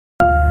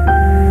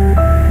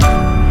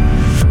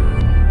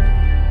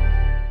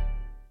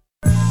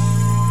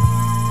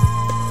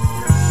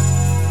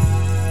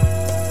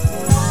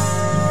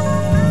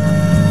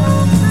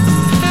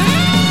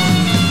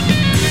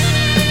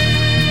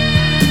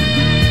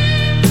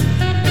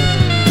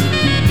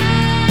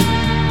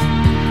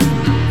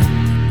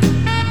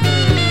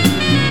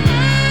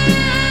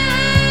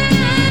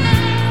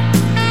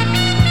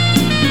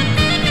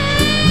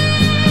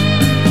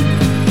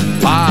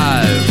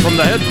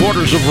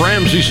headquarters of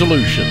Ramsey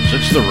Solutions.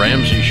 It's the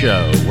Ramsey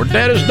Show, where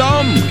debt is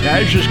dumb,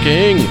 cash is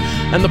king,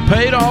 and the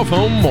paid-off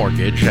home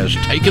mortgage has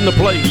taken the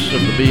place of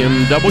the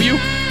BMW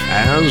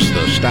as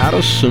the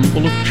status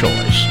symbol of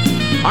choice.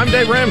 I'm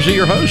Dave Ramsey,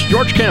 your host.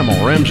 George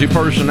Camel, Ramsey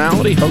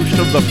personality, host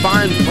of The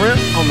Fine Print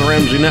on the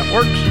Ramsey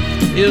Networks,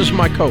 is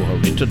my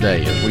co-host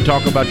today as we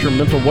talk about your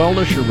mental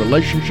wellness, your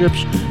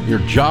relationships, your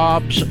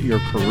jobs, your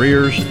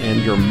careers,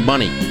 and your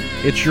money.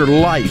 It's your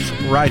life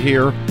right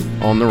here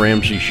on The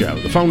Ramsey Show.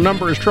 The phone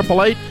number is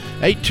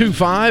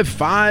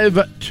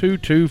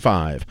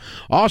 888-825-5225.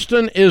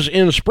 Austin is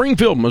in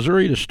Springfield,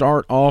 Missouri to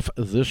start off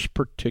this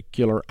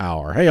particular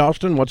hour. Hey,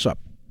 Austin, what's up?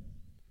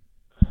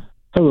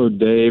 Hello,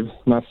 Dave.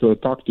 Nice to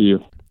talk to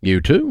you.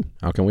 You too.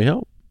 How can we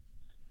help?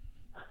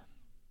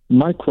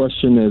 My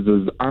question is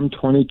I'm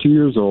 22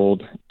 years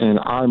old, and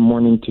I'm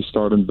wanting to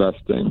start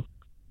investing.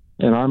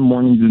 And I'm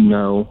wanting to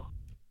know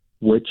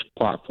which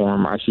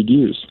platform I should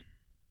use.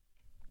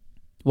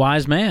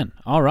 Wise man.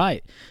 All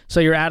right. So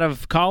you're out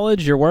of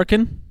college, you're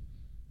working?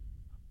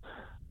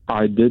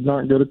 I did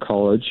not go to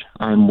college.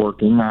 I'm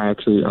working. I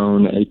actually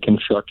own a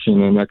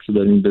construction and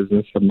excavating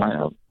business of my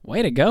own.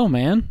 Way to go,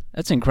 man.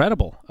 That's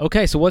incredible.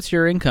 Okay, so what's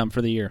your income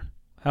for the year?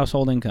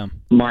 Household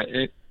income? My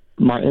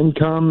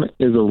income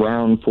is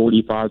around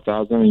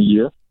 $45,000 a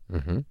year.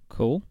 Mm-hmm.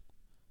 Cool.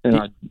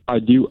 And I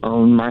do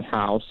own my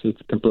house.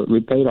 It's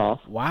completely paid off.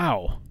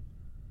 Wow.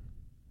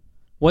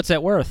 What's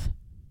that worth?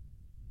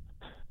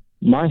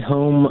 My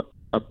home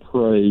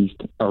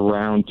appraised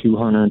around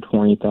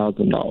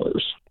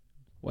 $220,000.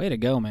 Way to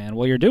go, man.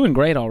 Well, you're doing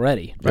great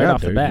already, right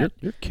off the bat.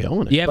 You're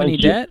killing it. Do you have any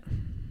debt?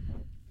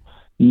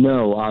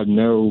 No, I have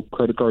no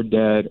credit card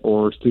debt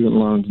or student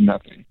loans,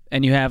 nothing.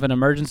 And you have an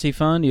emergency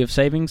fund? You have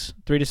savings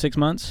 3 to 6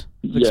 months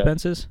of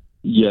expenses?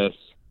 Yes.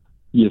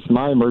 Yes,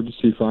 my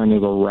emergency fund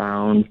is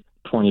around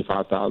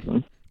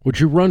 $25,000.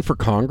 Would you run for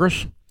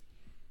Congress?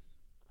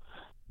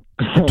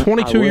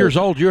 22 years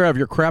old, you have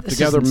your crap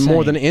together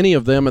more than any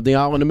of them at the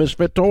Island of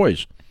Misfit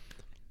Toys.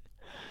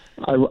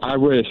 I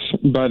wish,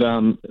 but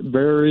I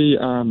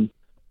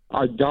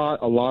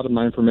got a lot of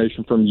my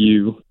information from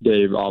you,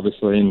 Dave,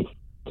 obviously, and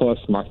plus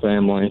my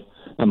family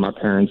and my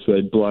parents.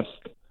 They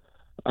blessed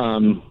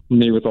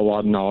me with a lot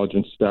of knowledge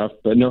and stuff,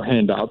 but no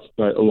handouts,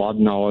 but a lot of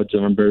knowledge,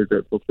 and I'm very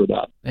grateful for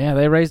that. Yeah,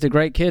 they raised a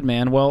great kid,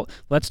 man. Well,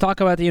 let's talk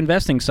about the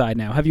investing side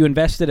now. Have you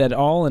invested at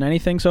all in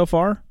anything so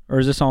far, or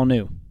is this all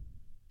new?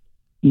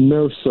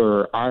 No,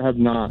 sir. I have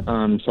not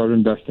started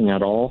investing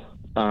at all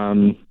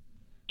in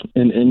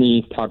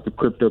any type of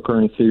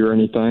cryptocurrency or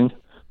anything.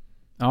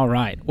 All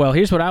right. Well,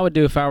 here's what I would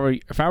do if I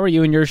were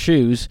you in your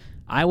shoes.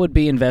 I would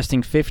be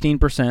investing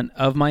 15%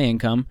 of my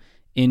income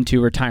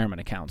into retirement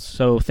accounts.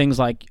 So things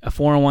like a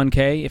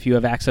 401k, if you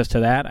have access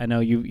to that. I know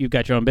you've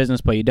got your own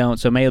business, but you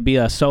don't. So may it be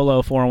a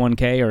solo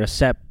 401k or a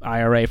SEP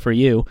IRA for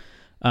you.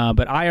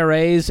 But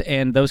IRAs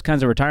and those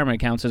kinds of retirement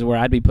accounts is where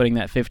I'd be putting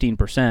that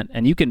 15%.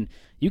 And you can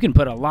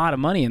put a lot of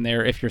money in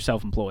there if you're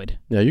self-employed.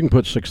 Yeah, you can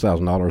put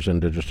 $6,000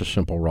 into just a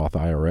simple Roth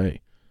IRA.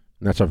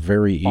 And that's a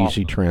very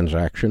easy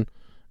transaction.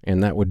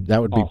 And that would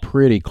be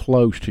pretty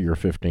close to your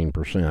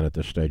 15% at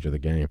this stage of the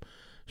game.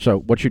 So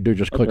what you do,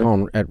 just click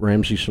on at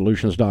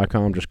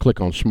RamseySolutions.com, just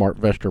click on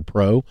SmartVestor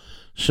Pro,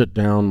 sit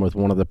down with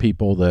one of the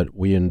people that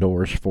we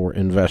endorse for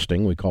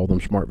investing. We call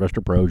them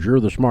SmartVestor Pros. You're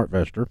the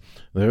SmartVestor.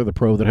 They're the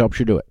pro that helps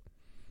you do it.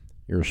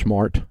 You're a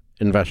smart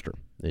investor,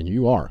 and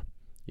you are.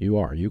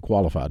 You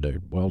qualify,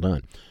 dude. Well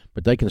done.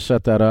 But they can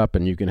set that up,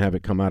 and you can have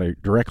it come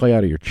directly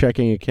out of your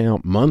checking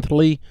account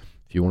monthly.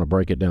 If you want to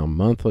break it down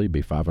monthly, it'd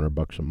be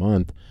 $500 a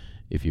month.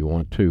 If you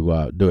want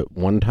to do it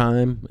one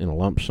time in a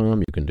lump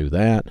sum, you can do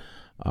that.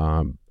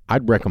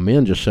 I'd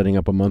recommend just setting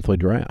up a monthly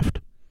draft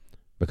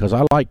because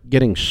I like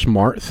getting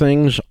smart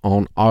things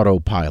on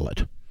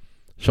autopilot,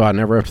 so I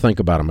never have to think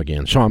about them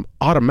again. So I'm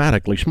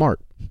automatically smart.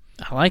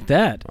 I like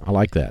that.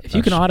 If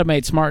you can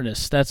automate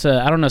smartness, that's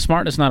I don't know.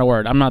 Smartness not a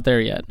word. I'm not there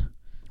yet.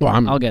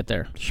 Well, I'll get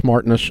there.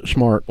 Smartness,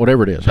 smart,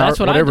 whatever it is.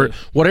 That's I do.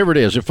 Whatever it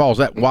is, it falls.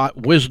 That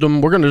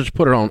wisdom, we're going to just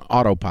put it on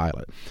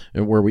autopilot,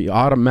 and where we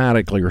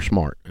automatically are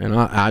smart. And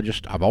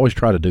I've always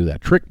tried to do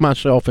that. Trick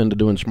myself into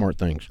doing smart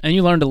things. And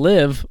you learn to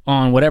live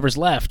on whatever's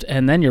left,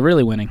 and then you're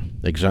really winning.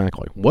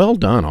 Exactly. Well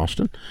done,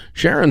 Austin.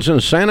 Sharon's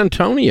in San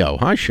Antonio.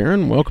 Hi,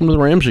 Sharon. Welcome to the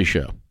Ramsey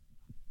Show.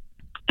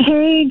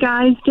 Hey,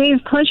 guys.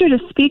 Dave, pleasure to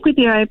speak with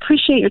you. I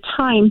appreciate your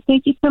time.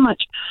 Thank you so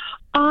much.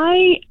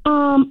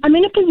 I'm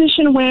in a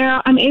position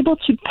where I'm able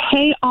to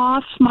pay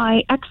off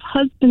my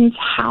ex-husband's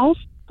house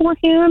for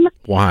him.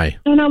 Why?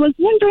 And I was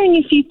wondering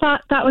if you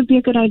thought that would be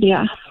a good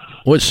idea.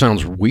 Well, it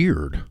sounds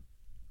weird.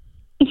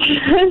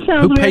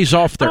 Who pays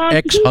off their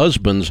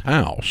ex-husband's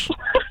house?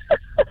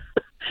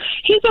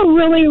 He's a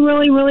really,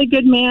 really, really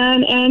good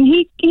man, and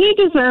he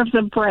deserves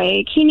a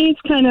break. He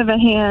needs kind of a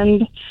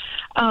hand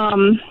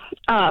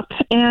up,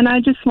 and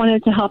I just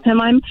wanted to help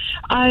him.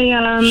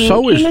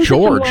 So is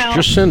George.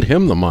 Just send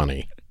him the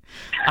money.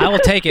 I will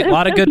take it. A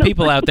lot of good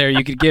people out there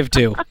you could give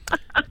to.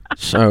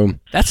 So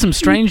that's some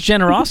strange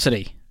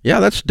generosity. Yeah,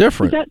 that's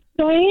different. Is that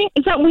strange?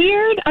 Is that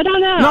weird? I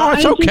don't know. No,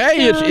 it's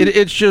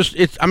okay. Just,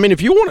 It's I mean,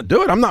 if you want to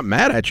do it, I'm not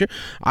mad at you.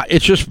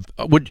 It's just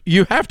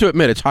you have to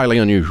admit it's highly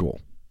unusual.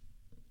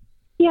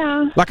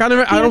 Yeah. Like I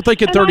don't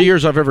think in 30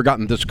 years I've ever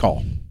gotten this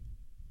call.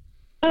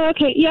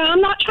 Okay, yeah,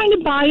 I'm not trying to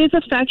buy his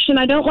affection.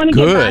 I don't want to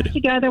get back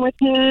together with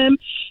him.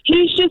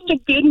 He's just a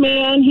good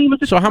man. He was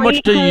a So how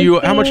much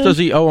does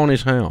he owe on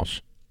his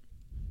house?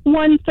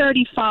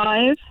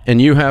 $135.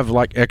 And you have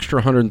like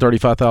extra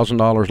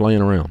 $135,000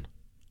 laying around.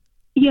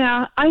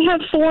 Yeah, I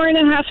have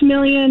 $4.5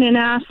 million in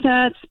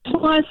assets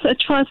plus a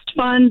trust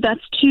fund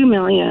that's $2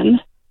 million.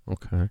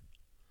 Okay.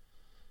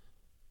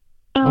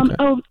 Okay.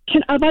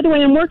 By the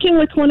way, I'm working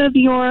with one of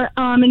your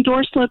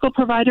endorsed local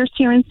providers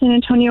here in San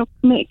Antonio.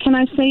 Can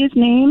I say his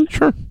name?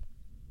 Sure.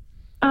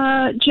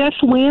 Jeff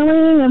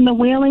Whaling and the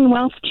Whaling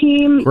Wealth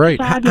Team. Great.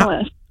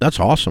 Fabulous. That's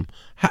awesome.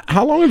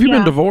 How long have you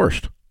been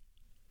divorced?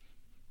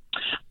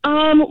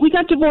 We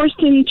got divorced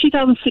in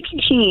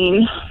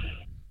 2016.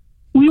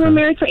 We were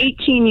married for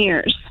 18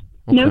 years.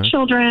 Okay. No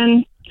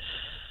children.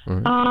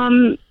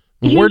 Right.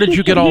 Where did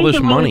you get all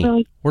this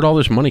money? Where'd all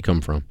this money come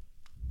from?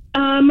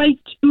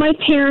 My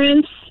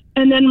parents,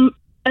 and then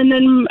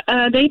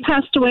they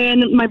passed away,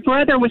 and my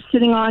brother was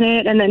sitting on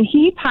it, and then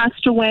he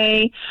passed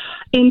away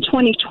in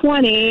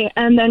 2020,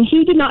 and then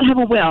he did not have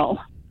a will.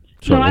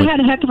 So I had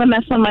a heck of a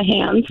mess on my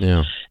hands.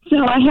 Yeah.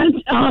 So I had,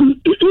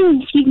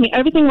 excuse me,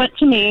 everything went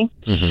to me.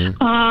 Mm-hmm.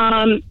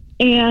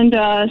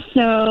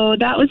 So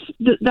that was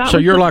So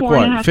you're like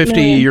what, 50?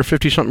 Million. You're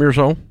 50-something years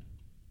old?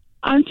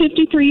 I'm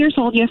 53 years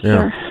old, yes,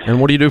 sir. And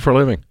what do you do for a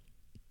living?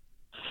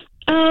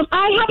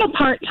 I have a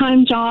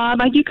part-time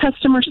job. I do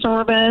customer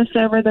service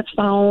over the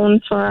phone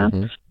for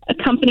a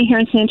company here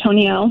in San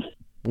Antonio.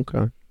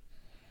 Okay.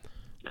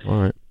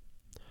 All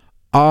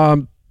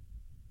right.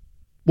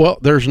 Well,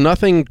 there's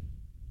nothing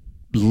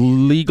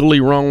legally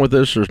wrong with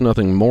this. There's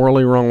nothing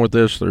morally wrong with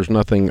this. There's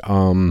nothing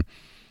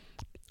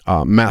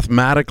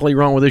mathematically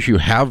wrong with this. You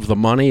have the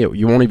money.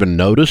 You won't even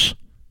notice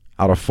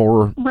out of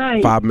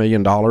 $5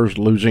 million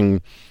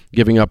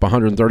giving up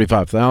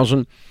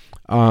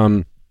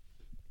 $135,000.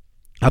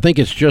 I think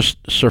it's just,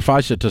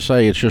 suffice it to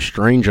say, it's just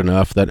strange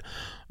enough that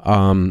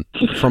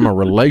from a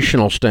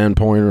relational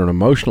standpoint or an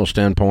emotional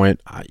standpoint,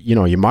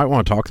 you might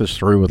want to talk this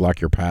through with like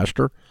your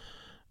pastor.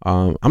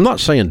 I'm not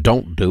saying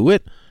don't do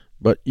it,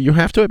 but you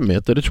have to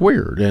admit that it's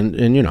weird, and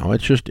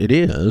it's just, it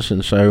is.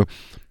 And so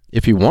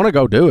if you want to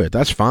go do it,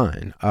 that's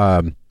fine.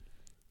 I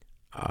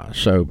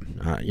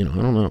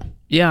don't know.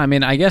 Yeah, I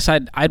mean, I guess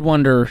I'd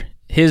wonder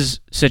his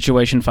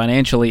situation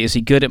financially. Is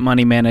he good at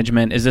money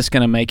management? Is this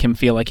going to make him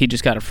feel like he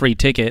just got a free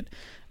ticket?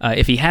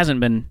 If he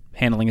hasn't been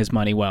handling his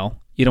money well,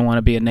 you don't want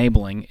to be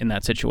enabling in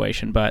that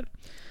situation. But,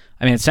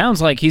 I mean, it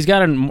sounds like he's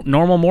got a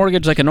normal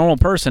mortgage like a normal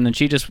person, and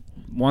she just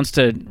wants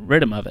to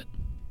rid him of it.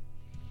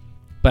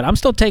 But I'm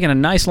still taking a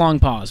nice long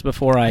pause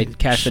before I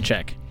cash the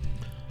check.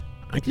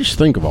 I just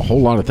think of a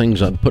whole lot of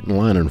things I'd put in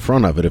line in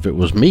front of it if it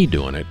was me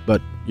doing it.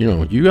 But,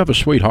 you have a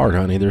sweetheart,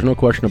 honey. There's no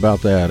question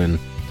about that. And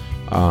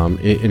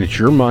it's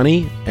your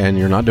money, and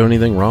you're not doing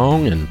anything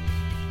wrong. And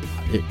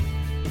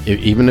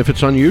even if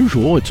it's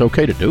unusual, it's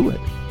okay to do it.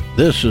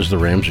 This is The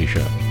Ramsey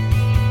Show.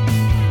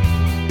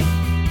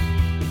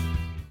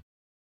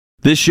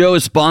 This show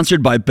is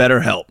sponsored by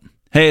BetterHelp.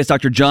 Hey, it's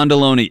Dr. John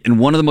Deloney, and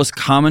one of the most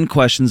common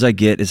questions I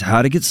get is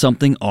how to get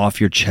something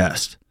off your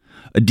chest.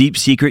 A deep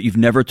secret you've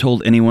never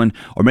told anyone,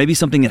 or maybe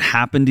something that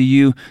happened to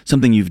you,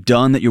 something you've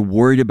done that you're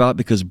worried about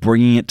because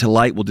bringing it to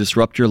light will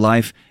disrupt your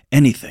life,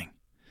 anything.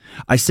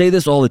 I say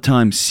this all the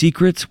time,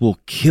 secrets will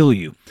kill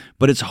you,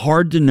 but it's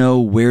hard to know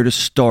where to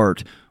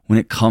start when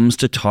it comes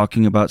to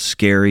talking about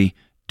scary,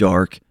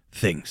 dark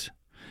things.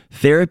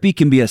 Therapy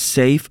can be a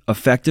safe,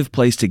 effective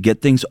place to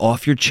get things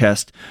off your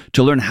chest,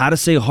 to learn how to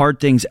say hard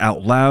things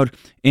out loud,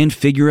 and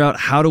figure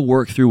out how to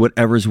work through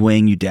whatever's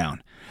weighing you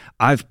down.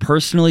 I've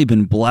personally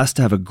been blessed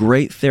to have a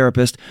great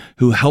therapist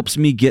who helps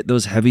me get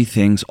those heavy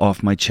things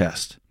off my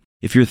chest.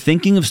 If you're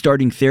thinking of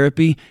starting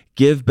therapy,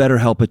 give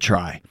BetterHelp a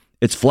try.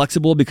 It's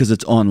flexible because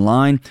it's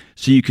online,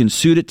 so you can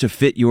suit it to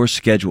fit your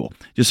schedule.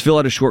 Just fill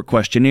out a short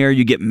questionnaire,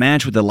 you get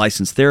matched with a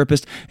licensed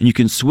therapist, and you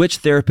can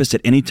switch therapists at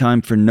any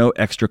time for no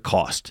extra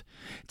cost.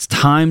 It's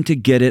time to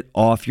get it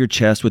off your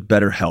chest with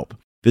BetterHelp.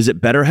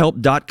 Visit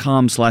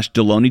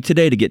BetterHelp.com/Deloney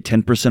today to get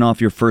 10% off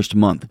your first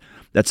month.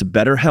 That's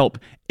BetterHelp,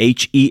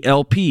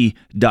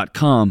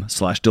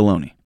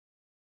 HELP.com/Deloney.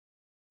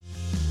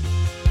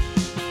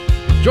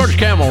 George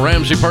Kamel,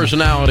 Ramsey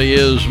Personality,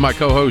 is my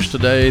co-host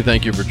today.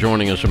 Thank you for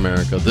joining us,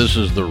 America. This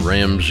is The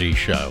Ramsey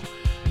Show.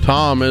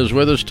 Tom is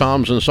with us.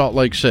 Tom's in Salt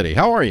Lake City.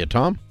 How are you,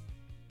 Tom?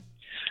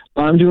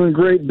 I'm doing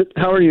great.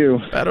 How are you?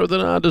 Better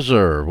than I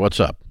deserve. What's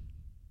up?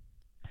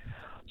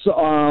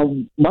 So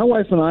my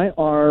wife and I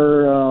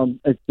are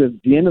at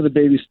the end of the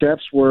baby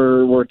steps.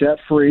 We're debt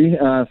free,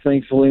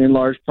 thankfully, in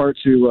large part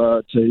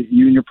to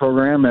you and your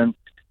program and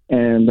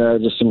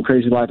just some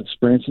crazy life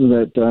experiences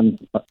that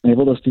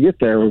enabled us to get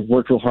there. We've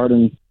worked real hard,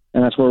 and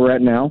that's where we're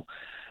at now.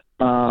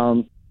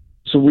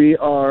 So we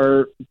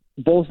are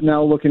both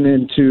now looking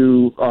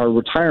into our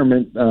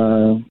retirement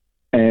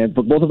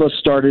but both of us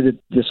started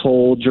this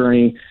whole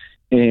journey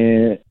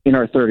in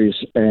our 30s,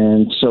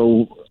 and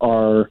so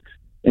our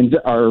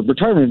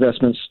retirement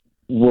investments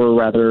were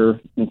rather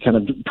kind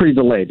of pretty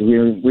delayed.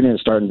 We didn't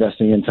start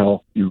investing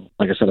until,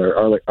 like I said,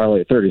 our late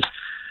 30s.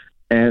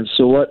 And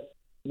so what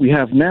we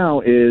have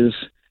now is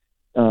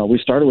we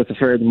started with a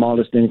fairly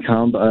modest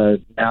income.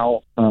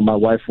 Now my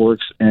wife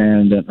works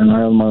and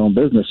I own my own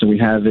business, and we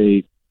have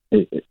a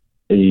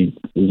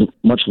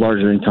much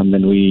larger income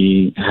than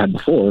we had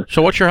before.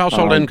 So what's your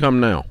household income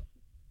now?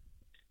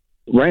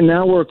 Right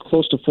now we're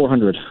close to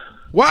 400.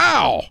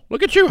 Wow!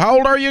 Look at you. How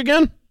old are you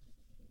again?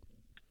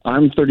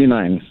 I'm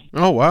 39.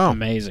 Oh, wow.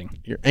 Amazing.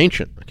 You're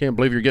ancient. I can't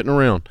believe you're getting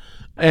around.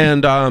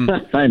 And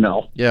I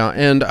know. Yeah,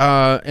 and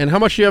how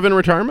much do you have in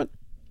retirement?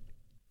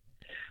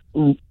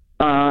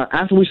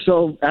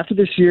 After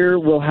this year,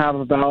 we'll have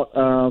about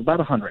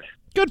 100.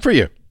 Good for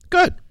you.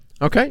 Good.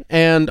 Okay.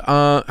 And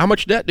how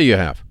much debt do you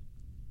have?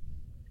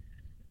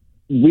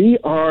 We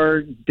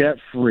are debt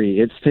free.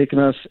 It's taken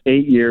us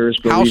 8 years.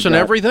 But House and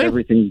everything?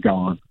 Everything's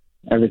gone.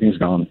 Everything's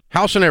gone.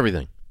 House and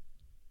everything.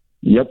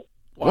 Yep.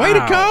 Wow. Way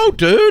to go,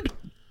 dude.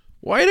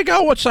 Way to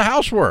go. What's the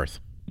house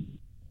worth?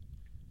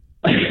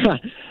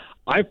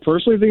 I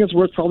personally think it's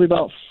worth probably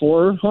about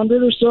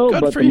 400 or so,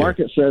 but the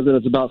market says that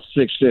it's about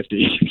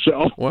 650.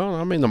 So, well,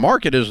 I mean, the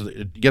market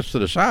gets to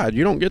decide.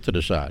 You don't get to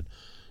decide.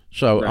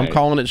 So right. I'm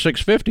calling it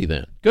 650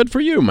 then. Good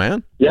for you,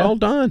 man. Yeah. Well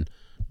done.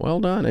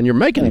 Well done. And you're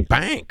making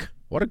bank.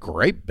 What a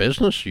great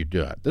business you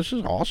do. This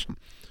is awesome.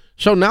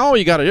 So now all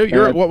you got to do,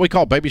 you're at what we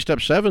call baby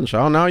step 7.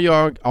 So now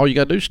all you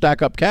got to do is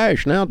stack up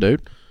cash now,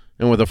 dude.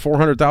 And with a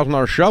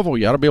 $400,000 shovel,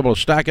 you ought to be able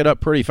to stack it up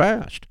pretty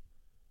fast.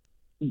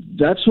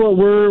 That's what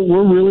we're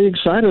really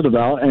excited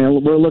about,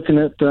 and we're looking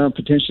at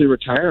potentially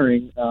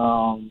retiring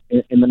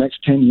in the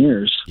next 10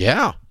 years.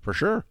 Yeah, for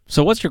sure.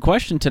 So what's your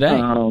question today?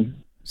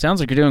 Sounds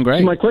like you're doing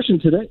great. My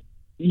question today,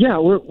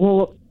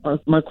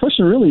 my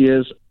question really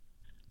is,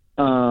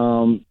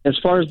 as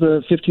far as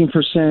the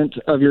 15%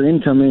 of your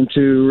income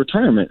into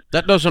retirement.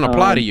 That doesn't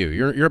apply to you.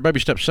 You're at baby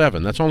step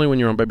 7. That's only when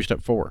you're on baby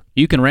step 4.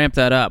 You can ramp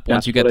that up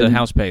once you get the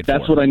house paid for.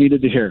 That's what I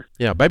needed to hear.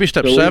 Yeah, baby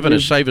step 7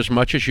 is save as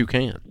much as you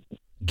can.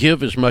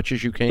 Give as much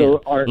as you can.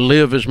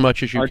 Live as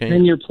much as you can. Our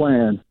 10-year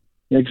plan.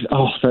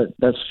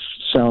 That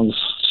sounds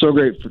so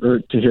great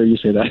to hear you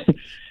say that.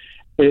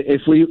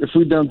 If we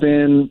dump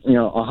in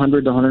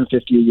 100 to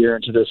 150 a year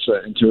into this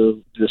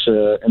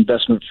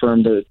investment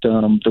firm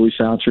that we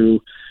found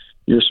through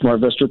your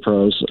SmartVestor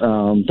Pros,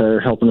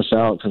 they're helping us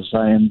out because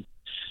I am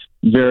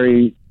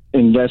very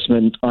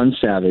investment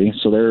unsavvy,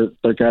 so they're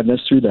guiding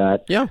us through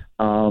that. Yeah.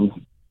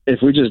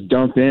 If we just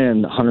dump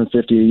in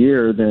 150 a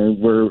year, then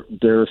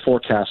their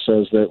forecast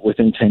says that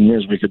within 10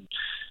 years we could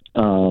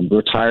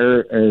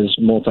retire as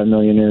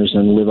multimillionaires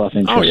and live off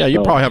interest. Oh yeah,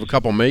 you probably have a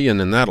couple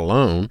million in that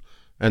alone,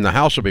 and the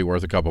house will be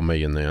worth a couple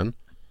million then.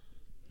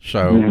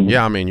 So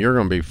yeah, I mean you're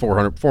going to be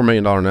 $4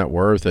 million net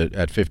worth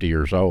at 50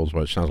 years old. Is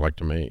what it sounds like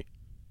to me.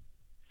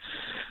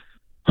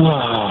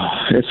 Oh,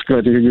 it's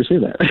good to hear you say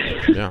that.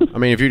 Yeah, I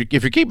mean, if you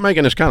keep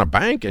making this kind of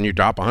bank and you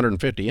drop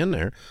 150 in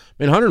there,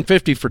 I mean,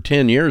 150 for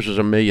 10 years is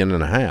 $1.5 million.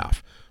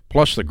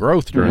 Plus the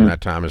growth during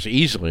that time is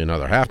easily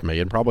another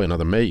 $500,000, probably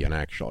another $1 million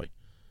actually.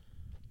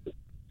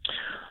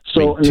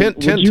 So I mean,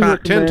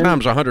 10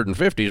 times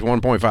 150 is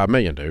 1.5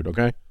 million, dude.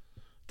 Okay,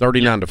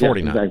 39 to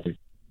 49. Yeah, exactly.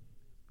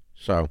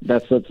 So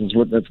that's exactly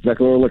what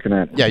we're looking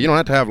at. Yeah, you don't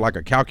have to have like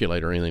a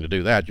calculator or anything to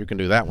do that. You can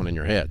do that one in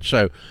your head.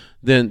 So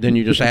then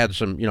you just add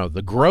some,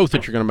 the growth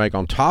that you're going to make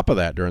on top of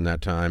that during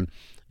that time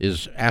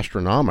is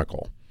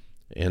astronomical.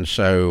 And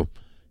so,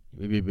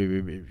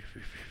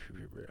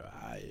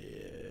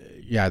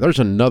 yeah, there's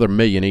another $1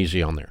 million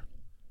easy on there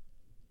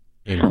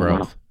in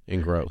growth.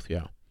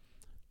 Yeah.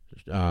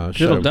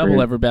 It'll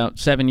double every about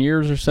 7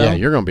 years or so. Yeah,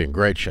 you're going to be in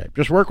great shape.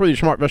 Just work with your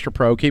SmartVestor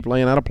Pro. Keep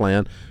laying out a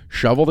plan.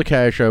 Shovel the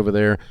cash over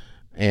there.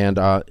 And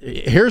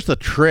here's the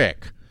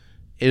trick,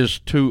 is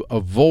to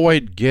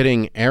avoid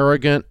getting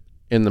arrogant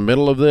in the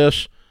middle of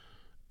this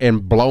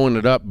and blowing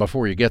it up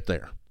before you get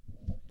there.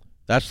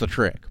 That's the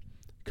trick.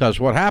 Because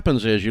what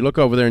happens is you look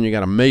over there and you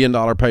got $1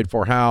 million paid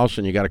for house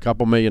and you got a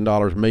couple $1 million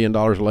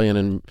laying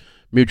in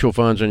mutual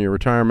funds in your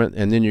retirement,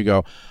 and then you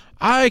go,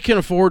 I can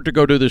afford to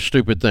go do this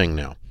stupid thing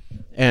now.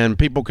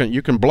 And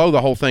you can blow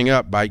the whole thing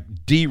up by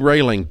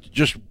derailing.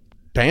 Just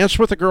dance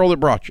with the girl that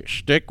brought you.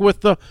 Stick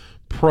with the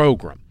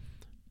program.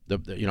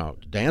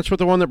 Dance with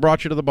the one that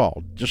brought you to the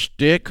ball. Just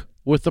stick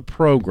with the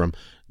program.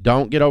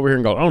 Don't get over here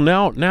and go,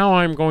 now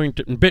I'm going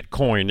to,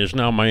 Bitcoin is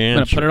now my answer. I'm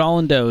going to put it all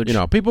in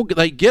Doge. People,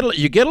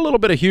 you get a little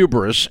bit of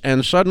hubris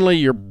and suddenly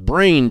your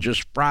brain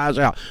just fries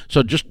out.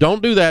 So just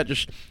don't do that.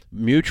 Just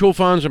mutual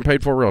funds and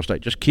paid for real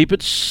estate. Just keep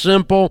it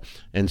simple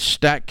and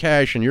stack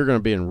cash, and you're going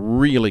to be in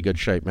really good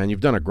shape, man. You've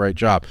done a great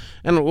job.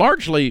 And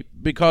largely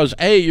because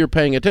A, you're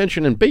paying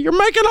attention, and B, you're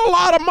making a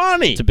lot of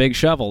money. It's a big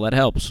shovel. That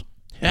helps.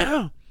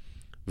 Yeah.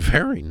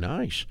 Very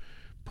nice.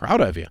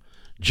 Proud of you.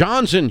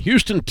 John's in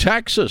Houston,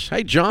 Texas.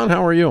 Hey, John,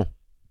 how are you?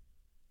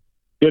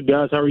 Good,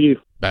 guys. How are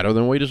you? Better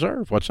than we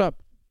deserve. What's up?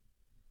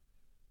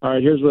 All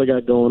right, here's what I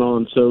got going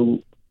on.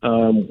 So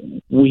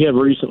We have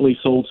recently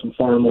sold some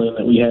farmland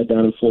that we had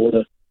down in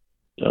Florida,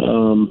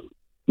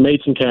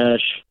 made some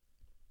cash.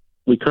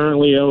 We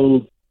currently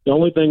owe, the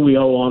only thing we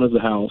owe on is the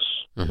house.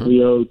 Mm-hmm.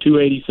 We owe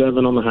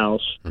 $287 on the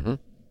house.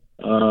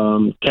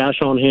 Mm-hmm.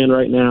 Cash on hand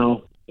right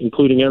now,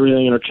 including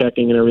everything in our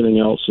checking and everything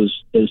else,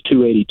 is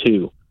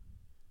 $282.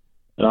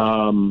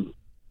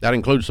 That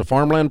includes the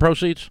farmland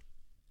proceeds?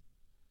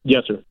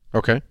 Yes, sir.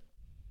 Okay.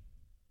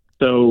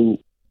 So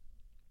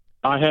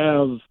I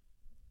have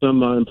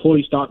some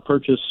employee stock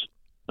purchase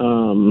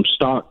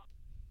stock,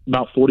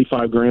 about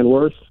 $45,000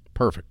 worth.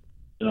 Perfect.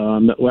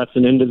 That's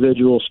an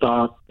individual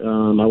stock.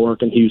 I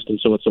work in Houston,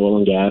 so it's oil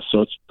and gas,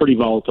 so it's pretty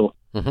volatile.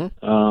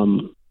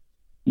 Mm-hmm.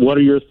 What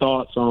are your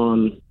thoughts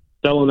on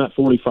selling that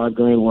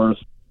 $45,000 worth,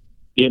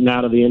 getting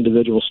out of the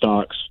individual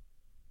stocks,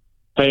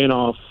 paying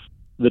off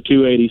the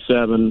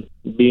 $287,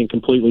 being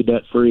completely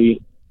debt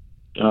free?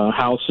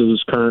 House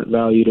is current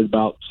valued at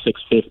about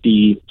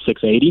 $650,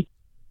 $680.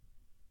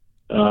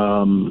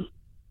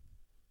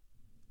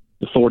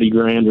 The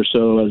 $40,000 or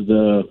so as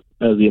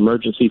the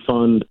emergency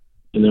fund,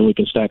 and then we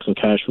can stack some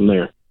cash from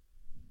there.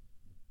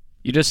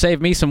 You just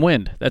saved me some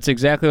wind. That's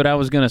exactly what I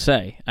was going to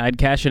say. I'd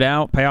cash it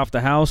out, pay off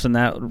the house, and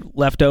that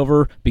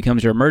leftover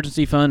becomes your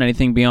emergency fund.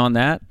 Anything beyond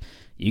that,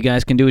 you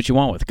guys can do what you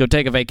want with. Go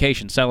take a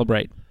vacation,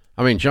 celebrate.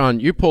 I mean, John,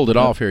 you pulled it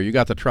off here. You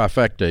got the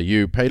trifecta.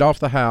 You paid off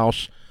the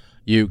house,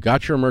 you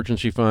got your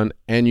emergency fund,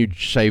 and you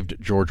saved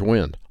George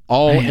Wind.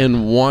 All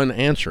in one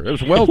answer. It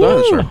was well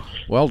done, sir.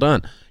 Well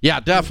done. Yeah,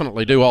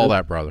 definitely do all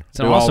that, brother.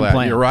 It's an do awesome all that.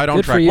 plan. You're right on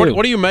Good track. for you.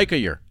 What do you make a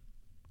year?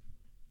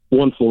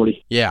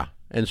 140. Yeah.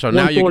 And so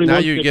now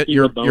you get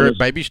you're at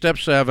baby step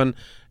 7,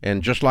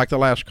 and just like the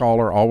last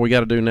caller, all we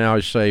got to do now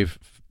is save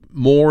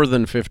more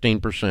than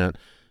 15%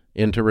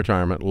 into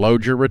retirement.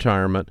 Load your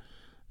retirement.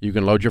 You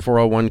can load your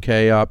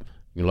 401k up.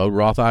 You can load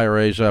Roth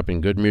IRAs up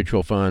in good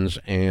mutual funds.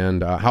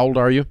 And how old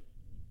are you?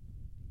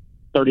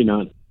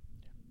 39.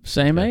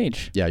 Same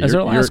age. Yeah, as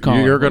our last caller.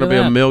 You're going to Look be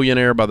at a that.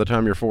 millionaire by the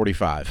time you're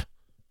 45,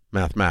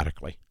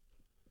 mathematically.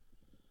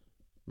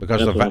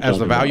 Because as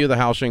the value of the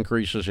house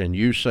increases and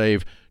you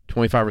save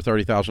 $25,000 or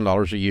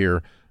 $30,000 a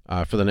year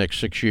for the next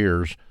 6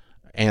 years,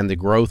 and the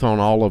growth on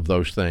all of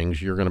those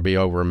things, you're going to be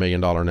over $1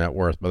 million net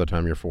worth by the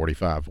time you're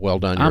 45. Well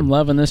done. I'm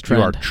loving this trend.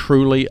 You are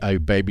truly a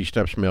baby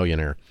steps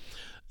millionaire.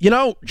 You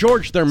know,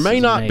 George, there may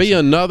not be amazing.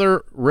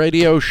 another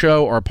radio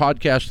show or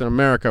podcast in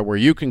America where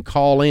you can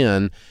call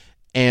in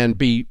and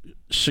be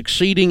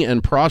succeeding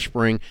and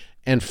prospering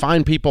and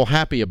find people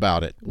happy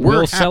about it. We're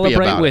We'll happy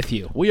celebrate about with it.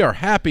 you. We are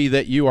happy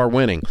that you are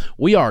winning.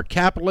 We are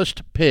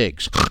capitalist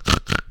pigs.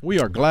 We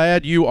are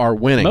glad you are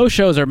winning. Most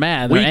shows are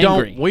mad. They're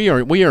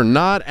angry. We are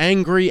not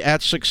angry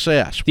at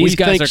success. These we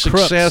guys think are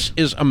crooks. success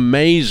is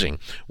amazing.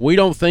 We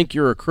don't think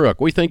you're a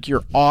crook. We think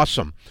you're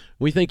awesome.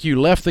 We think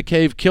you left the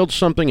cave, killed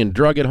something, and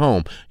drug it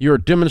home. You're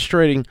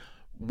demonstrating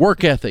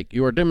work ethic.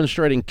 You are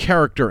demonstrating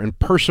character and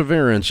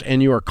perseverance,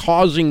 and you are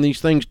causing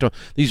these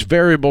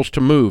variables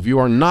to move. You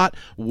are not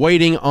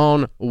waiting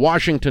on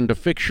Washington to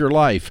fix your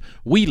life.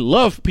 We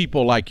love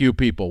people like you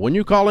people. When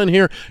you call in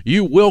here,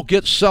 you will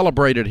get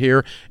celebrated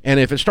here, and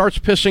if it starts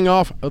pissing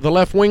off the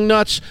left-wing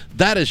nuts,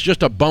 that is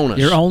just a bonus.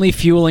 You're only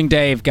fueling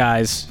Dave,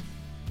 guys.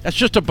 That's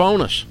just a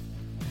bonus.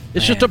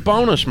 It's just a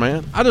bonus,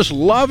 man. I just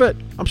love it.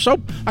 A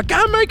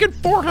guy making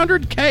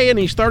 $400K and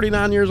he's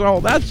 39 years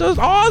old. That's just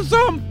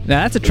awesome.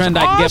 Now, that's a trend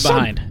I can get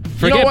behind.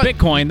 Forget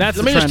Bitcoin. That's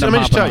the trend I'm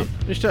hopping on. Let me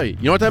just tell you.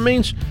 You know what that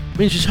means? It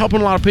means he's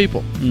helping a lot of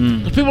people.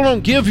 Because people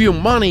don't give you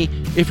money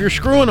if you're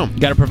screwing them. You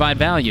got to provide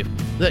value.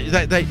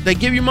 They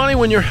give you money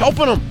when you're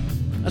helping them.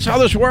 That's how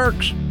this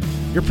works.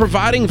 You're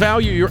providing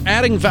value. You're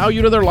adding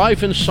value to their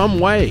life in some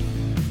way.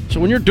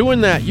 So when you're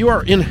doing that, you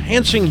are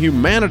enhancing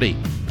humanity.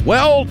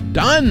 Well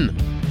done.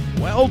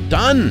 Well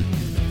done.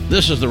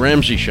 This is The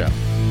Ramsey Show.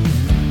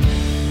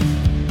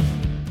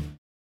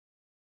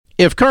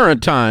 If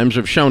current times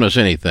have shown us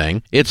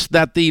anything, it's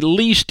that the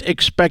least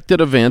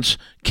expected events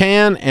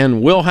can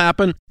and will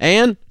happen,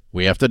 and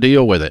we have to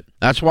deal with it.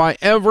 That's why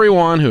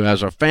everyone who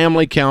has a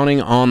family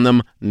counting on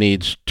them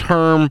needs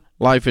term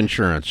life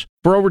insurance.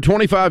 For over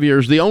 25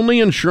 years, the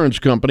only insurance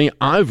company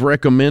I've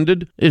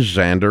recommended is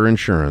Zander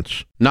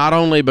Insurance. Not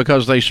only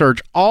because they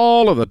search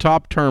all of the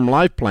top term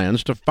life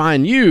plans to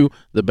find you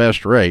the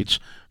best rates,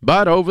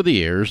 but over the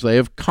years, they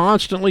have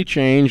constantly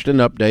changed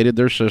and updated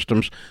their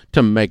systems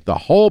to make the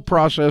whole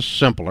process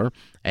simpler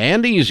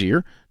and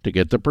easier to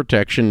get the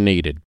protection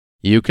needed.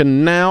 You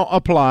can now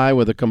apply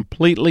with a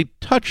completely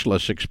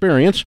touchless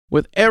experience,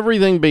 with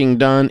everything being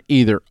done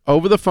either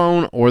over the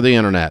phone or the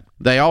internet.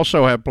 They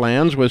also have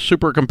plans with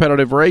super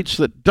competitive rates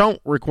that don't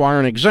require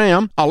an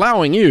exam,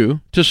 allowing you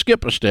to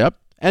skip a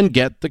step and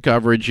get the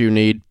coverage you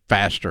need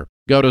faster.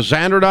 Go to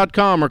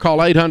Zander.com or call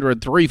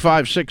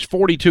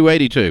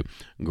 800-356-4282.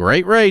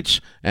 Great rates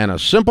and a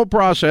simple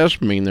process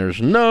mean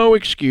there's no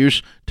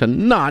excuse to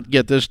not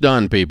get this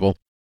done, people.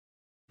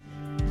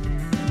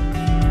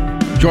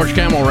 George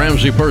Camel,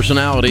 Ramsey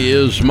Personality,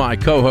 is my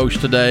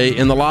co-host today.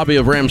 In the lobby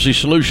of Ramsey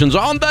Solutions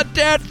on the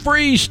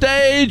debt-free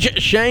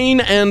stage, Shane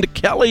and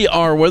Kelly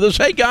are with us.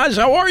 Hey, guys,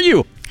 how are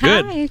you?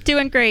 Good. Hi,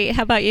 doing great.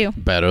 How about you?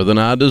 Better than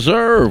I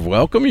deserve.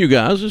 Welcome, you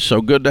guys. It's so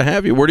good to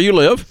have you. Where do you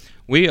live?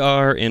 We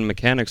are in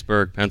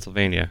Mechanicsburg,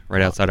 Pennsylvania,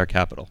 right outside our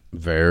capital.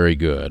 Very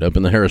good. Up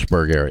in the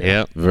Harrisburg area.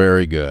 Yep.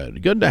 Very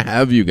good. Good to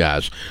have you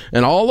guys.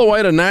 And all the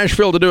way to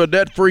Nashville to do a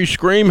debt-free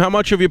scream. How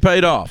much have you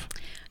paid off?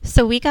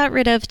 So we got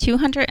rid of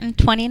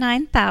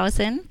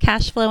 $229,000,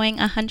 cash flowing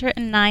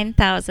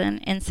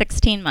 $109,000 in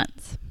 16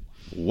 months.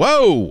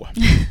 Whoa!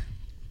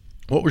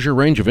 What was your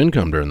range of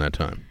income during that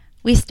time?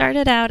 We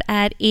started out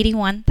at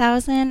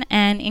 $81,000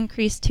 and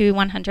increased to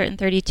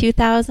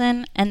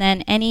 $132,000, and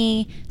then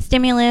any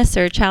stimulus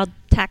or child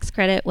tax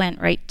credit went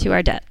right to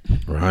our debt.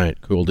 Right.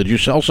 Cool. Did you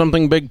sell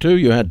something big too?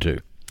 You had to.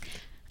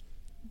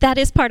 That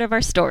is part of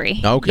our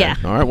story. Okay. Yeah.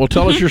 All right. Well,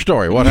 tell us your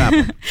story. What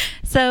happened?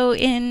 So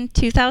in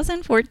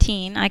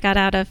 2014, I got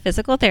out of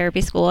physical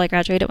therapy school. I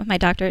graduated with my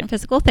doctorate in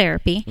physical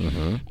therapy.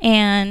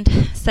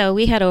 And so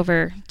we had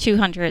over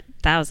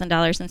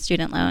 $200,000 in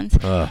student loans.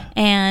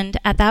 And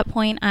at that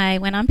point, I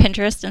went on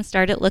Pinterest and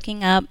started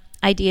looking up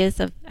ideas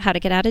of how to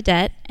get out of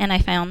debt, and I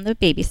found the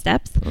baby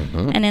steps.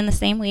 And in the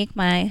same week,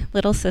 my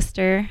little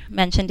sister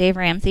mentioned Dave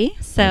Ramsey.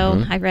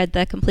 So I read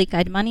the Complete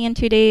Guide to Money in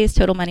 2 days,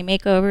 Total Money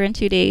Makeover in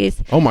 2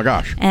 days. Oh my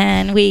gosh.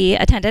 And we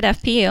attended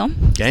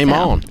FPU. Game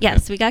on.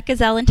 Yes, we got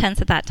Gazelle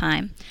Intense at that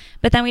time.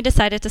 But then we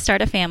decided to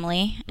start a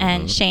family,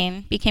 and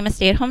Shane became a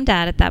stay-at-home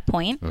dad at that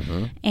point.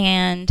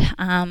 And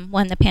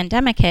when the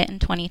pandemic hit in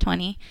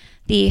 2020,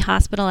 the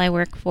hospital I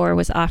work for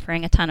was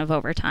offering a ton of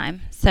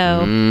overtime.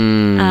 So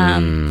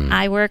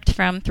I worked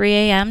from 3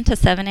 a.m. to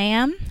 7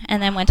 a.m.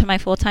 and then went to my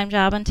full-time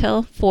job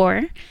until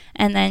 4.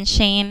 And then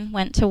Shane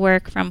went to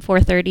work from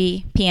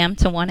 4:30 p.m.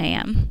 to 1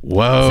 a.m.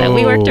 Whoa. So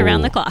we worked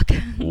around the clock.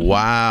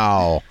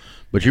 Wow.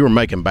 But you were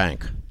making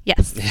bank.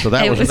 Yes. So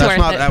that It was worth it.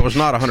 that was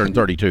not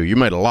 132. You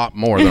made a lot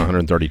more than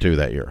 132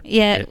 that year.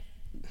 Yeah.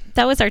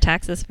 That was our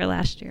taxes for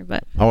last year,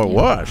 but Oh, it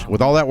was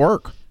with all that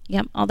work.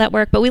 Yep, all that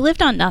work, but we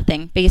lived on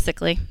nothing,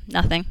 basically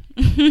nothing.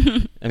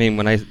 I mean,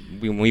 when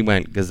we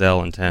went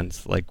Gazelle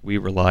Intense, like we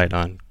relied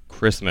on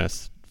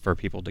Christmas for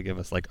people to give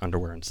us like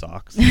underwear and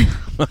socks.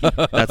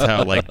 That's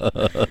how like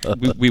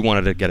we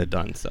wanted to get it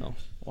done. So.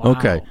 Wow.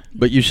 Okay,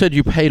 but you said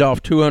you paid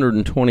off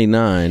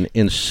 229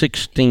 in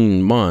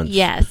 16 months.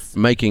 Yes.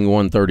 Making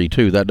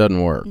 132. That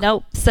doesn't work.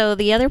 Nope. So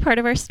the other part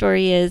of our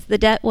story is the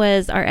debt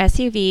was our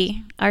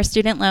SUV. Our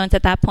student loans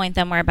at that point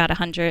then were about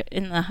 100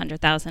 in the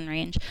 100,000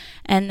 range,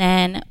 and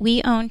then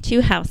we owned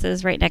 2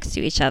 houses right next to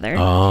each other.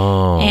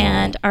 Oh.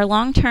 And our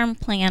long-term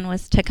plan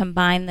was to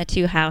combine the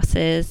 2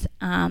 houses,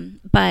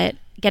 but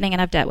getting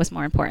out of debt was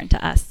more important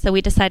to us. So we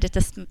decided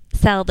to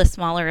sell the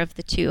smaller of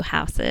the 2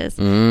 houses.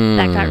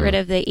 That got rid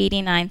of the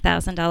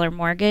 $89,000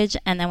 mortgage,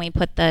 and then we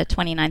put the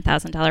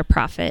 $29,000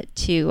 profit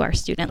to our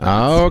student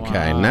loans.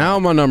 Okay, now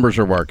my numbers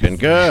are working.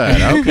 Good.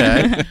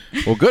 Okay.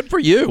 Well, good for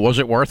you. Was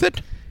it worth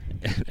it?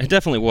 It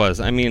definitely was.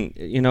 I mean,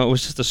 it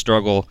was just a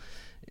struggle.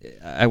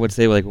 I would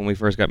say like when we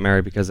first got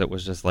married, because it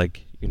was just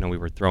like, we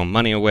were throwing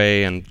money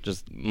away and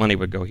just money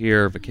would go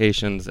here,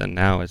 vacations, and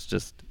now it's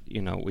just,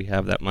 we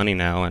have that money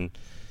now and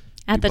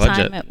at the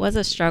budget. time, it was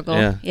a struggle.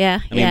 Yeah.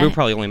 I mean, we were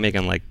probably only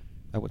making like,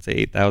 I would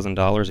say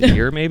 $8,000 a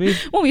year, maybe.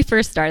 When we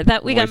first started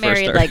that, we got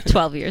married like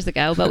 12 years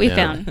ago, but we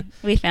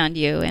found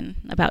you in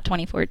about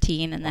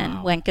 2014, and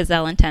then went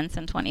Gazelle Intense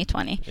in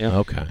 2020. Yeah.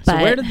 Okay. So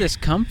where did this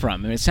come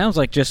from? I mean, it sounds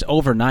like just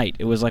overnight.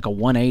 It was like a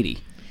 180.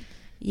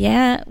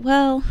 Yeah,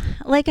 well,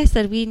 like I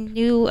said, we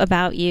knew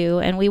about you,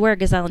 and we were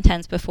Gazelle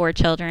Intense before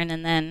children,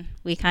 and then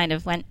we kind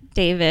of went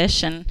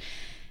Dave-ish, and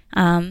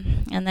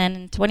then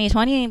in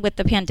 2020 with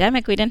the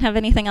pandemic, we didn't have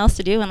anything else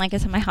to do, and like I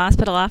said, my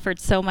hospital offered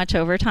so much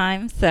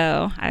overtime,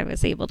 so I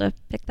was able to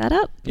pick that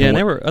up. Yeah, and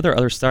there were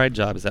other side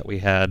jobs that we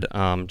had,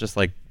 just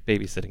like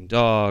babysitting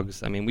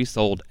dogs. I mean, we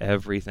sold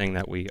everything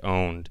that we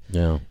owned.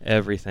 Yeah.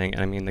 Everything.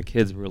 And I mean, the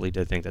kids really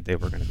did think that they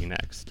were going to be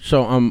next.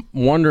 So I'm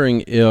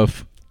wondering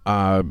if,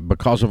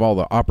 because of all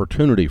the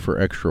opportunity for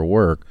extra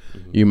work,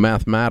 you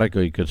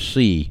mathematically could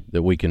see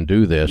that we can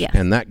do this,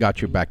 and that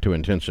got you back to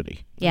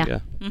intensity. Yeah.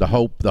 Mm-hmm.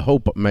 The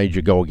hope made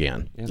you go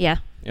again. Yeah.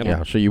 Yep.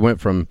 Yeah. So you went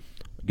from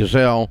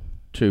Gazelle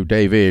to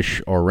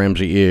Dave-ish or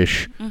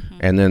Ramsey-ish,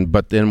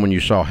 but then when you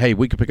saw, hey,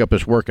 we could pick up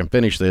this work and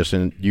finish this,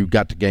 and you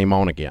got to game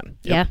on again.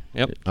 Yeah.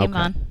 Yep. Game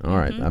on. All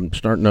right. I'm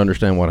starting to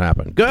understand what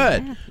happened.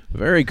 Good. Yeah.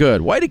 Very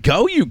good. Way to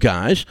go, you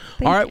guys.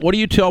 All right. What do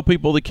you tell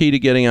people the key to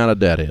getting out of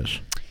debt is?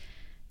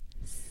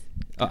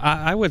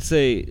 I would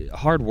say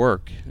hard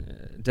work,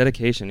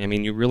 dedication. I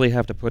mean, you really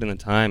have to put in the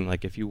time.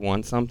 Like, if you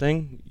want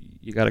something,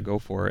 you got to go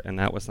for it. And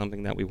that was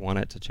something that we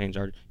wanted to change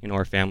our,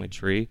 our family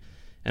tree,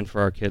 and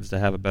for our kids to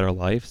have a better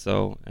life.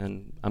 So,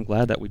 and I'm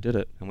glad that we did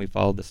it and we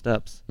followed the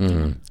steps.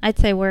 Mm-hmm. I'd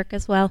say work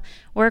as well.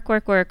 Work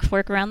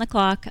around the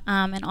clock,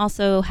 and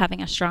also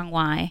having a strong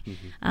why.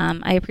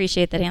 I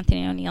appreciate that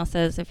Anthony O'Neill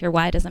says, if your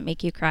why doesn't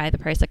make you cry, the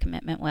price of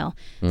commitment will.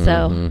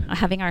 So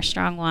having our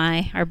strong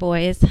why, our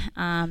boys,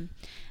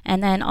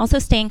 And then also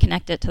staying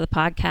connected to the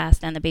podcast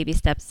and the Baby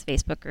Steps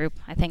Facebook group.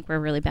 I think we're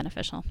really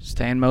beneficial.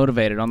 Staying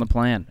motivated on the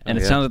plan. And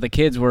it sounds like the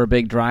kids were a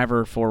big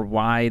driver for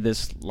why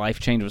this life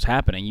change was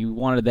happening. You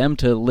wanted them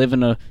to live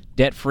in a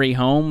debt-free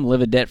home,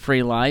 live a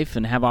debt-free life,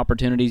 and have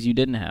opportunities you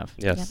didn't have.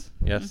 Yes.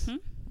 Yes.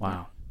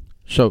 Wow.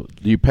 So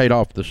you paid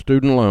off the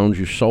student loans.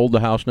 You sold the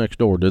house next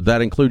door. Did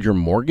that include your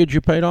mortgage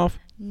you paid off?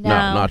 No.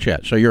 Not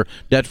yet. So you're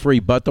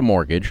debt-free but the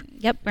mortgage.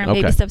 Yep, we're on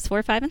Baby Steps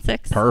 4, 5, and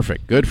 6.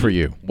 Perfect. Good for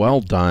you. Well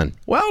done.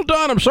 Well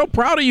done. I'm so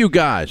proud of you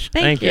guys.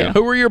 Thank you.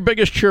 Who were your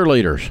biggest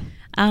cheerleaders?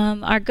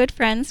 Our good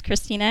friends,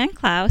 Christina and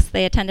Klaus,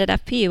 they attended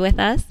FPU with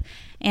us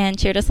and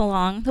cheered us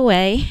along the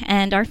way,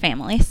 and our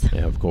families.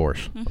 Yeah, of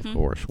course. Of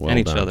course. Well and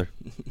each done. other.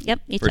 Yep,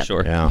 each For other.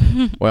 sure. Yeah.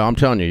 Well, I'm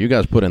telling you, you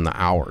guys put in the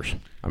hours.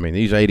 I mean,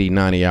 these 80,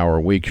 90-hour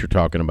weeks you're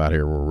talking about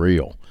here were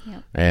real.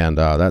 Yep. And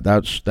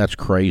that's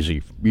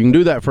crazy. You can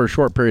do that for a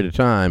short period of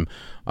time.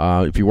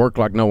 If you work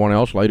like no one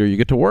else, later you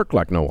get to work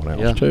like no one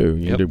else, too.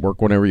 You can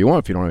work whenever you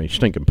want if you don't have any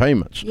stinking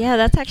payments. Yeah,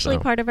 that's actually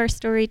part of our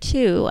story,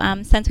 too.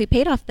 Since we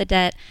paid off the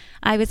debt,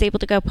 I was able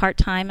to go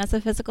part-time as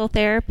a physical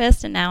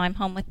therapist, and now I'm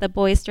home with the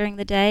boys during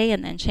the day,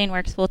 and then Shane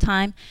works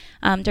full-time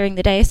during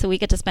the day, so we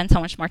get to spend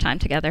so much more time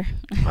together.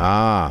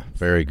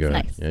 Very good.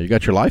 Nice. Yeah, you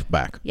got your life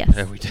back. Yes.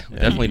 Yeah, we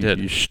definitely did.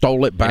 You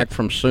stole it back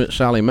from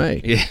Sally Mae.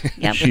 Yeah.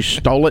 Yep. She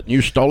stole it, and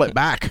you stole it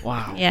back.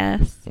 Wow.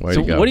 Yes. Way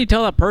So to go. what do you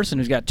tell that person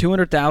who's got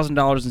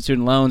 $200,000 in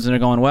student loans and they're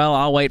going, well,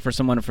 I'll wait for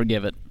someone to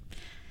forgive it?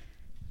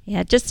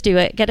 Yeah, just do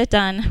it. Get it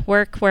done.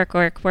 Work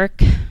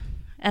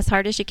as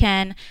hard as you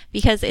can,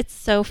 because it's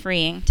so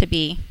freeing to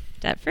be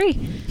debt-free,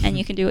 and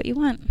you can do what you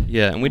want.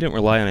 Yeah, and we didn't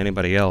rely on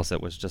anybody else.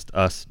 It was just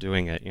us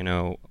doing it. You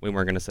know, we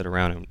weren't going to sit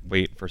around and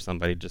wait for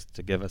somebody just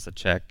to give us a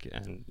check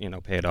and, you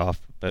know, pay it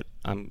off. But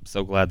I'm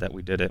so glad that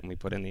we did it and we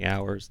put in the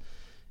hours,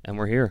 and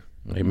we're here.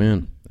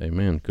 Amen.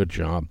 Good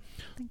job.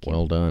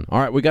 Well done. All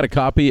right, we got a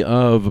copy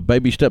of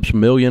Baby Steps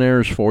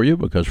Millionaires for you,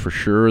 because for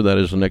sure that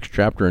is the next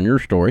chapter in your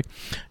story,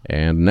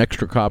 and an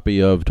extra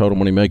copy of Total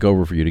Money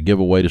Makeover for you to give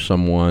away to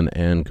someone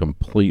and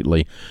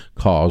completely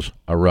cause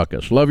a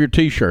ruckus. Love your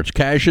T-shirts.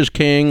 Cash is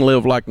king.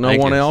 Live like no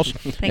Thank one you. else.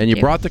 Thank and you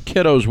you. brought the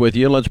kiddos with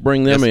you. Let's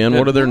bring them in.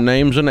 What are their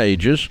names and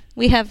ages?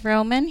 We have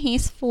Roman,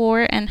 he's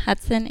 4, and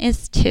Hudson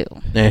is 2.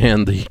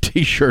 And the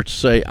T-shirts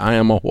say, I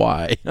am a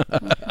Y.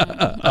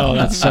 Oh,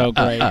 that's so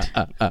great.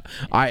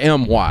 I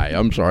am Y.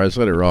 I'm sorry, I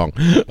said it wrong.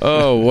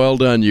 Oh, well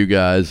done, you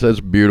guys. That's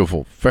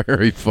beautiful.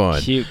 Very fun.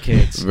 Cute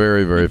kids.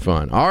 Very, very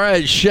fun. All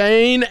right,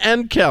 Shane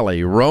and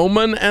Kelly,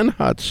 Roman and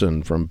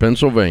Hudson from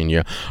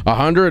Pennsylvania.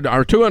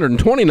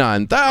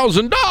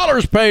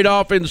 $229,000 paid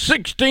off in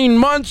 16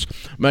 months,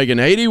 making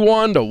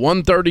 81 to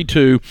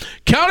 132.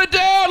 Count it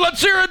down.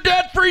 Let's hear a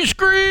debt-free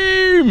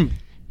scream.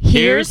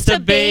 Here's to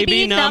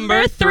baby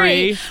number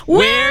 3.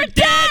 We're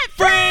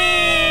debt-free!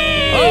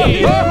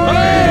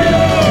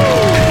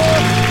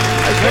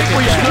 I think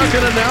we snuck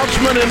an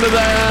announcement into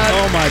that.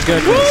 Oh, my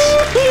goodness.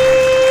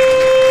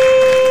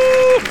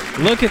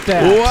 Look at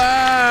that.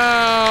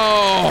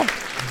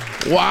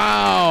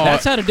 Wow.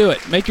 That's how to do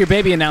it. Make your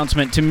baby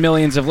announcement to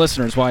millions of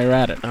listeners while you're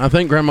at it. I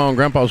think Grandma and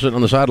Grandpa sitting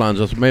on the sidelines.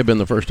 This may have been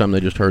the first time they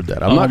just heard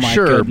that. I'm Oh, not my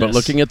sure, but goodness.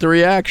 looking at the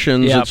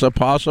reactions, Yep. it's a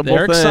possible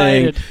They're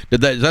thing.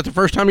 excited. Is that the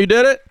first time you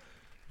did it?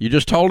 You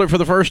just told it for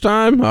the first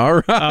time? All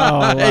right. Oh,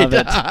 I love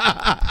it.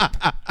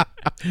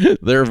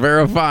 They're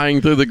verifying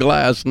through the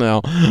glass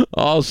now.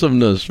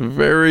 Awesomeness.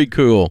 Very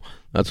cool.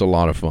 That's a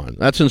lot of fun.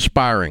 That's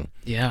inspiring.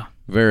 Yeah.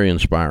 Very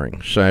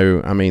inspiring.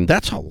 So, I mean,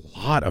 that's a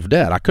lot of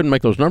debt. I couldn't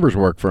make those numbers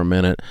work for a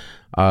minute.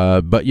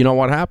 But you know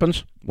what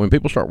happens? When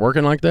people start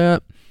working like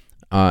that,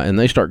 and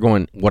they start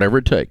going, whatever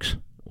it takes,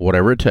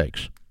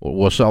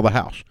 we'll sell the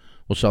house.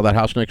 We'll sell that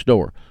house next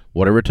door.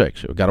 Whatever it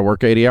takes. We've got to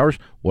work 80 hours,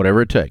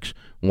 whatever it takes.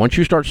 Once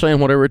you start saying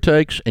whatever it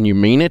takes and you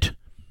mean it,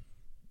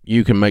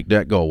 you can make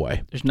that go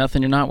away. There's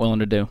nothing you're not willing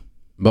to do.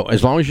 But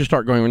as long as you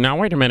start going, now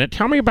wait a minute,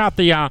 tell me about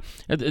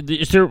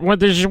is there one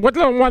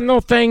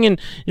little thing, and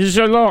is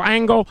there a little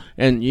angle?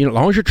 And as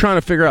long as you're trying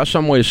to figure out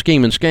some way to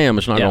scheme and scam,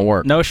 it's not going to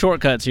work. No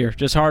shortcuts here.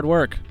 Just hard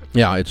work.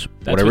 Yeah, it's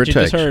That's whatever what it you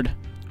takes. just heard.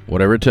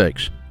 Whatever it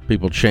takes.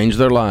 People change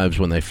their lives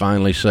when they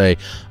finally say,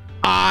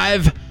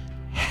 I've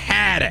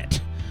had it.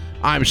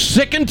 I'm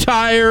sick and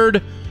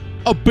tired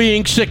of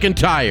being sick and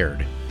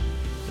tired.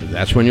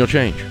 That's when you'll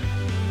change.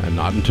 And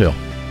not until.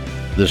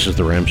 This is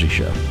The Ramsey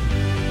Show.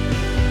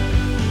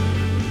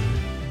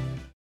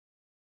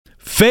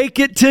 Fake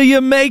it till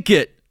you make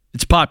it.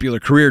 It's popular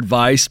career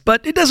advice,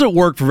 but it doesn't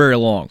work for very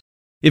long.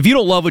 If you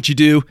don't love what you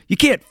do, you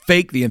can't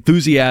fake the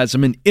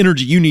enthusiasm and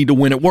energy you need to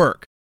win at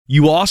work.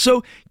 You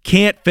also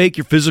can't fake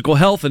your physical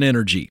health and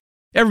energy.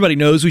 Everybody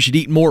knows we should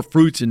eat more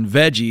fruits and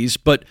veggies,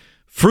 but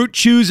fruit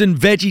chews and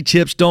veggie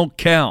tips don't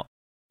count.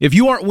 If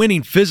you aren't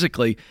winning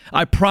physically,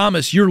 I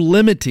promise you're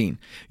limiting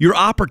your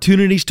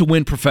opportunities to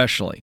win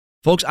professionally.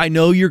 Folks, I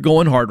know you're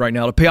going hard right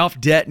now to pay off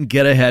debt and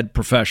get ahead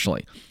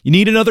professionally. You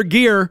need another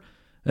gear,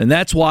 and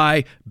that's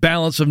why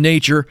Balance of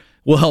Nature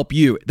will help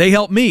you. They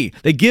help me.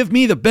 They give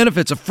me the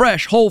benefits of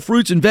fresh, whole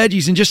fruits and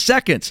veggies in just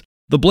seconds.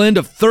 The blend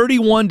of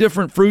 31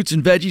 different fruits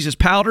and veggies is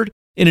powdered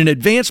in an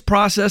advanced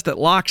process that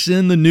locks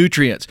in the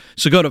nutrients.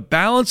 So go to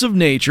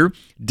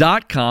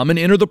balanceofnature.com and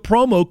enter the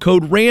promo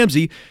code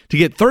Ramsey to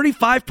get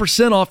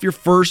 35% off your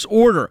first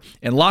order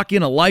and lock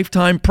in a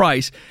lifetime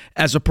price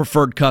as a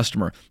preferred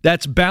customer.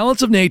 That's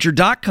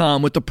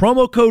balanceofnature.com with the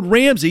promo code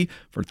Ramsey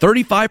for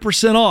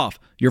 35% off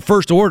your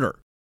first order.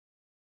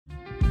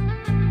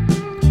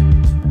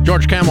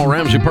 George Kamel,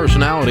 Ramsey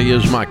Personality,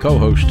 is my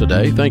co-host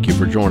today. Thank you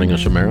for joining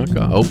us,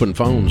 America. Open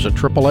phones at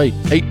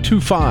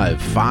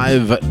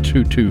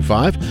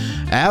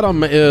 888-825-5225.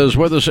 Adam is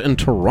with us in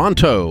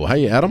Toronto.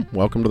 Hey, Adam.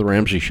 Welcome to the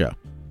Ramsey Show.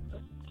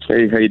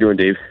 Hey, how you doing,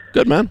 Dave?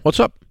 Good, man. What's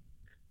up?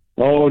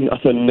 Oh,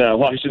 nothing.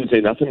 Well, I shouldn't say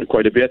nothing,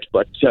 quite a bit,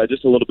 but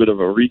just a little bit of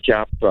a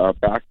recap.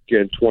 Back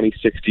in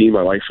 2016,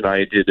 my wife and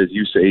I did, as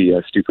you say,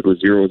 stupid with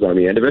zeros on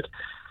the end of it.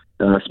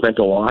 Spent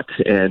a lot,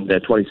 and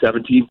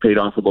 2017 paid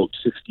off about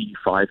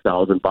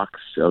 $65,000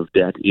 of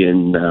debt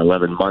in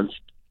 11 months,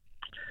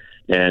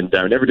 and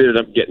I never did end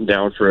up getting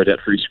down for a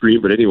debt-free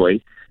screen. But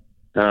anyway,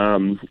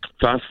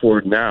 fast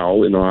forward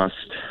now, in the last,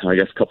 I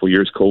guess, couple of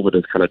years, COVID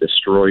has kind of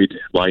destroyed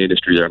my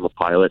industry. There, I'm a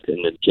pilot,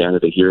 and in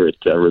Canada here, it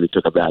really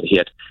took a bad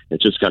hit.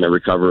 It's just kind of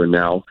recovering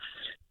now,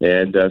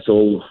 and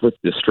so with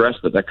the stress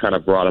that kind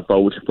of brought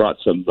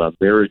some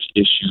marriage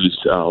issues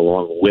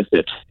along with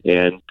it,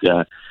 and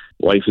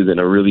wife is in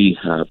a really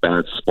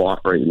bad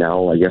spot right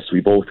now. I guess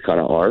we both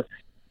kind of are,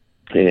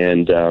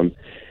 and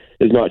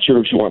is not sure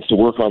if she wants to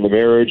work on the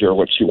marriage or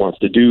what she wants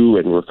to do,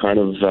 and we're kind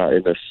of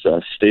in this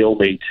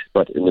stalemate.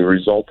 But in the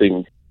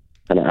resulting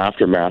kind of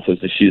aftermath is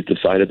that she's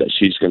decided that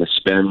she's going to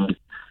spend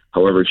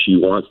however she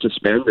wants to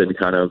spend, and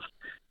kind of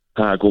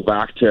go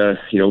back to,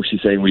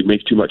 she's saying we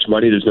make too much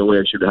money. There's no way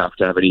I should have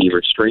to have any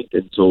restraint,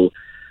 and so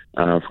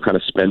kind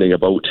of spending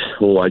about,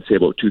 I'd say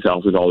about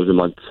 $2,000 a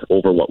month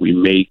over what we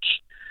make.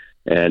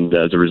 And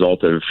as a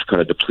result, I've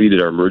kind of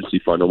depleted our emergency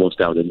fund almost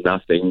down to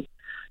nothing.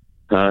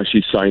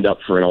 She signed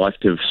up for an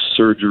elective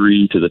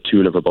surgery to the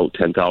tune of about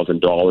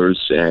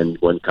 $10,000. And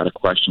when kind of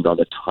questioned on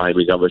the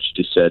timing of it, she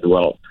just said,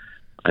 well,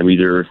 I'm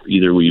either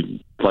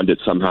we fund it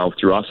somehow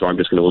through us, or I'm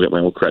just going to go get my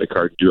own credit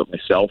card and do it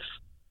myself.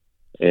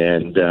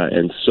 And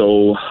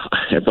so,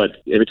 but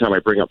every time I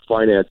bring up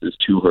finances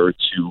to her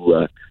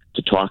to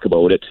talk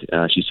about it,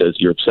 she says,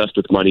 you're obsessed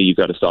with money. You've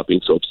got to stop being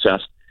so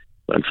obsessed.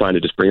 I'm trying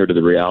to just bring her to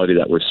the reality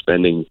that we're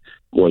spending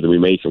more than we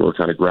make, and we're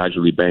kind of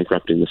gradually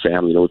bankrupting the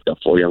family. We've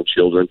got 4 young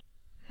children,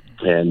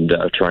 and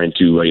trying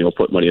to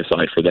put money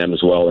aside for them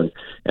as well, and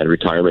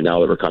retirement now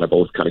that we're kind of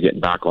both kind of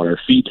getting back on our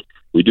feet.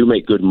 We do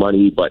make good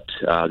money, but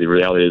the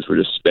reality is we're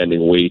just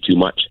spending way too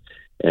much,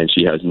 and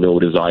she has no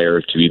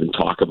desire to even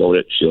talk about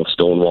it. She'll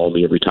stonewall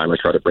me every time I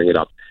try to bring it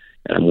up,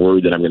 and I'm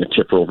worried that I'm going to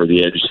tip her over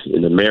the edge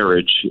in the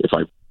marriage if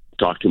I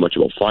talk too much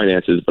about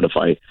finances. But if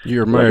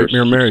your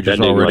marriage is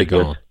already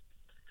gone.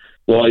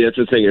 Well, yeah, that's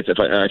the thing. It's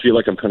I feel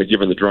like I'm kind of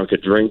giving the drunk a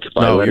drink.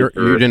 No, you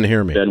didn't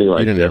hear me. You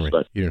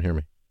didn't hear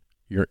me.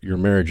 Your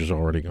marriage is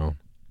already gone.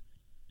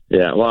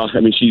 Yeah, well, I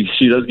mean, she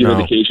does give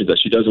indications that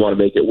she doesn't want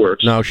to make it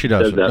work. No, she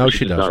doesn't. No,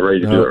 she doesn't. Not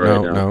ready to do it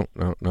right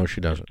now. No, she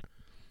doesn't.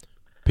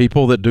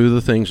 People that do the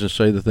things and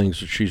say the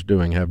things that she's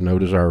doing have no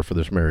desire for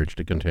this marriage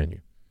to continue.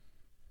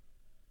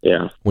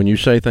 Yeah. When you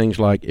say things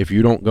like, if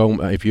you don't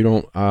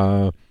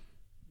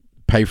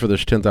pay for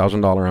this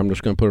 $10,000, I'm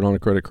just going to put it on a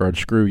credit card.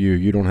 Screw you.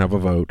 You don't have a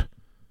vote.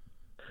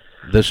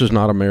 This is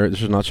not a marriage.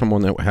 This is not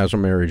someone that has a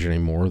marriage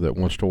anymore that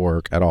wants to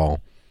work at all.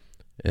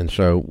 And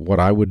so what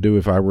I would do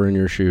if I were in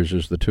your shoes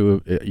is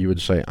you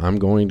would say, I'm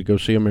going to go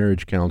see a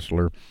marriage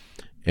counselor,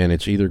 and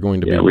it's either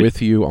going to be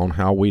with you on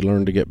how we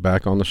learn to get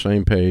back on the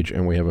same page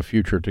and we have a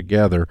future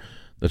together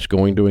that's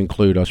going to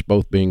include us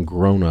both being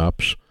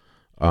grown-ups.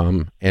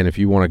 And if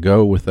you want to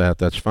go with that,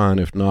 that's fine.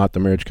 If not, the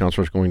marriage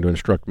counselor is going to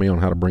instruct me on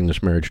how to bring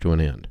this marriage to an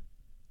end.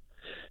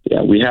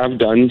 Yeah, we have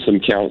done some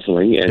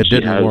counseling, and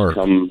she has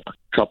come a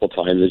couple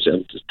times.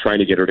 I'm just trying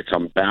to get her to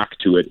come back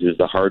to it is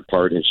the hard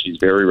part, and she's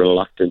very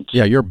reluctant.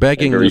 Yeah, you're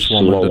begging this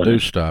woman to do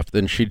stuff.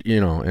 Then she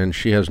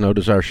has no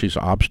desire. She's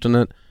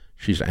obstinate.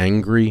 She's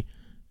angry,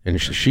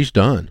 and she's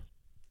done.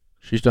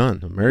 She's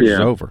done. The marriage is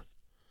over.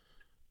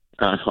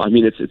 I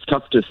mean, it's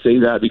tough to say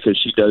that because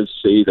she does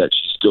say that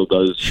she still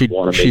does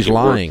want to make it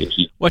lying. Work.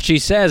 What she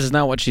says is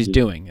not what she's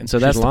doing, and so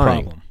that's the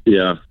problem.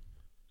 Yeah.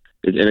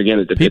 And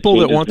again, people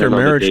that want their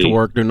marriage to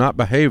work do not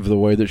behave the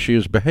way that she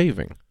is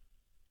behaving.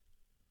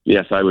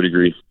 Yes, I would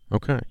agree.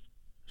 Okay.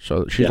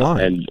 So she's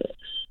lying. And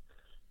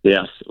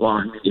yes.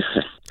 Well,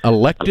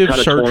 elective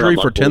surgery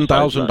for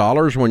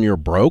 $10,000 when you're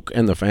broke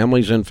and the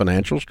family's in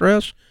financial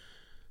stress?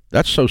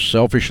 That's so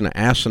selfish and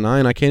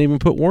asinine, I can't even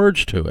put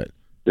words to it.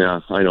 Yeah,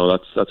 I know.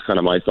 That's kind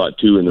of my thought,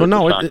 too. And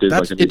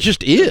it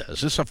just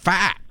is. It's a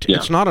fact. Yeah.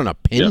 It's not an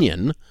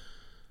opinion.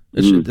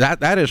 Yeah.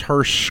 That is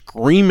her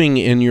screaming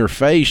in your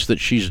face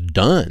that she's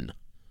done.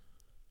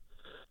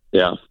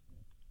 Yeah.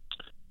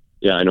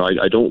 Yeah, I know.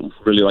 I don't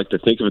really like to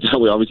think of it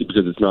that way, obviously,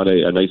 because it's not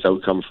a nice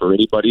outcome for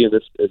anybody in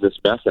this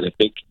mess. And I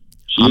think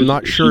I'm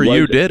not sure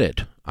you did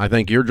it. I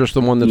think you're just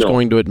the one that's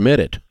going to admit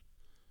it.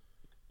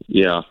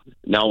 Yeah.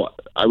 Now,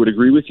 I would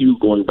agree with you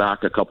going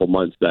back a couple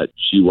months that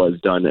she was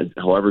done. And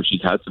however,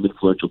 she's had some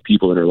influential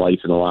people in her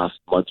life in the last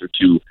month or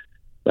two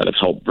that have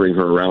helped bring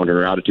her around.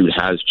 Her attitude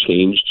has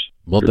changed.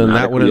 Well, then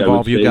that would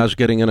involve you guys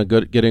getting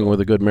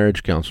with a good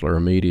marriage counselor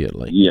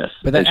immediately. Yes.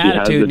 But that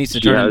attitude needs to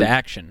turn into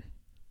action.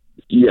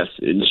 Yes,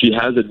 and she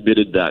has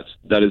admitted that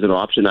is an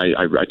option.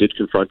 I did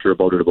confront her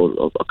about it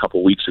a couple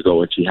of weeks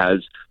ago, and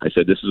I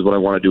said, this is what I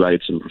want to do. I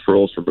had some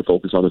referrals from the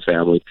Focus on the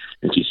Family,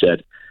 and she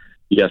said,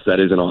 yes, that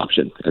is an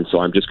option. And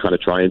so I'm just kind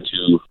of trying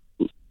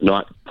to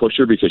not push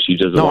her because she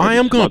doesn't. No, I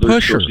am going to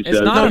push her.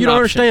 It's not you don't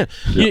understand.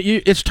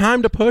 Yeah. It's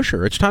time to push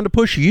her. It's time to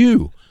push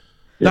you.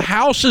 The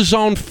house is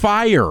on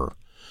fire.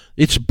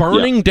 It's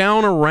burning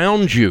down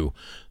around you.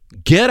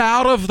 Get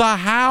out of the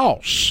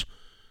house.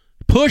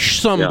 Push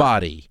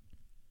somebody.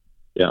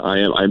 Yeah, I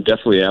am. I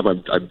definitely am.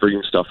 I'm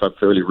bringing stuff up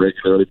fairly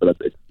regularly, but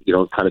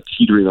I'm kind of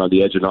teetering on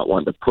the edge of not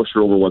wanting to push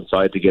her over one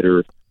side to get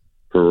her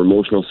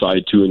emotional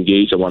side too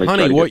engaged. I want to.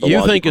 Honey, what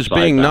you think is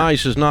being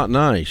nice is not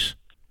nice.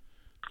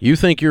 You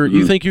think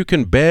you think you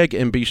can beg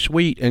and be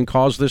sweet and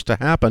cause this to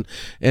happen,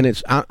 and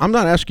I'm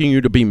not asking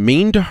you to be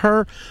mean to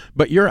her,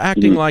 but you're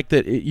acting like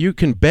that you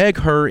can beg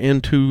her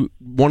into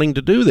wanting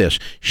to do this.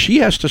 She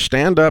has to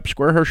stand up,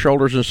 square her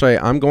shoulders, and say,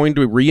 I'm going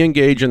to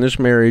re-engage in this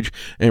marriage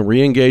and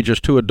re-engage as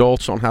two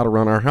adults on how to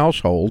run our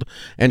household,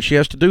 and she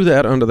has to do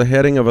that under the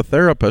heading of a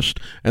therapist,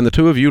 and the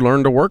two of you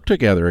learn to work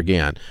together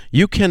again.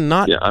 You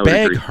cannot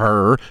beg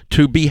her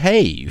to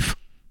behave.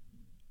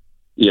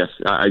 Yes,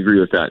 I agree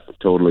with that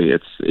totally.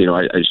 It's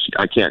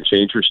I can't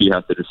change her. She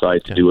has to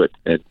decide to do it.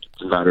 And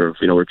it's a matter of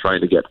we're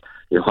trying to get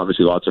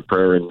obviously lots of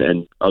prayer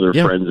and other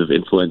friends of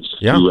influence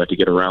to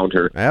get around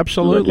her.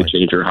 Absolutely, to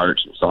change her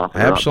heart and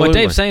soften her up. What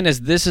Dave's saying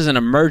is this is an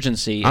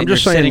emergency. I'm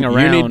just saying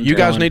you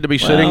guys need to be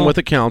sitting with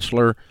a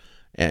counselor,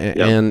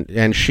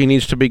 and she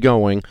needs to be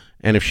going.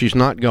 And if she's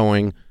not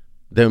going,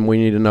 then we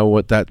need to know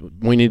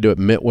we need to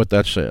admit what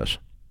that says.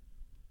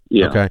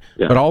 Yeah. Okay.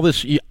 Yeah. But all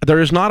this, there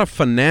is not a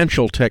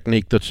financial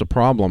technique that's the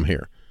problem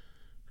here.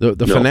 The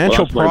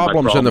financial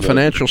problems and the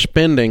financial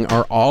spending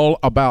are all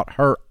about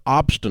her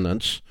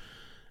obstinance,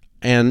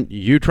 and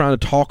you trying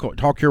to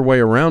talk your way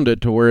around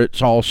it to where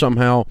it's all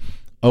somehow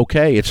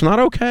okay. It's not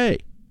okay.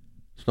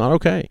 It's not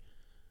okay.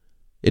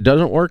 It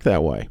doesn't work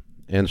that way.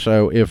 And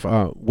so if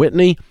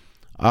Whitney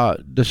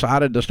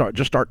decided to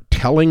start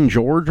telling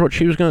George what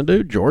she was going to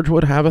do, George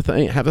would have a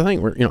thing.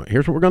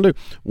 Here's what we're going to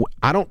do.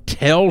 I don't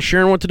tell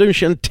Sharon what to do.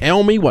 She doesn't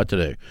tell me what to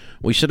do.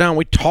 We sit down,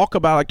 we talk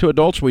about it like two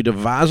adults. We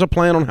devise a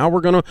plan on how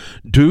we're going to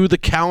do the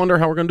calendar,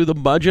 how we're going to do the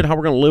budget, how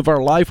we're going to live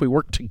our life. We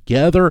work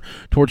together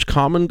towards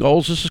common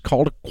goals. This is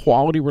called a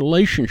quality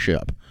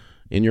relationship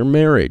in your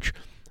marriage.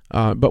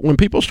 But when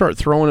people start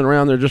throwing it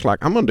around, they're just like,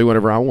 I'm going to do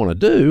whatever I want to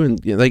do, and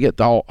they get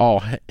the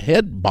all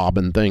head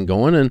bobbing thing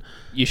going. And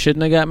you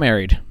shouldn't have got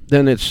married.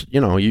 Then it's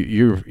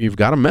you've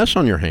got a mess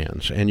on your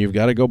hands, and you've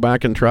got to go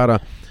back and try to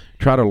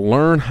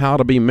learn how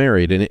to be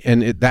married,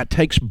 and that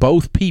takes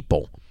both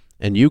people.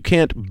 And you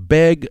can't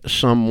beg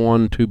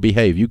someone to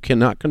behave. You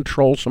cannot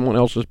control someone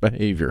else's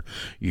behavior.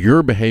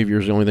 Your behavior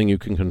is the only thing you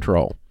can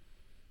control.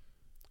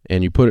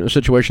 And you put it in a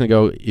situation to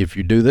go, if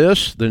you do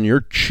this, then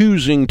you're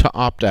choosing to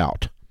opt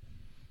out.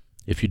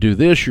 If you do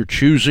this, you're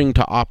choosing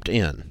to opt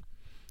in.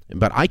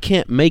 But I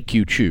can't make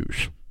you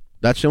choose.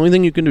 That's the only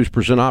thing you can do is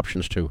present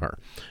options to her.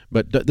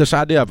 But this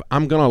idea of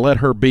I'm going to let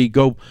her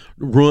go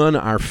ruin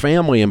our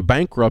family and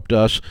bankrupt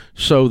us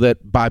so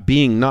that by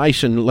being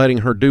nice and letting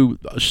her do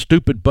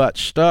stupid butt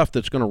stuff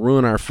that's going to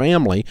ruin our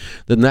family,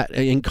 then that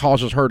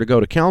causes her to go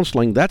to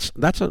counseling. That's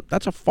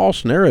a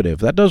false narrative.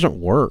 That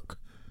doesn't work.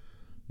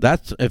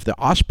 That's if the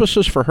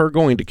auspices for her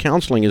going to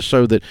counseling is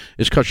so that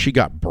it's because she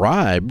got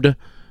bribed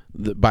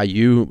by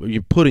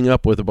you putting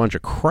up with a bunch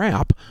of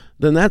crap,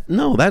 then that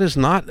is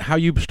not how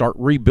you start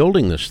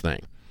rebuilding this thing.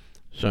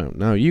 So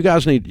no, you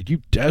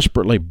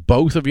desperately,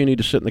 both of you need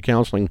to sit in the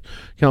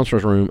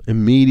counselor's room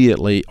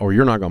immediately, or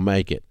you're not going to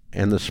make it.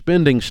 And the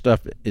spending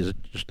stuff is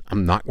just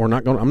I'm not going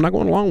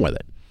along with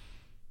it.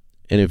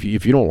 And if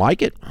you don't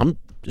like it,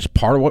 it's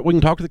part of what we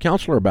can talk to the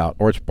counselor about,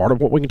 or it's part of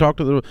what we can talk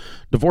to the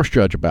divorce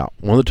judge about.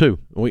 One of the two.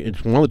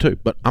 It's one of the two.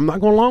 But I'm not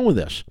going along with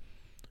this.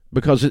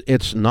 Because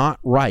it's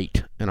not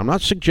right. And I'm not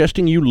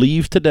suggesting you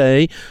leave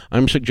today.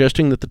 I'm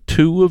suggesting that the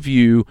two of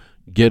you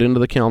get into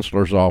the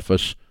counselor's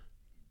office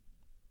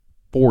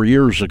 4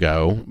 years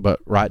ago, but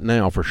right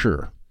now for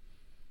sure.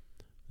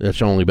 That's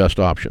the only best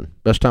option.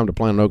 Best time to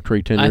plant an oak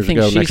tree 10 years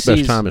ago. Next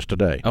best time is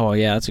today. Oh,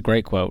 yeah, that's a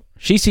great quote.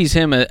 She sees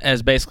him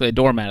as basically a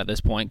doormat at this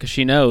point because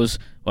she knows,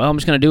 well, I'm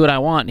just going to do what I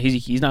want.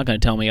 He's not going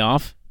to tell me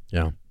off.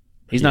 Yeah.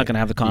 He's not going to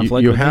have the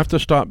conflict. You have to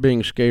stop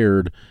being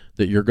scared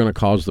that you're going to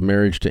cause the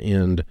marriage to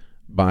end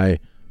by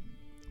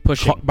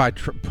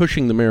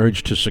pushing the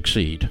marriage to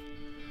succeed.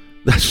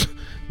 That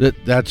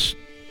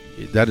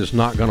is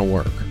not going to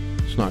work.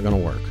 It's not going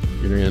to work.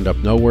 You're going to end up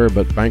nowhere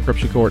but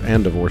bankruptcy court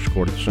and divorce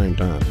court at the same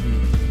time.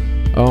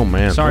 Oh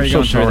man, sorry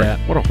you're going through that.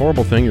 What a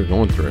horrible thing you're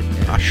going through.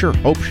 Yeah. I sure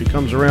hope she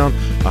comes around.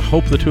 I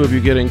hope the two of you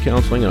get in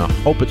counseling, and I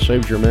hope it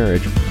saves your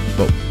marriage.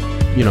 But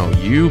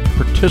you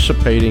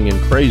participating in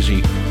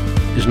crazy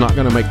is not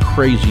going to make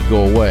crazy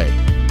go away.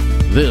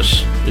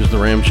 This is The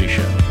Ramsey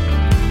Show.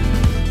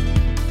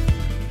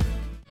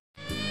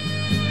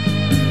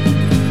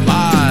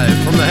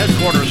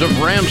 makers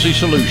of Ramsey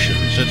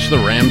Solutions. It's the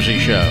Ramsey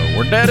Show,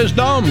 where debt is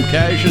dumb,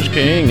 cash is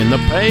king, and the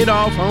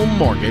paid-off home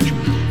mortgage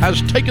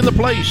has taken the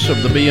place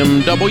of the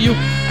BMW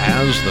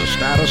as the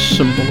status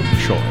symbol of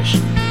choice.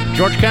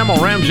 George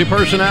Kamel, Ramsey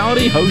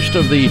personality, host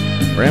of the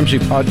Ramsey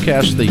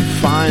podcast, The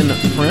Fine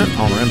Print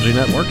on Ramsey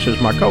Networks,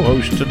 is my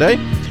co-host today.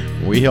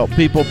 We help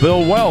people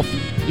build wealth,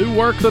 do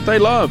work that they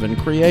love, and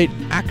create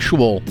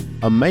actual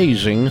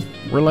amazing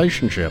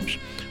relationships.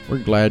 We're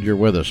glad you're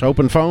with us.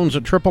 Open phones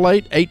at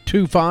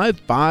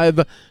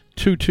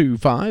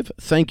 888-825-5225.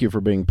 Thank you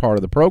for being part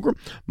of the program.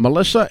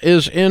 Melissa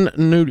is in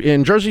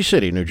Jersey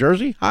City, New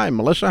Jersey. Hi,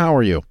 Melissa. How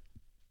are you?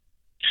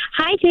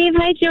 Hi, Dave.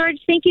 Hi,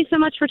 George. Thank you so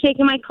much for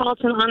taking my call.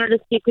 It's an honor to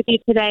speak with you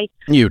today.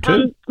 You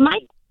too.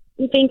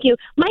 Thank you.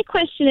 My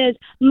question is,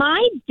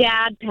 my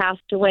dad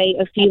passed away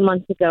a few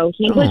months ago.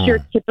 He was your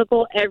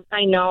typical, he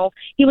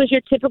was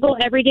your typical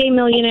everyday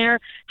millionaire,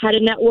 had a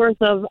net worth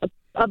of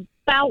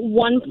about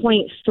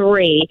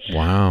 1.3.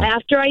 Wow.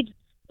 After I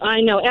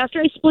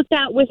split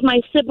that with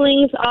my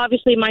siblings,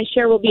 obviously my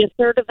share will be a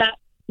third of that.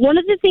 One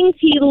of the things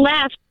he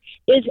left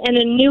is an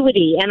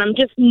annuity, and I'm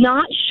just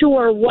not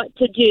sure what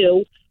to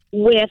do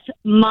with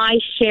my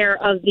share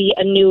of the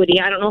annuity.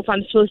 I don't know if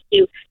I'm supposed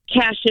to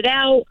cash it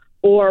out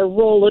or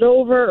roll it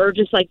over, or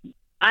just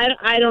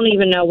I don't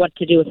even know what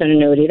to do with an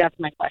annuity. That's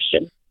my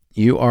question.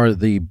 You are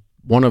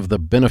one of the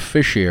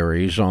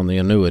beneficiaries on the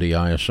annuity,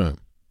 I assume.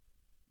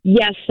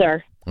 Yes,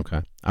 sir.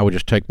 Okay. I would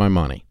just take my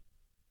money.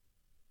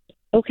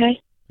 Okay.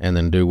 And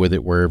then do with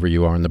it wherever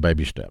you are in the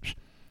baby steps.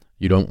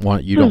 You don't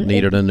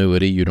need an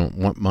annuity. You don't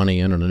want money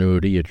in an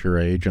annuity at your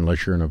age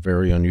unless you're in a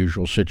very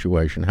unusual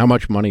situation. How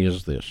much money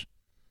is this?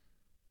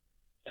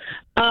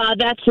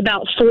 That's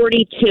about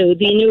 42.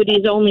 The annuity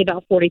is only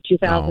about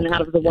 42,000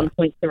 out of the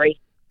 1.3.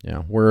 Yeah.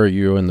 Where are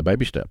you in the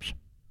baby steps?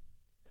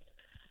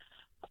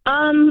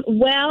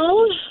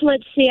 Well,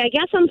 let's see. I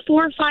guess I'm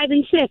 4, 5,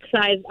 and 6.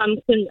 I'm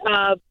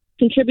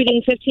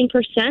contributing 15%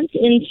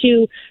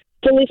 into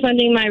fully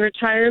funding my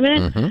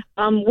retirement.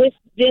 Mm-hmm. With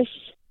this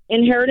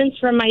inheritance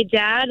from my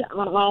dad,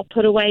 I'll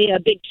put away a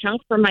big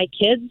chunk for my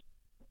kids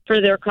for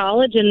their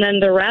college, and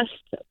then the rest,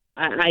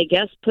 I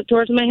guess, put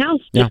towards my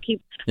house. Yeah. Just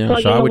keep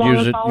so I would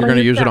use it. You're going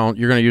to use it on.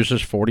 You're going to use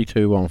this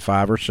 42 on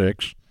 5 or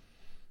 6,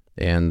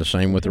 and the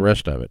same with the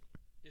rest of it.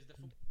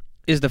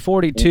 Is the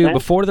 42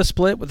 before the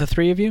split with the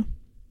three of you?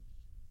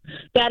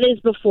 That is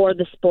before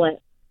the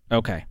split.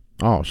 Okay.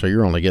 Oh, so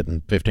you're only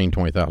getting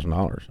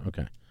 $15,000-$20,000.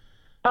 Okay.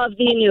 Of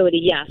the annuity,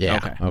 yes.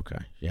 Yeah. Okay.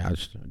 Yeah.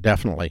 It's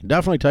definitely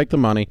take the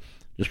money.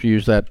 Just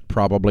use that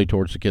probably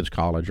towards the kids'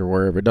 college or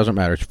wherever. It doesn't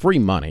matter. It's free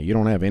money. You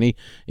don't have any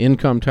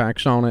income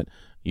tax on it.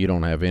 You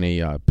don't have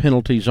any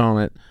penalties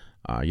on it.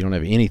 You don't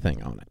have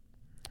anything on it.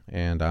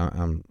 And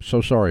I'm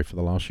so sorry for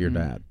the loss of your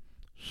dad.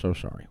 So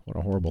sorry. What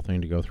a horrible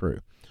thing to go through.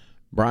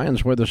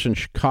 Brian's with us in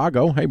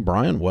Chicago. Hey,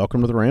 Brian,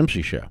 welcome to the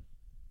Ramsey Show.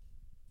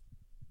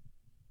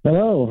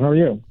 Hello, how are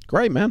you?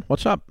 Great, man.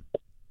 What's up?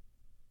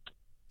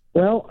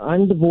 Well,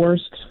 I'm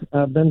divorced.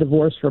 I've been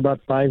divorced for about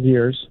 5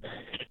 years,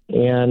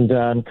 and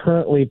I'm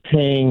currently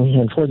paying,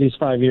 and for these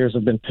 5 years,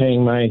 I've been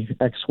paying my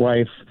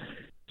ex-wife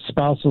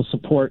spousal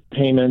support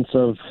payments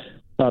of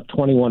about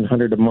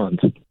 $2,100 a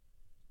month.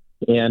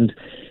 And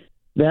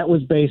that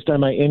was based on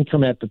my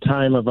income at the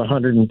time of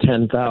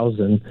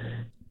 $110,000,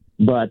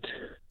 but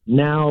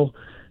now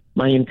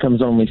my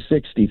income's only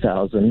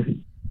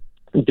 $60,000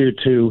 due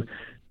to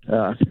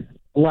a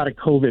lot of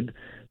COVID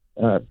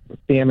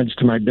damage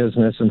to my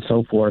business and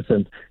so forth,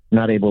 and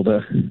not able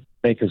to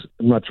make as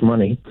much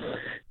money.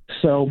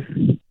 So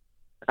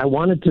I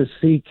wanted to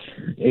seek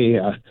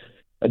a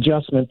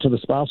adjustment to the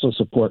spousal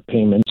support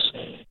payments,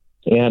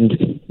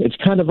 and it's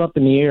kind of up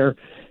in the air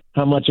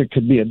how much it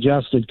could be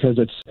adjusted because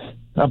it's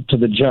up to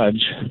the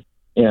judge.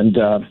 And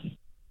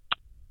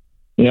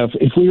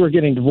if we were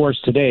getting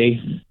divorced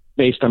today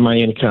based on my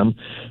income,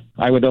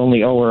 I would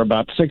only owe her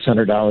about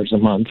 $600 a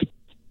month.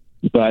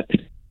 But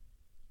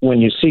when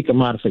you seek a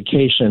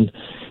modification,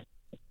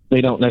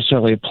 they don't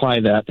necessarily apply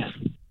that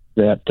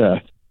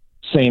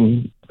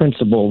same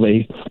principle.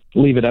 They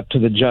leave it up to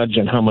the judge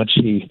and how much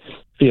he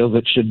feels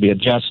it should be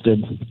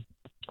adjusted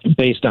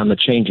based on the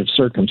change of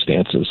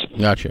circumstances.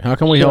 Gotcha. How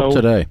can we help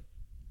today?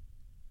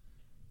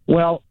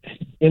 Well,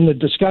 in the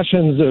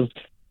discussions of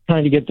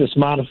trying to get this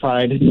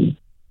modified,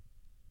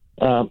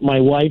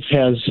 my wife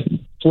has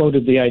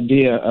floated the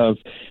idea of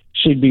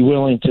she'd be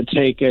willing to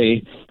take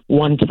a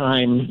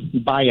one-time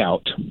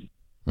buyout.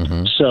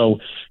 Mm-hmm. So,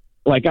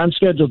 like, I'm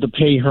scheduled to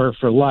pay her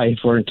for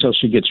life or until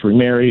she gets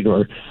remarried,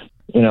 or,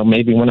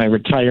 maybe when I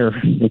retire,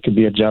 it could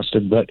be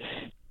adjusted. But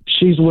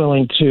she's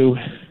willing to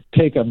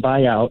take a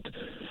buyout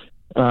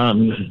of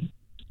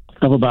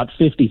about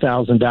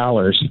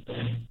 $50,000,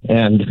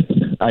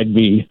 and I'd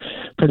be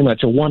pretty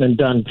much a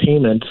one-and-done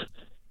payment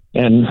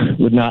and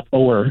would not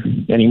owe her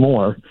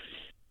anymore.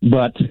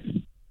 But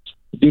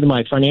due to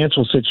my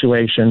financial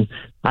situation,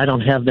 I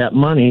don't have that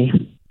money.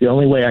 The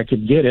only way I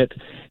could get it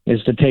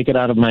is to take it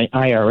out of my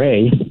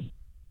IRA.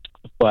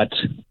 But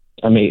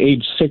I'm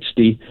age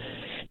 60,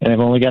 and I've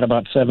only got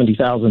about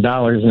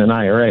 $70,000 in an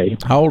IRA.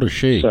 How old is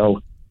she?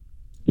 So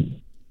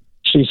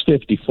She's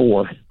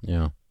 54.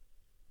 Yeah.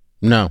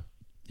 No,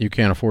 you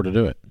can't afford to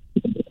do it.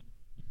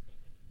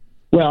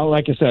 Well,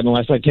 like I said,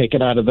 unless I take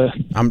it out of the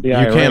you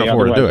IRA, can't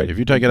afford to do otherwise it. If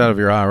you take it out of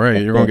your IRA,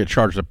 you're going to get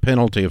charged a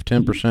penalty of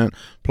 10%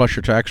 plus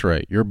your tax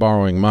rate. You're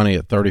borrowing money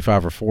at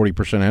 35 or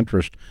 40%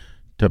 interest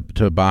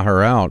to buy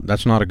her out.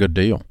 That's not a good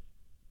deal.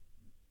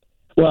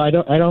 Well, I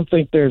don't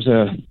think there's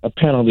a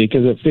penalty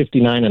because at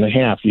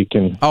 59.5 you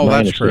can. Oh,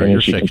 that's true. You're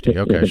 60.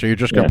 Okay, so you're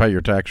just going to pay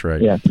your tax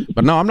rate. Yeah.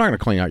 But no, I'm not going to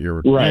clean out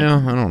your. Right. Yeah,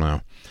 I don't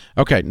know.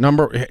 Okay,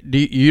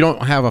 you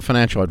don't have a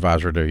financial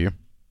advisor, do you?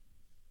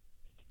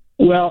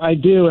 Well, I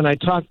do, and I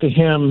talked to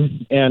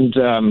him,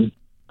 and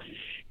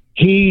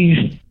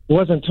he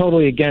wasn't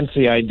totally against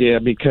the idea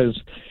because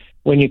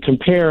when you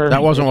compare...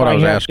 That wasn't what I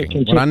was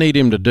asking. What I need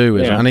him to do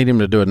is I need him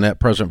to do a net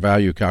present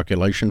value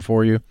calculation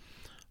for you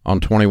on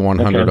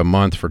 $2,100 a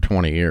month for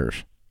 20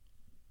 years.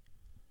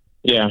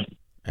 Yeah.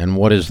 And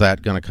what is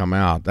that going to come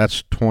out?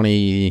 That's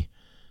 $24,000,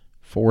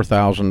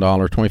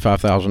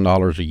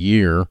 $25,000 a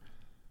year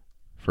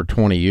for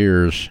 20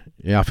 years.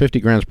 Yeah, 50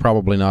 grand is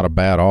probably not a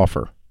bad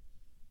offer.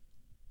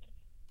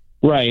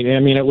 Right. I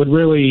mean, it would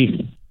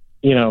really,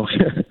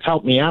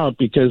 help me out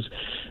because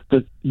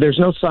there's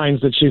no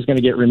signs that she's going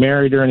to get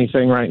remarried or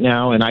anything right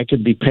now, and I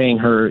could be paying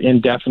her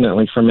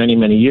indefinitely for many,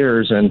 many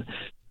years, and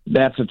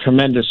that's a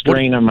tremendous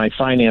drain on my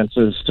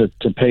finances to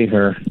pay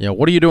her. Yeah.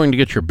 What are you doing to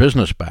get your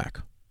business back?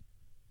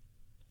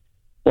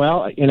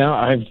 Well,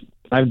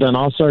 I've done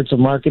all sorts of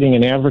marketing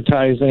and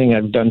advertising.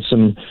 I've done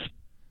some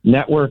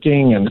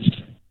networking and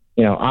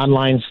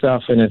online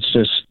stuff, and it's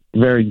just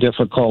very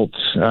difficult.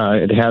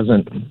 It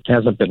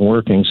hasn't been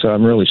working, so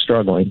I'm really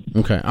struggling.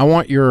 Okay. I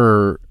want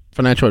your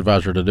financial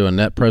advisor to do a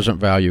net present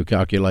value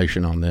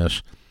calculation on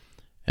this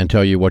and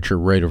tell you what your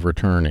rate of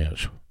return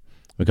is,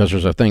 because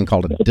there's a thing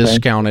called a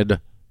discounted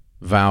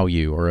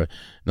value, or in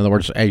other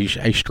words,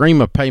 a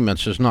stream of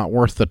payments is not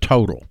worth the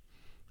total.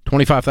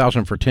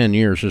 $25,000 for 10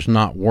 years is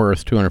not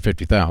worth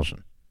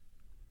 $250,000,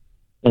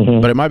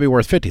 but it might be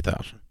worth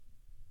 $50,000.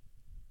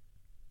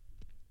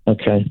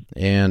 Okay.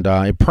 And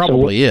it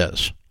probably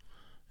is.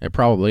 It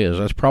probably is.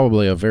 That's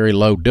probably a very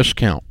low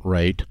discount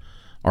rate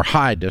or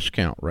high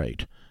discount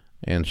rate.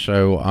 And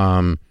so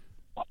and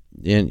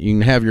you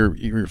can have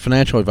your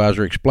financial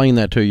advisor explain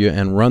that to you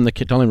and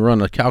tell him to run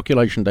the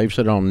calculation. Dave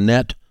said on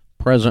net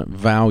present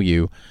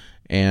value.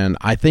 And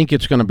I think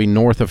it's going to be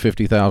north of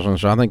 $50,000,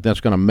 so I think that's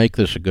going to make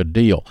this a good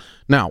deal.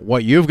 Now,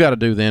 what you've got to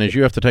do then is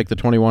you have to take the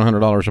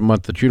 $2,100 a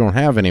month that you don't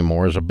have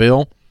anymore as a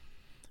bill,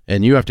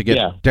 and you have to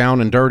get down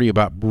and dirty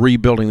about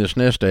rebuilding this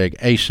nest egg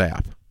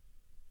ASAP.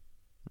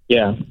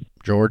 Yeah.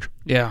 George?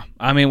 Yeah.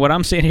 I mean, what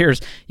I'm seeing here is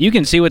you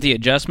can see what the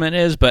adjustment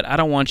is, but I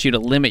don't want you to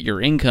limit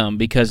your income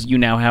because you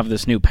now have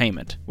this new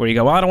payment where you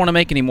go, well, I don't want to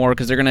make any more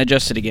because they're going to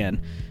adjust it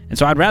again. And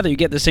so I'd rather you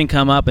get this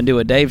income up and do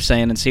what Dave's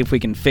saying and see if we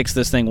can fix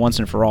this thing once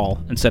and for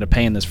all instead of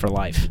paying this for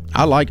life.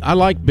 I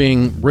like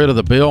being rid of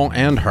the bill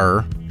and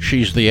her.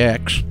 She's the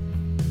ex.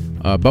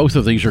 Both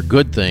of these are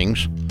good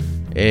things,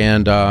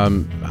 and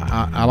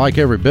I like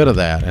every bit of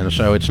that. And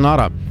so it's not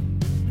a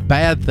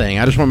bad thing.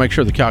 I just want to make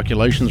sure the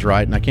calculation's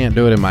right, and I can't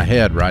do it in my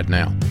head right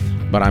now.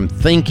 But I'm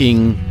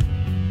thinking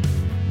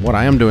what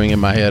I am doing in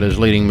my head is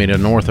leading me to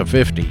north of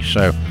 50.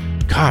 So,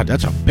 God,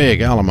 that's a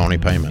big alimony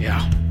payment.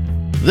 Yeah.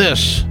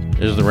 This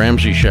is The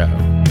Ramsey Show.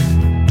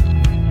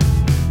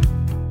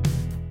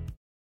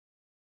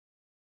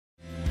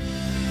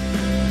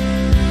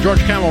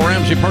 George Camel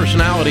Ramsey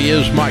Personality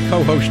is my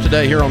co-host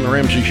today here on The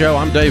Ramsey Show.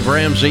 I'm Dave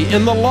Ramsey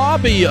in the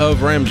lobby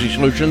of Ramsey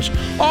Solutions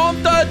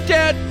on the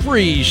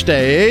debt-free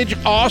stage.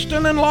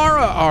 Austin and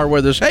Laura are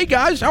with us. Hey,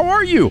 guys, how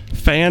are you?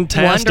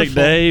 Fantastic,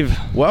 wonderful.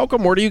 Dave.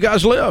 Welcome. Where do you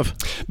guys live?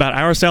 About an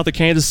hour south of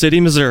Kansas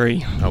City,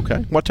 Missouri.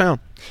 Okay. What town?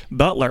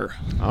 Butler.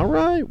 All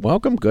right.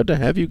 Welcome. Good to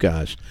have you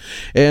guys.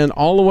 And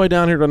all the way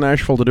down here to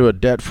Nashville to do a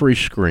debt-free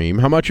scream.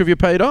 How much have you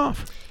paid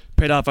off?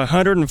 Paid off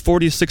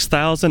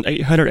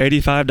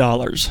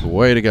 $146,885.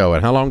 Way to go.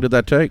 And how long did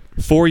that take?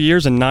 4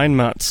 years and 9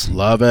 months.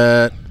 Love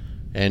it.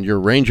 And your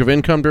range of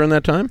income during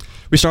that time?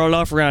 We started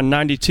off around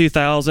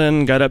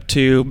 $92,000, got up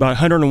to about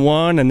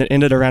 $101,000, and then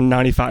ended around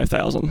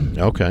 $95,000.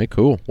 Okay,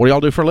 cool. What do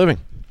y'all do for a living?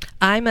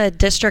 I'm a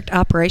district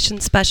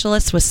operations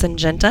specialist with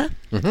Syngenta.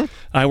 Mm-hmm.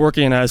 I work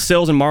in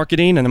sales and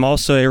marketing, and I'm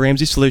also a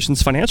Ramsey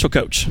Solutions financial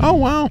coach. Oh,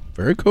 wow.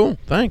 Very cool.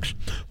 Thanks.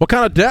 What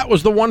kind of debt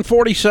was the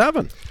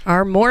 147?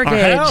 Our mortgage.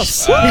 Our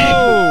house.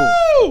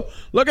 Whoa!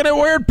 Looking at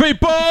weird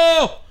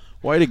people.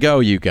 Way to go,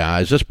 you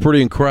guys. That's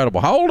pretty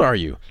incredible. How old are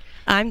you?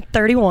 I'm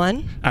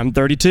 31. I'm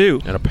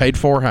 32. And a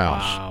paid-for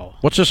house. Wow.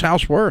 What's this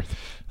house worth?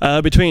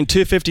 Between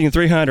 $250,000 and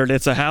 $300,000.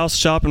 It's a house,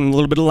 shop, and a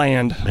little bit of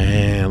land.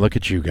 Man, look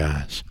at you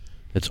guys.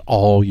 It's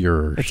all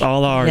yours. It's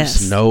all ours.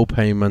 Yes. No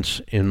payments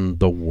in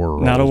the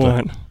world. Not a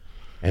one.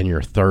 And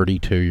you're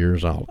 32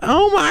 years old.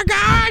 Oh, my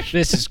gosh.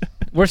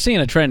 We're seeing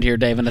a trend here,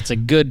 Dave, and it's a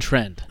good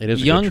trend. It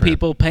is a young good trend.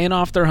 people paying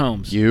off their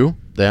homes. You,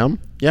 them,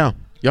 yeah.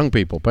 Young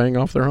people paying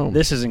off their homes.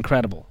 This is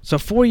incredible. So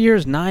 4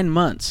 years, 9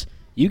 months.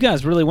 You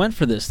guys really went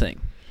for this thing.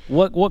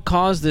 What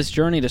caused this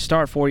journey to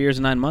start 4 years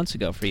and 9 months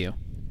ago for you?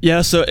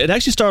 Yeah, so it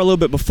actually started a little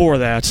bit before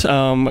that.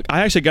 I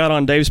actually got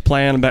on Dave's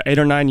plan about 8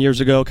 or 9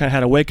 years ago, kind of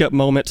had a wake-up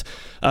moment,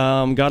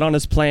 got on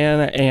his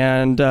plan,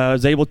 and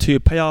was able to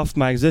pay off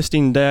my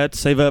existing debt,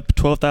 save up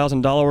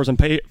 $12,000, and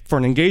pay for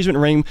an engagement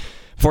ring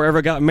before I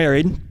ever got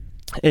married.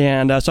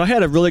 And so I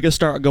had a really good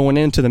start going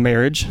into the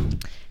marriage.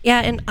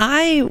 Yeah, and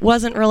I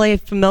wasn't really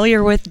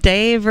familiar with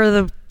Dave or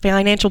the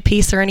financial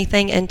piece or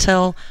anything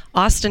until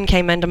Austin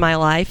came into my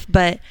life,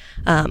 but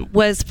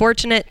was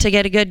fortunate to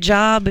get a good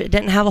job.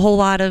 Didn't have a whole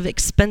lot of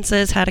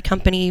expenses, had a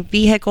company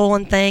vehicle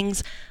and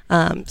things.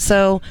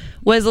 So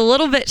was a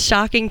little bit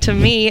shocking to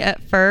me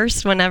at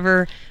first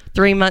whenever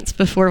 3 months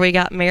before we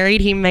got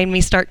married, he made me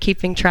start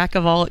keeping track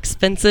of all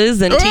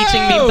expenses and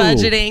teaching me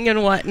budgeting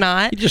and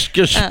whatnot. He just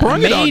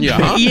sprung it on you,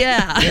 huh?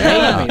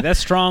 Yeah. That's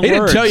strong He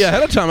words. didn't tell you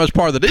ahead of time that's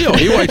part of the deal.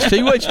 He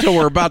waits till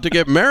we're about to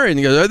get married and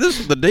he goes, oh, this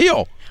is the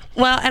deal.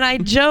 Well, and I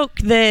joke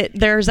that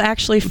there's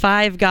actually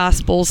 5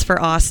 gospels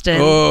for Austin.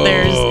 Oh.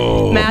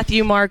 There's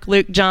Matthew, Mark,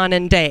 Luke, John,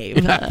 and Dave.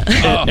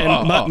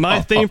 And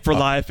my theme for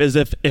life is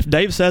if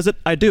Dave says it,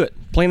 I do it.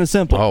 Plain and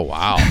simple. Oh,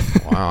 wow.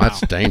 Wow,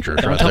 that's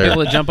dangerous right tell there.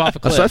 people to jump off a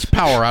cliff. That's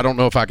power I don't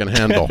know if I can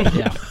handle.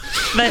 Yeah.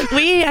 But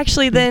we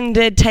actually then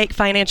did take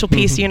Financial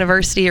Peace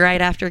University right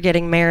after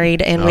getting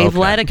married, and we've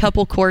led a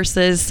couple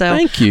courses. So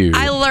Thank you.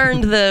 I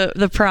learned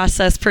the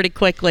process pretty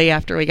quickly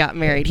after we got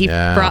married. He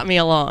brought me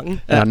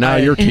along. Now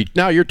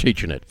you're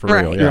teaching it for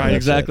real. Yeah, Right, that's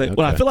exactly. it.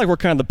 Well, I Okay. feel like we're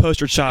kind of the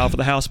poster child for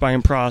the house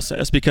buying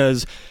process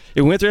because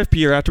it went through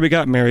FP after we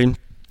got married.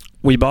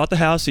 We bought the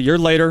house a year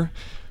later.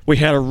 We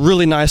had a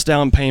really nice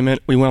down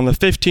payment. We went on the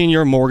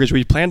 15-year mortgage.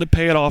 We planned to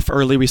pay it off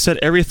early. We set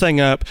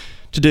everything up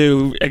to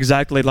do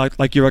exactly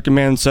like you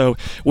recommend. So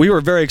we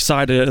were very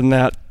excited in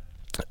that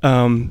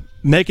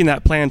making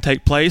that plan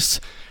take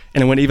place.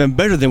 And it went even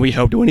better than we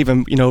hoped. It went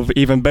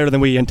even better than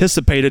we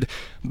anticipated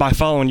by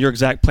following your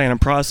exact plan and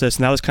process.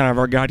 And that was kind of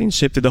our guiding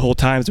ship through the whole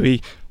time as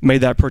we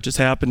made that purchase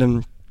happen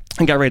and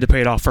got ready to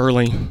pay it off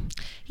early.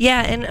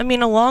 Yeah, and I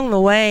mean, along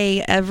the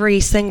way,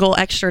 every single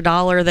extra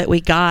dollar that we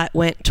got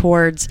went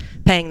towards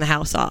paying the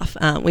house off.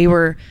 We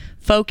were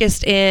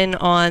focused in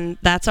on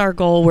that's our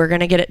goal. We're going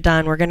to get it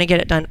done. We're going to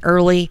get it done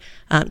early,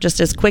 just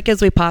as quick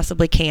as we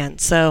possibly can.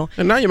 So,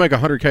 And now you make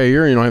 $100K a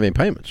year and you don't have any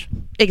payments.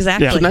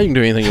 Exactly. So now you can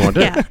do anything you want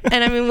to do. Yeah,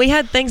 and I mean, we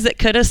had things that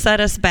could have set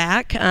us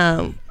back.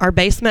 Our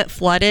basement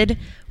flooded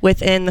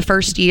within the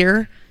first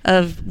year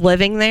of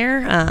living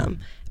there.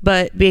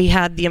 But we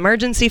had the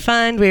emergency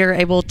fund. We were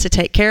able to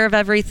take care of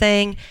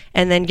everything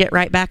and then get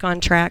right back on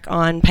track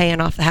on paying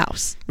off the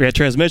house. We had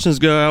transmissions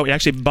go out. We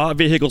actually bought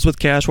vehicles with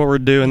cash while we were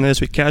doing this.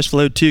 We cash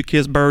flowed 2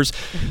 Kisburgs.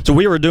 So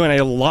we were doing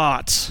a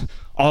lot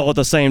all at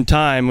the same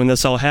time when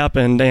this all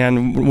happened.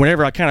 And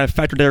whenever I kind of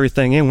factored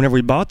everything in, whenever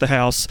we bought the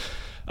house,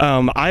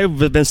 I've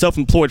been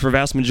self-employed for a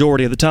vast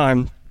majority of the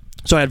time.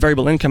 So I had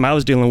variable income I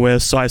was dealing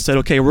with. So I said,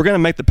 okay, we're going to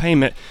make the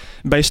payment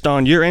based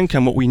on your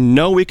income, what we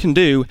know we can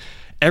do.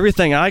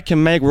 Everything I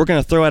can make, we're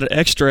going to throw out an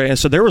extra. And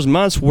so there was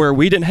months where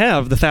we didn't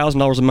have the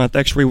 $1,000 a month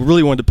extra we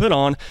really wanted to put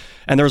on.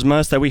 And there was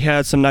months that we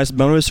had some nice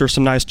bonus or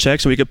some nice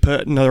checks, so we could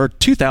put another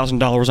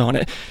 $2,000 on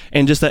it.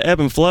 And just that ebb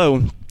and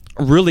flow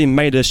really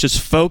made us just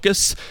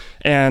focus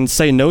and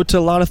say no to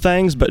a lot of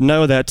things, but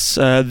know that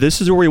this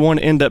is where we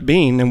want to end up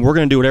being, and we're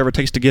going to do whatever it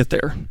takes to get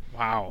there.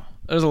 Wow.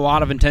 There's a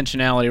lot of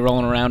intentionality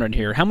rolling around in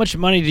here. How much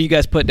money do you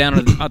guys put down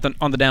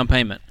on the down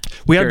payment?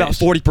 We had about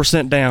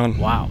 40% down.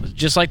 Wow.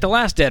 Just like the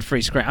last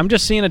debt-free scram. I'm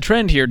just seeing a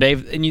trend here,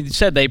 Dave, and you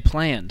said they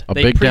planned. A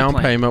big down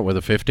payment with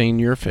a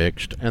 15-year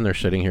fixed, and they're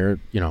sitting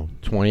here,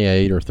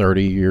 28 or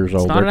 30 years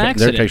old. Not an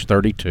accident. Their case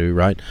 32,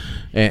 right?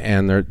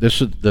 And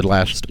this is the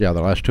last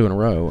 2 in a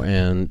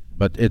row.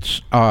 But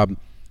it's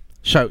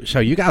so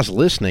you guys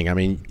listening. I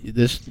mean,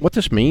 what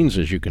this means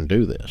is you can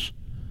do this,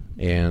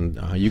 and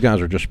you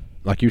guys are just,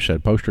 like you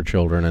said, poster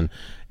children.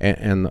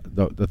 And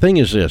the thing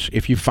is this: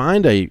 if you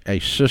find a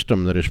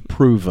system that is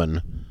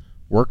proven,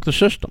 work the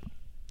system.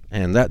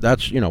 And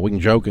that's we can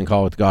joke and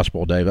call it the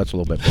gospel, Dave. That's a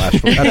little bit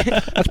blasphemous.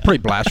 That's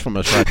pretty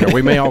blasphemous right there.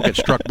 We may all get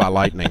struck by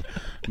lightning,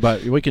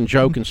 but we can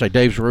joke and say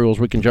Dave's rules.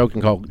 We can joke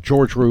and call it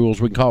George rules.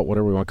 We can call it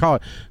whatever we want to call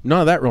it. None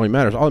of that really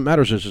matters. All that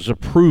matters is it's a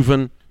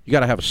proven. You got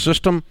to have a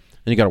system,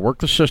 and you got to work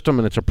the system,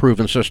 and it's a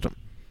proven system.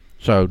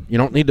 So you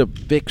don't need to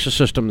fix a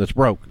system that's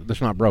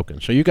not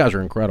broken. So you guys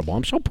are incredible.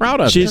 I'm so proud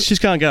of you. She's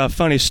kind of got a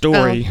funny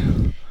story.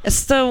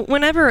 So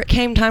whenever it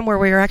came time where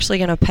we were actually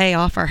going to pay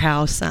off our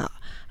house,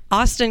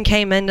 Austin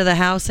came into the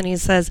house and he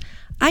says,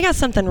 I got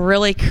something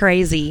really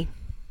crazy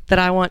that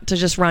I want to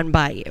just run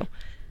by you.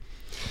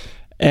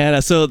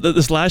 And so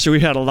this last year,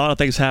 we had a lot of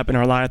things happen in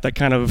our life that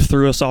kind of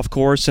threw us off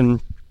course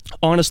and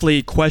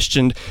honestly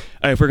questioned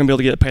if we're going to be able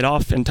to get it paid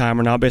off in time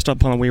or not based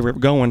upon where we were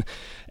going.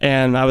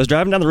 And I was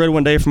driving down the road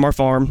one day from our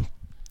farm,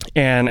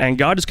 and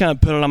God just kind of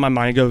put it on my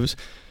mind. He goes,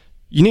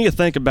 you need to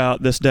think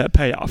about this debt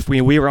payoff.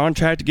 We were on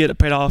track to get it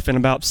paid off in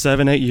about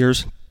 7-8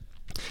 years.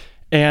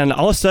 And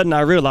all of a sudden, I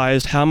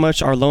realized how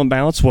much our loan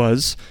balance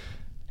was,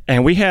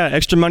 and we had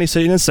extra money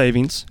sitting in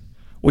savings.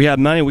 We had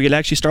money we had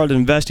actually started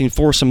investing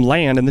for some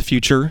land in the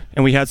future,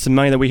 and we had some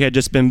money that we had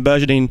just been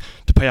budgeting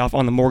to pay off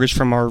on the mortgage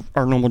from our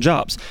normal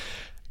jobs.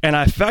 And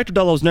I factored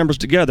all those numbers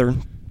together,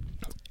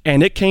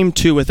 and it came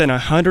to within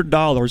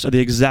 $100 of the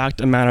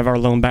exact amount of our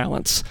loan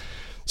balance.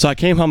 So I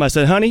came home, I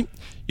said, honey,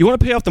 you want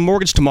to pay off the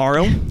mortgage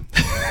tomorrow?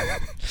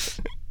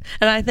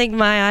 And I think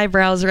my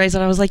eyebrows raised,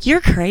 and I was like,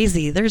 you're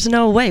crazy. There's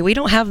no way. We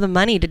don't have the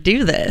money to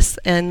do this.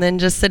 And then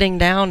just sitting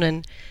down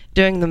and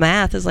doing the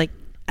math is like,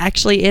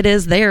 actually, it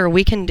is there.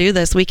 We can do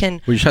this. We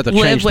can We just have to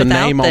live change the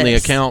without name on the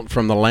this. account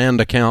from the land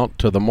account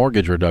to the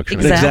mortgage reduction.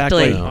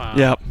 Exactly. Wow.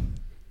 Yep.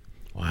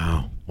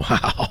 Wow.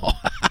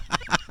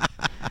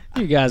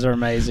 You guys are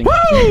amazing.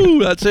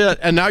 Woo! That's it.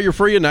 And now you're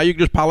free, and now you can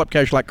just pile up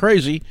cash like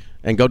crazy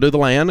and go do the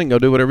land and go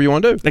do whatever you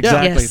want to do.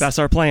 Exactly. Yes. That's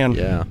our plan.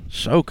 Yeah.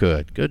 So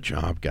good. Good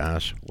job,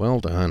 guys. Well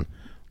done.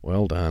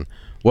 Well done.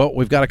 Well,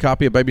 we've got a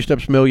copy of Baby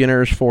Steps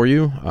Millionaires for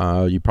you.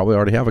 You probably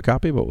already have a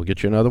copy, but we'll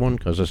get you another one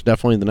because it's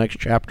definitely the next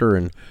chapter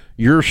in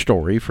your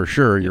story for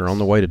sure. You're on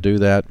the way to do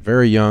that.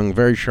 Very young,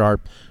 very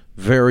sharp,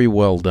 very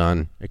well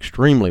done,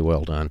 extremely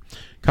well done.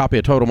 Copy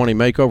of Total Money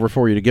Makeover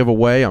for you to give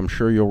away. I'm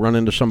sure you'll run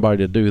into somebody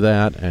to do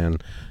that,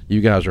 and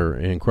you guys are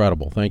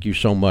incredible. Thank you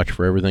so much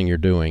for everything you're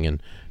doing,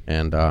 and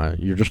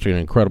you're just an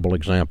incredible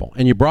example.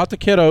 And you brought the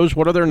kiddos.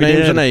 What are their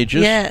names and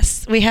ages?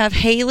 Yes. We have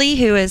Haley,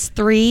 who is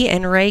 3,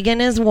 and Reagan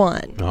is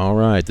 1. All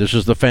right. This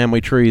is the family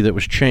tree that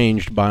was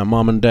changed by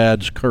mom and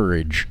dad's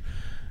courage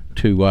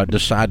to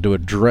decide to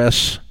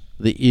address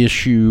the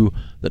issue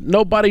that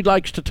nobody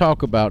likes to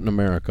talk about in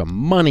America,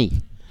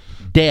 money,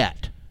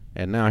 debt.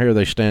 And now here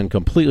they stand,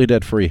 completely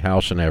debt-free,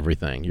 house and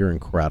everything. You're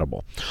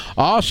incredible.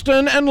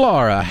 Austin and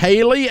Laura,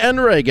 Haley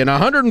and Reagan,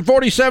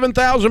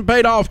 $147,000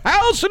 paid off,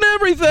 house and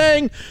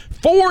everything,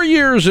 4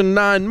 years and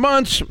 9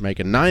 months,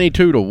 making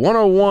 92 to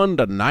 101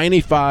 to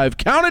 95.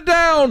 Count it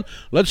down.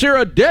 Let's hear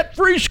a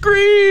debt-free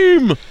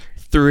scream.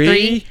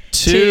 3,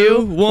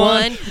 2,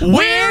 1.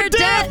 We're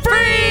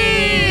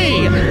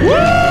debt-free! Woo!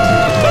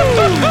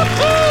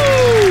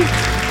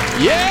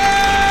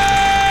 Yeah!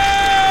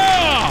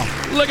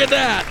 Look at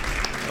that.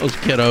 Those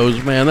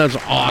kiddos, man, that's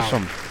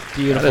awesome.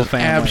 Beautiful that is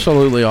family.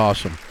 Absolutely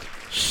awesome.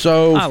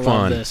 So I fun.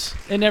 love this.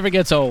 It never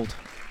gets old.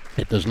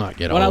 It does not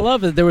get What old. I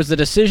love is there was the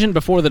decision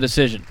before the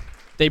decision.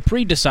 They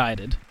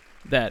pre-decided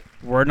that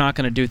we're not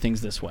going to do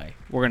things this way.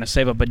 We're going to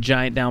save up a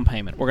giant down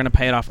payment. We're going to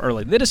pay it off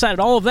early. They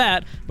decided all of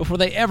that before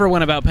they ever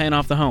went about paying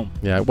off the home.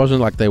 Yeah, it wasn't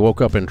like they woke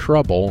up in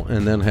trouble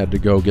and then had to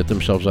go get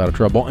themselves out of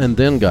trouble and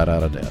then got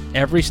out of debt.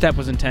 Every step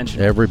was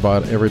intentional. Every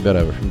bit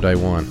of it from day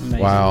one. Amazing.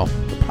 Wow.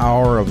 The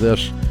power of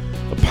this.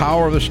 The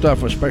power of this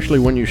stuff, especially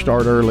when you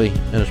start early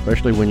and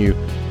especially when you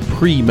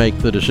pre-make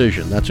the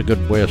decision. That's a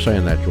good way of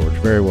saying that, George.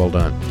 Very well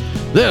done.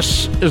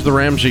 This is The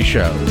Ramsey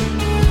Show.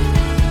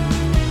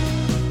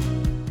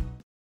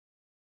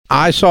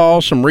 I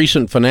saw some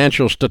recent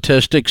financial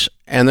statistics,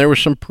 and there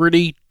was some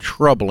pretty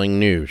troubling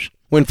news.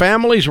 When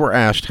families were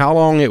asked how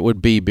long it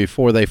would be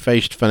before they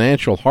faced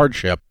financial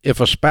hardship if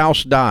a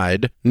spouse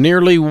died,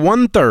 nearly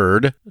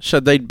 1/3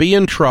 said they'd be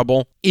in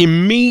trouble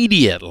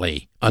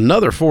immediately.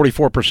 Another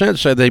 44%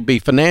 said they'd be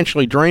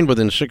financially drained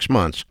within 6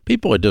 months.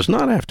 People, it does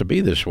not have to be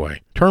this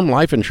way. Term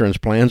life insurance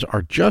plans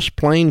are just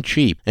plain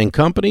cheap, and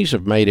companies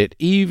have made it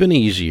even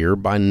easier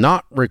by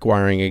not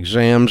requiring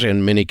exams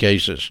in many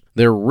cases.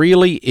 There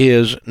really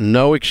is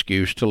no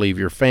excuse to leave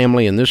your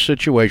family in this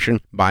situation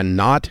by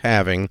not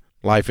having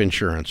life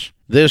insurance.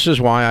 This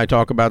is why I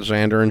talk about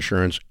Zander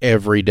Insurance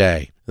every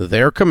day.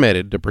 They're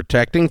committed to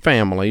protecting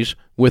families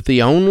with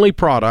the only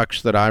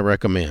products that I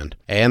recommend,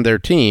 and their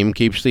team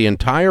keeps the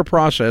entire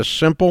process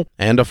simple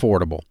and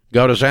affordable.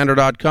 Go to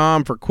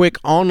Zander.com for quick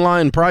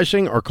online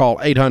pricing or call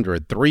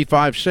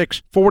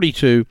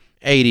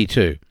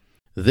 800-356-4282.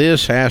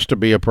 This has to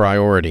be a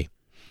priority.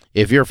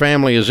 If your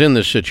family is in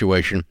this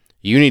situation,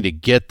 you need to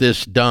get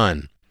this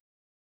done.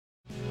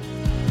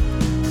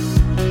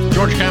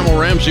 George Camel,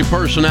 Ramsey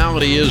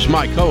Personality, is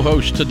my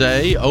co-host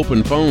today.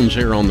 Open phones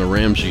here on The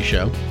Ramsey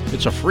Show.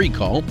 It's a free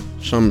call.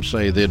 Some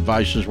say the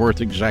advice is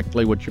worth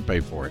exactly what you pay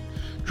for it.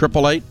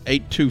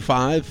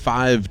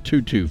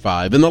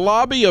 888-825-5225. In the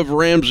lobby of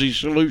Ramsey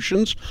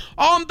Solutions,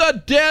 on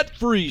the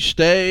debt-free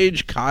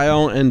stage,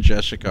 Kyle and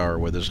Jessica are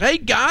with us. Hey,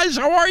 guys,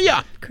 how are you?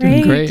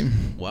 Great. Great.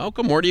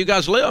 Welcome. Where do you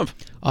guys live?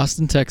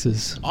 Austin,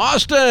 Texas.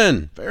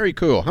 Austin. Very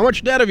cool. How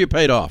much debt have you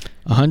paid off?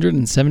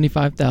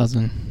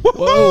 $175,000.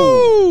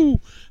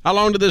 Woo-hoo! How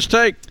long did this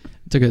take?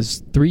 It took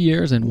us 3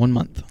 years and 1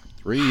 month.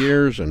 3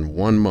 years and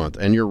 1 month.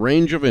 And your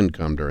range of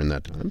income during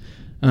that time?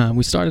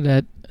 We started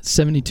at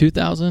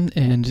 $72,000,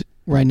 and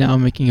right now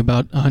I'm making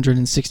about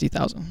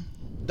 $160,000.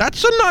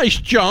 That's a nice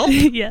jump.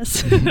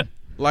 Yes.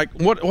 Like,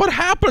 what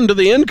happened to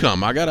the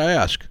income? I got to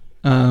ask.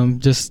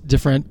 Just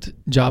different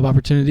job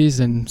opportunities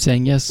and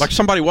saying yes. Like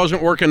somebody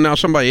wasn't working, now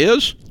somebody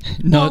is?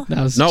 No,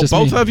 that was just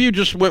both me. of you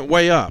just went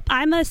way up.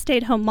 I'm a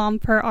stay-at-home mom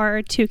for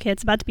our 2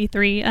 kids, about to be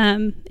 3,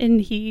 and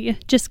he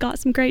just got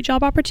some great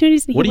job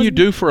opportunities. And What do you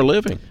do for a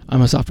living?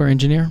 I'm a software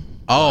engineer.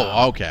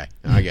 Oh, okay.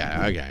 Okay,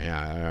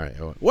 yeah, all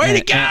right. Way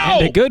to go!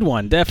 And a good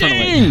one, definitely.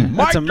 Dang,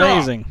 That's mic drop.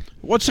 amazing.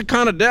 What's the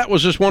kind of debt?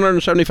 Was this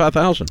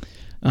 $175,000?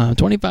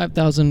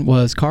 $25,000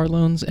 was car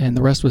loans, and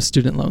the rest was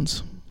student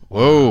loans.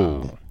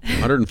 Whoa.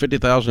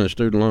 $150,000 in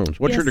student loans.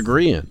 What's your Yes.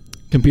 degree in?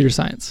 Computer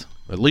science.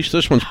 At least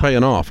this one's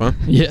paying off, huh?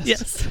 Yes.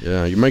 Yes.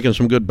 Yeah, you're making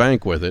some good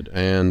bank with it,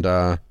 and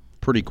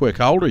pretty quick.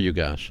 How old are you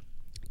guys?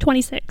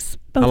 26.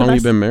 Both How long of have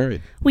us. you been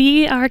married?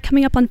 We are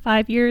coming up on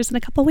 5 years in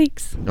a couple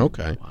weeks.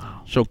 Okay.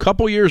 Wow. So a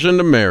couple years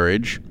into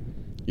marriage,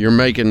 you're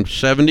making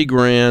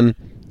 $70,000.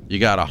 You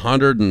got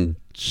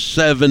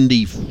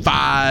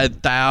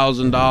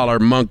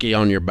 $175,000 monkey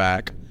on your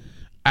back.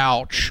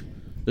 Ouch.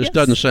 This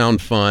doesn't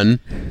sound fun.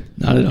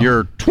 Not at all.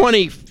 You're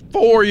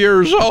 24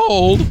 years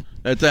old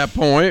at that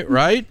point,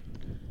 right?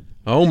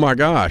 Oh my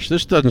gosh,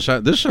 this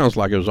sounds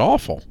like it was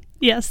awful.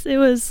 Yes, it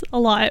was a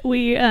lot.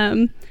 We,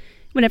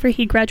 whenever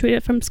he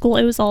graduated from school,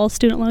 it was all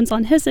student loans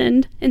on his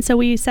end. And so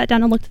we sat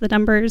down and looked at the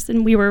numbers,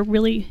 and we were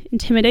really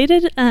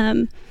intimidated.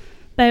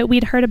 But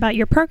we'd heard about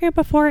your program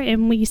before,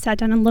 and we sat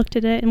down and looked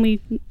at it, and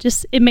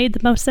it made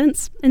the most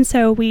sense. And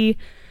so we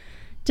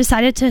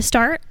decided to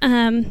start.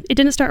 It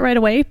didn't start right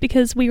away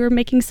because we were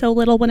making so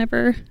little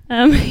whenever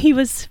he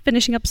was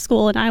finishing up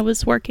school and I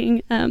was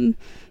working.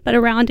 But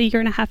around a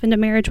year and a half into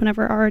marriage,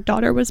 whenever our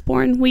daughter was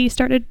born, we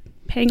started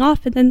paying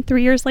off. And then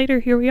 3 years later,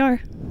 here we are.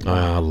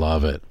 I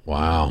love it.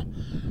 Wow.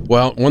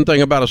 Well, one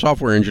thing about a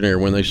software engineer,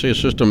 when they see a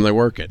system, they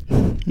work it.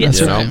 Yes.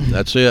 You know,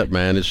 that's it,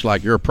 man. It's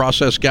like you're a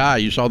process guy.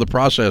 You saw the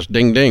process,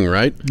 ding, ding,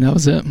 right? That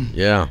was it.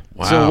 Yeah.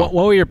 Wow. So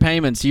what were your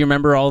payments? Do you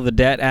remember all the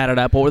debt added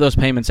up? What were those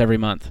payments every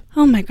month?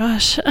 Oh, my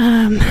gosh.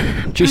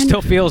 She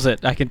still feels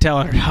it. I can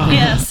tell her.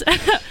 Yes.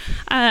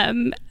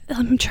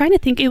 I'm trying to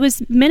think. It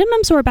was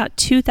minimums were about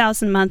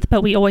 $2,000 a month,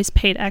 but we always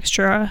paid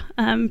extra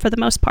for the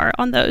most part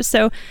on those.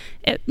 So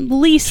at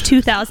least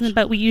 $2,000,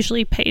 but we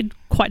usually paid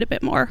quite a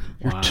bit more.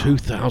 You're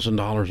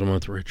 $2,000 a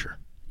month richer.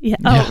 Yeah.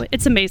 Oh,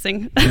 it's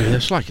amazing. I mean,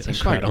 it's like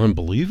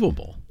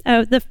unbelievable.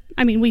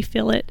 We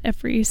feel it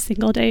every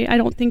single day. I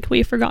don't think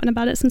we've forgotten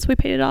about it since we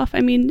paid it off.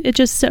 I mean, it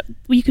just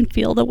you can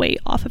feel the weight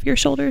off of your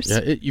shoulders.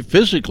 Yeah, you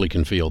physically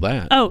can feel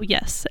that. Oh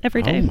yes,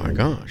 every day. Oh my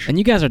gosh. And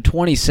you guys are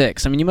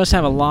 26. I mean, you must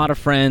have a lot of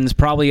friends,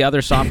 probably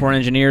other software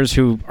engineers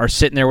who are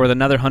sitting there with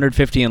another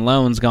 150 in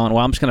loans, going,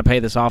 "Well, I'm just going to pay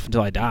this off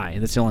until I die.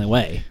 That's the only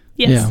way."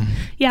 Yes.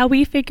 Yeah.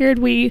 We figured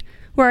we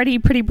were already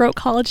pretty broke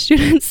college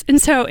students,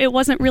 and so it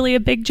wasn't really a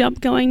big jump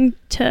going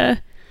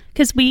to.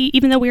 Because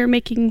even though we were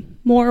making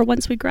more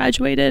once we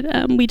graduated,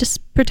 we just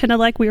pretended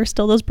like we were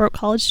still those broke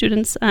college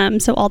students.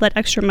 So all that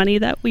extra money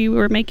that we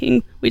were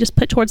making, we just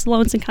put towards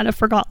loans and kind of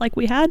forgot like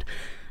we had.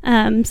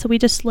 So we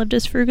just lived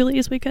as frugally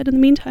as we could in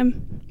the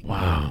meantime.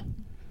 Wow.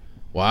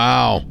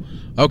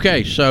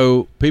 Okay,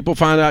 so people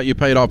find out you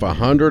paid off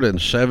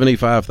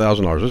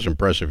 $175,000. This is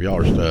impressive.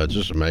 Y'all are studs.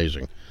 This is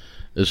amazing.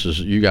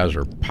 You guys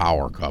are a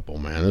power couple,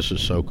 man. This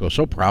is so cool.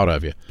 So proud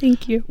of you.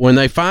 Thank you. When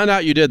they find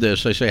out you did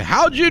this, they say,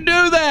 "How'd you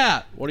do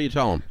that?" What do you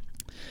tell them?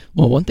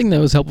 Well, one thing that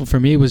was helpful for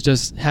me was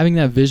just having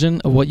that vision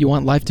of what you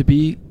want life to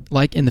be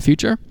like in the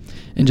future,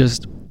 and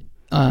just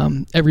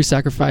every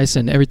sacrifice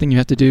and everything you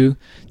have to do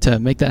to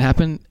make that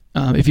happen.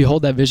 If you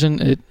hold that vision,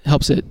 it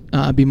helps it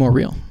be more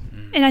real.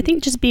 And I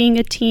think just being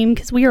a team,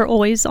 because we are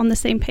always on the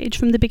same page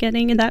from the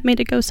beginning, and that made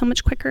it go so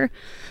much quicker.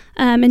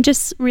 And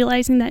just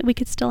realizing that we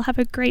could still have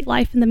a great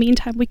life in the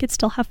meantime. We could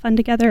still have fun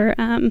together.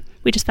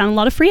 We just found a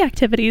lot of free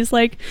activities.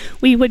 Like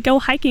we would go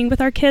hiking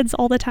with our kids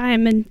all the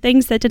time and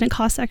things that didn't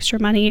cost extra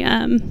money.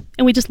 And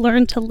we just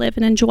learned to live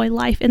and enjoy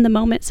life in the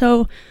moment.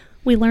 So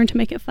we learned to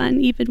make it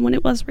fun even when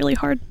it was really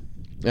hard.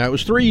 Yeah, it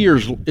was 3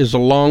 years is a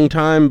long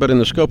time, but in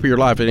the scope of your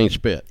life, it ain't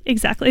spit.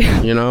 Exactly.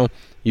 You know,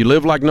 you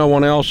live like no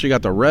one else. You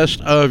got the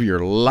rest of your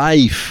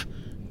life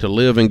to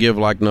live and give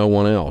like no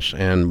one else.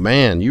 And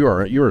man, you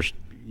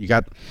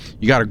got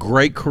a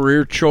great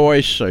career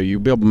choice, so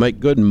you'll be able to make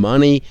good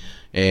money,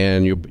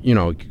 and you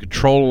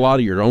control a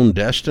lot of your own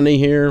destiny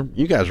here.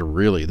 You guys are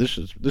really this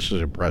is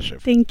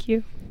impressive. Thank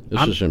you.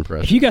 This is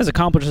impressive. If you guys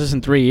accomplish this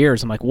in 3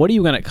 years, I'm like, what are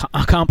you going to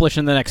accomplish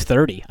in the next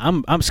 30?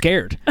 I'm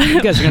scared.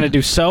 You guys are going to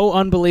do so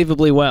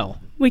unbelievably well.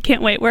 We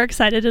can't wait. We're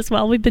excited as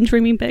well. We've been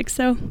dreaming big.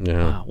 So yeah.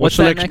 Wow. What's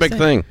the next big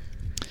thing?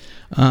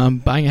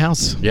 Buying a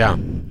house. Yeah.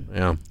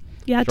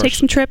 Yeah, take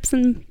some trips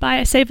and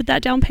save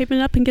that down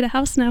payment up and get a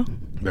house now.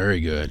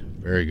 Very good.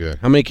 Very good.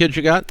 How many kids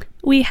you got?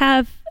 We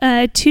have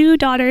 2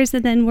 daughters,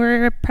 and then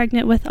we're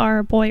pregnant with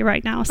our boy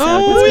right now. So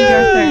this will be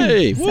our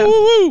third. So.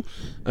 Woo!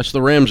 That's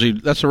the Ramsey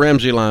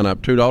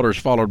lineup. 2 daughters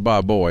followed by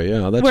a boy.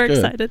 Yeah, that's we're good.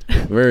 Excited.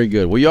 Very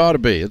good. Well, you ought to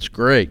be. It's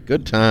great.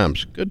 Good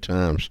times.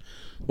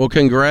 Well,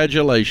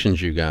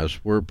 congratulations, you guys.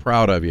 We're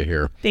proud of you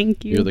here.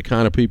 Thank you. You're the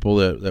kind of people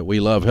that we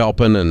love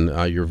helping,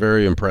 and you're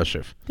very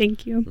impressive.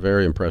 Thank you.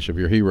 Very impressive.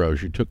 You're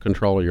heroes. You took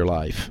control of your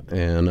life,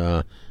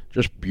 and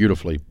just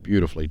beautifully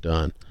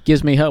done.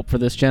 Gives me hope for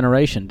this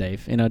generation,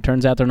 Dave. It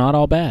turns out they're not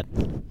all bad.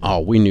 Oh,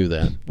 we knew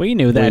that. We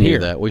knew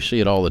that. We see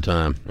it all the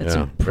time. That's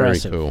yeah,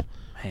 impressive. Very cool.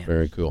 Man.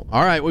 Very cool.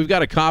 All right, we've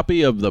got a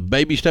copy of the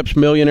Baby Steps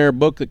Millionaire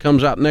book that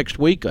comes out next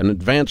week, an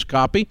advanced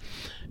copy.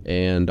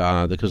 And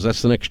because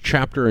that's the next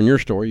chapter in your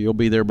story, you'll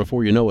be there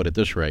before you know it at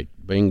this rate.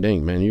 Bing,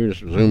 ding, man, you're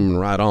just zooming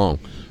right along.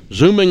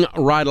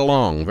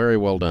 Very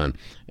well done.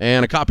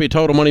 And a copy of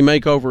Total Money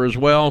Makeover as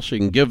well, so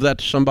you can give that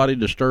to somebody,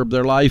 disturb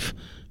their life,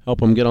 help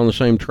them get on the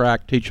same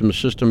track, teach them the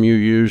system you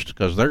used,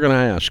 because they're going to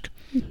ask.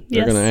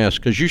 They're going to ask,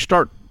 because you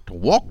start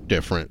walk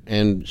different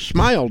and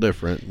smile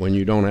different when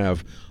you don't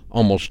have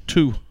almost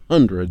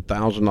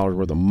 $200,000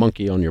 worth of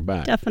monkey on your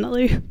back.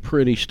 Definitely.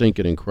 Pretty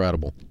stinking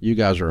incredible. You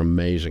guys are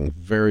amazing.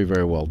 Very,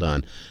 very well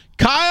done.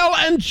 Kyle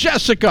and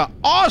Jessica,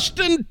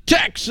 Austin,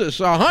 Texas,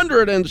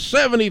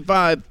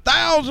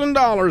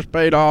 $175,000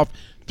 paid off,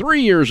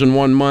 3 years and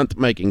 1 month,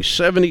 making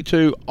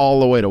 $72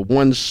 all the way to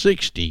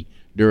 $160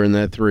 during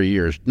that 3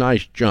 years.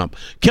 Nice jump.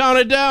 Count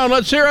it down.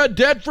 Let's hear a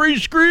debt-free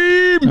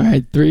scream. All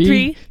right,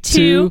 3,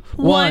 2,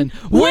 1.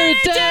 We're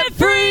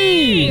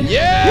debt-free!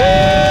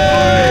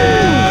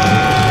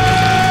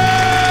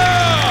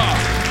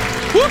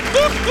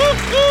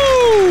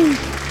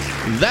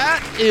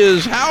 That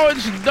is how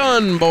it's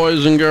done,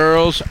 boys and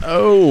girls.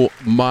 Oh,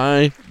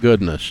 my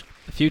goodness.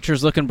 The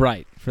future's looking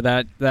bright for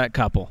that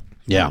couple.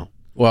 Yeah.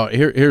 Well,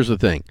 here's the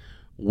thing.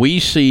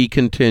 We see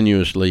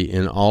continuously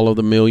in all of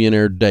the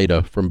millionaire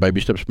data from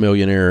Baby Steps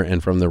Millionaire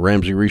and from the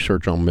Ramsey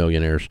Research on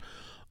Millionaires,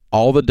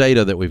 all the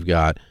data that we've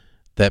got,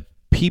 that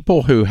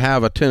people who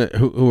have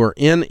who are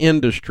in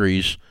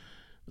industries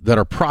that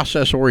are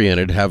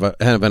process-oriented have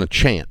a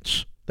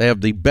chance. They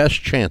have the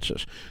best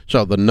chances.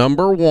 So the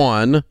number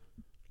one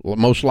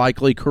most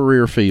likely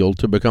career field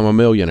to become a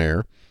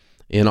millionaire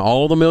in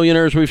all the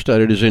millionaires we've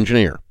studied is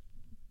engineer.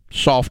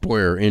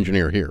 Software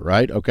engineer here,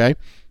 right? Okay.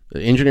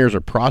 The engineers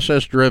are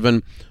process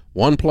driven.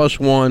 1 +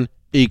 1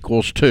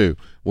 = 2.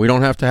 We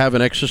don't have to have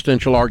an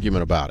existential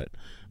argument about it.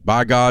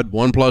 By God,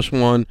 1 +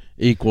 1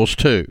 =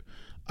 2.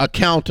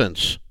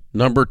 Accountants,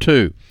 number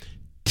 2.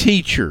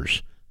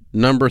 Teachers,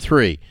 number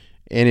 3.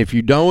 And if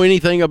you know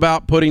anything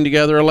about putting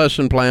together a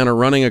lesson plan or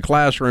running a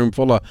classroom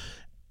full of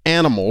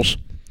animals,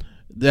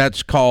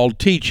 that's called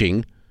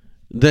teaching,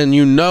 then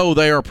you know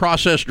they are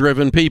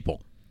process-driven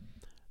people.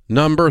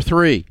 Number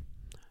 3,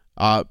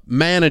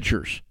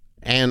 managers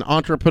and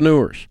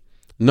entrepreneurs.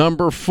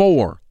 Number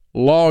 4,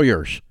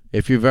 lawyers.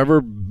 If you've ever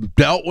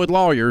dealt with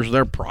lawyers,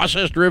 they're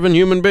process-driven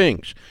human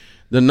beings.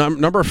 The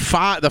number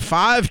 5, the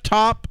 5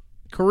 top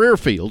career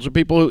fields of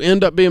people who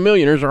end up being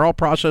millionaires are all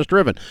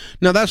process-driven.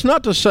 Now, that's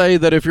not to say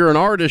that if you're an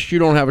artist, you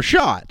don't have a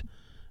shot.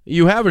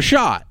 You have a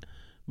shot,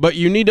 but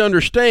you need to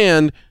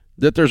understand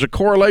that there's a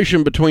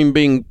correlation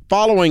between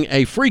following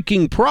a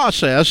freaking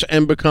process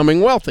and becoming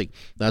wealthy.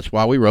 That's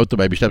why we wrote the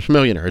Baby Steps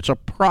Millionaire. It's a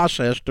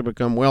process to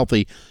become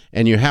wealthy,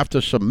 and you have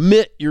to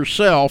submit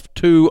yourself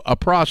to a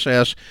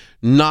process,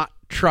 not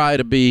try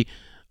to be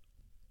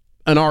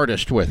an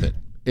artist with it.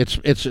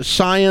 It's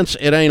science,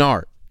 it ain't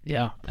art.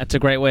 Yeah, that's a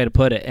great way to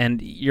put it.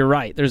 And you're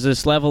right. There's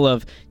this level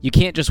of you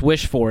can't just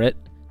wish for it.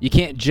 You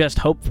can't just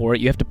hope for it.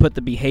 You have to put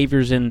the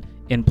behaviors in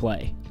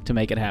play to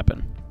make it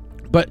happen.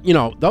 But, you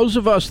know, those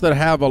of us that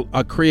have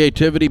a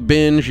creativity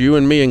binge, you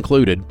and me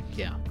included.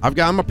 Yeah.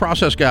 I'm a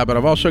process guy, but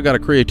I've also got a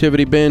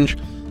creativity binge,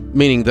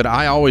 meaning that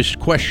I always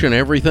question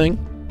everything,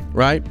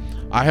 right?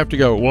 I have to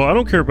go, well, I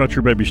don't care about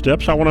your baby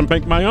steps. I want to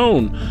make my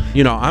own.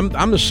 You know,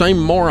 I'm the same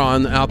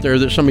moron out there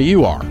that some of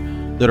you are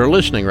that are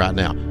listening right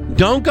now.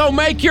 Don't go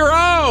make your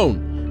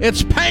own.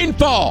 It's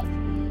painful.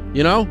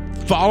 You know,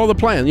 follow the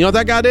plan. You know what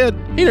that guy did?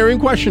 He never even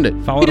questioned it.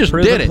 Follow he the just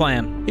proven did it.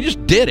 plan. He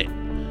just did it.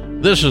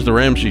 This is the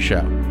Ramsey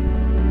Show.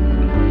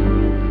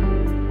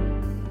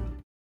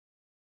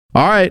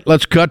 All right,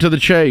 let's cut to the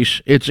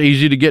chase. It's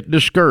easy to get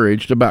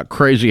discouraged about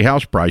crazy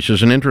house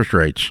prices and interest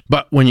rates.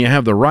 But when you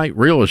have the right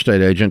real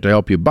estate agent to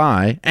help you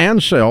buy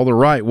and sell the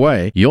right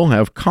way, you'll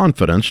have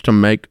confidence to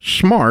make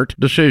smart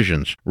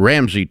decisions.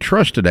 Ramsey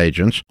Trusted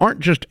Agents aren't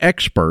just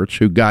experts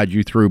who guide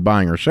you through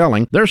buying or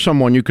selling. They're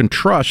someone you can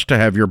trust to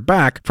have your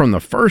back from the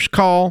first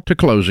call to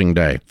closing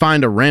day.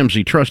 Find a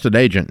Ramsey Trusted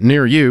Agent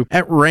near you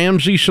at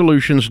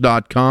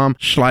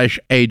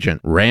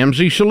RamseySolutions.com/agent.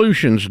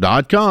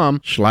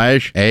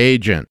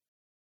 RamseySolutions.com/agent.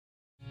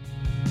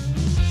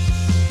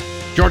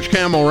 George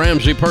Camel,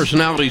 Ramsey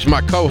Personalities,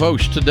 my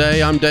co-host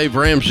today. I'm Dave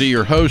Ramsey,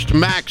 your host.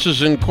 Max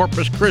is in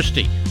Corpus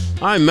Christi.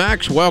 Hi,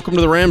 Max. Welcome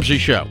to the Ramsey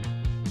Show.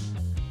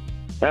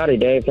 Howdy,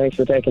 Dave. Thanks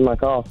for taking my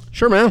call.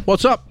 Sure, man.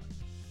 What's up?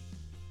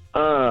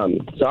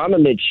 So I'm a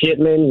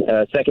midshipman,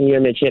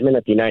 second-year midshipman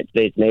at the United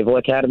States Naval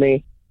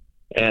Academy,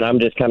 and I'm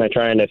just kind of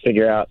trying to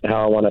figure out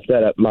how I want to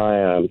set up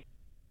my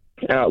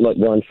outlook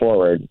going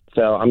forward.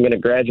 So I'm going to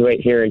graduate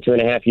here in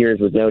 2.5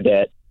 years with no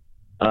debt,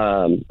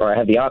 or I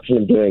have the option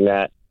of doing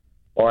that.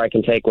 Or I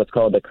can take what's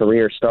called the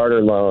Career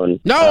Starter Loan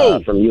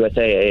from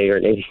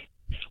USAA.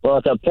 Well,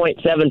 it's a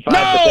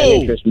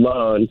 0.75% interest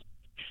loan.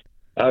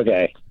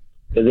 Okay.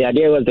 Because the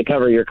idea was to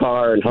cover your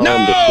car and home to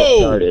get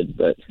started.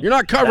 But you're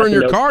not covering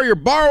your car. You're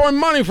borrowing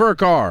money for a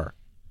car.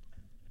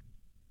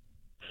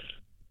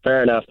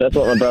 Fair enough. That's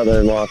what my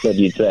brother-in-law said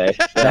you'd say.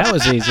 That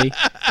was easy.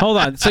 Hold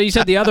on. So you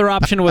said the other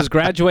option was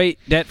graduate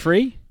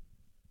debt-free?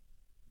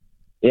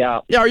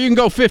 Yeah. Yeah, or you can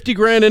go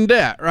 $50,000 in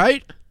debt,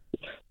 right?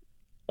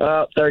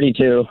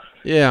 32.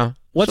 Yeah.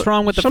 What's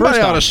wrong with the somebody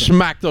first ought to option?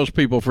 smack those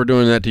people for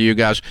doing that to you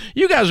guys.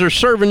 You guys are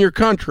serving your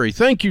country.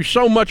 Thank you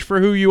so much for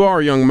who you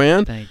are, young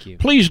man. Thank you.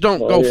 Please don't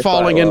go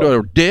falling into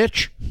a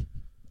ditch.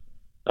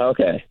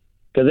 Okay.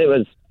 Because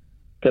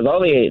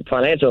all the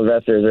financial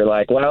investors are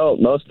like, well,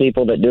 most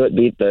people that do it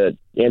beat the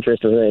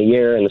interest within a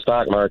year in the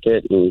stock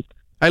market. And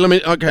Hey, let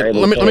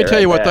me tell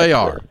you what they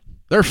are.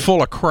 They're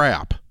full of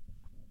crap.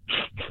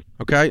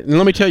 Okay? And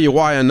let me tell you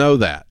why I know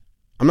that.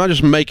 I'm not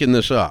just making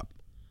this up.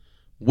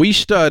 We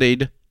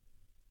studied,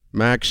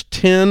 Max,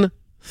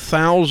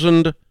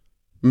 10,000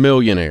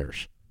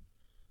 millionaires.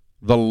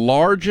 The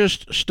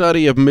largest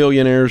study of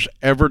millionaires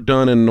ever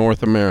done in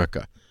North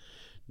America.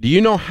 Do you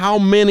know how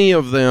many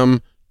of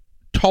them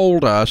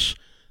told us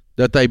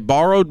that they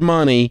borrowed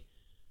money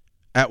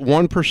at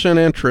 1%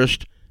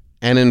 interest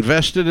and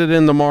invested it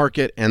in the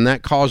market, and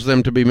that caused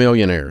them to be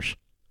millionaires?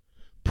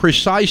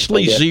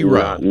 Precisely zero.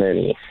 Not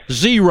many.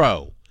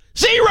 Zero.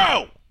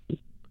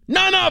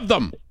 None of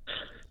them.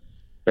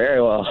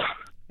 Very well.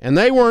 And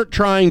they weren't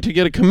trying to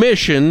get a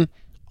commission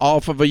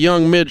off of a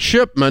young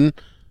midshipman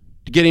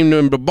to get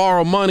him to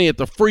borrow money at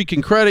the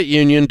freaking credit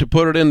union to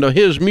put it into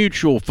his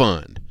mutual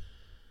fund.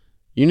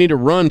 You need to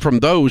run from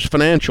those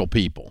financial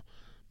people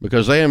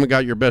because they haven't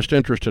got your best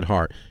interest at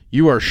heart.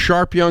 You are a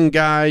sharp young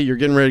guy. You're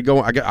getting ready to go.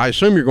 I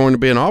assume you're going to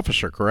be an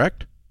officer,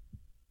 correct?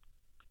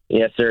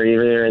 Yes, sir.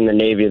 Either in the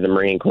Navy or the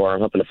Marine Corps.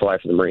 I'm hoping to fly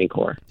for the Marine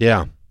Corps.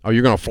 Yeah. Oh,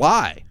 you're going to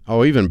fly.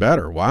 Oh, even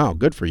better. Wow.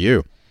 Good for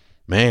you.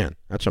 Man,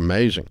 that's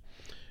amazing.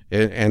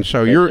 And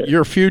so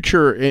your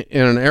future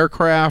in an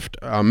aircraft,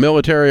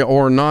 military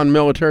or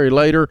non-military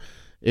later,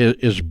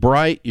 is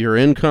bright. Your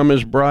income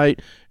is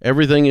bright.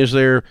 Everything is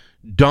there.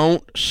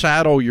 Don't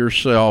saddle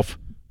yourself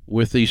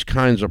with these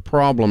kinds of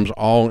problems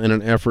all in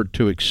an effort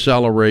to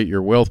accelerate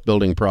your wealth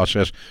building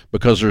process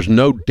because there's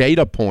no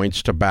data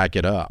points to back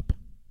it up.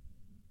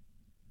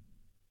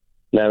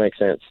 That makes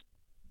sense.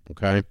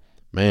 Okay.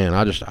 Man,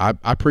 I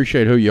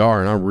appreciate who you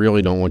are, and I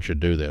really don't want you to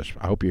do this.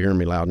 I hope you hear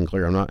me loud and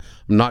clear. I'm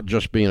not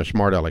just being a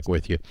smart aleck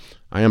with you.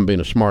 I am being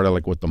a smart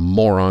aleck with the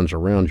morons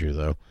around you,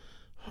 though.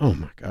 Oh,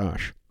 my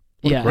gosh.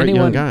 What a great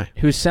anyone young guy.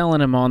 Who's selling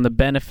him on the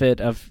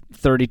benefit of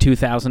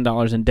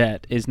 $32,000 in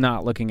debt is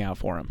not looking out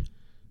for him.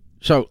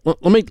 So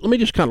let me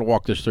just kind of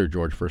walk this through,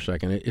 George, for a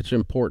second. It's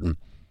important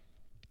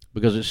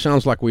because it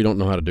sounds like we don't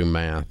know how to do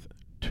math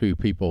to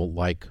people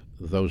like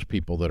those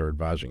people that are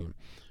advising him.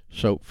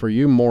 So for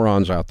you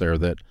morons out there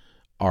that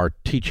are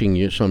teaching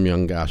you some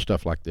young guy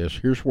stuff like this,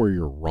 here's where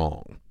you're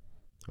wrong,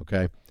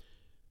 okay?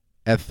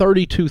 At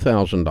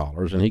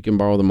 $32,000, and he can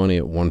borrow the money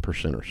at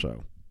 1% or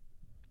so,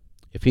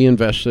 if he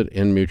invested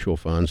in mutual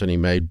funds and he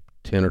made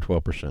 10 or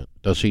 12%,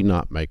 does he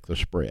not make the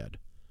spread?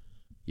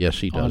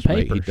 Yes, he does.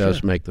 He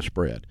does make the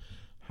spread.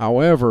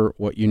 However,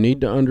 what you need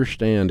to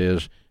understand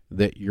is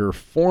that your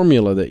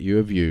formula that you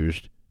have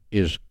used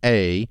is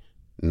A,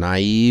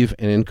 naive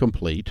and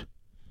incomplete,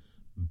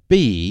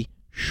 B,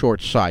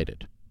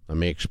 short-sighted. Let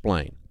me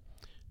explain.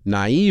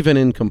 Naive and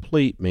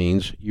incomplete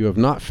means you have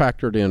not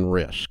factored in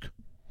risk.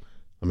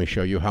 Let me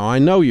show you how I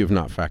know you've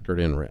not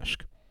factored in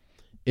risk.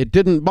 It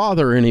didn't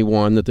bother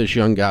anyone that this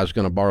young guy's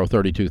going to borrow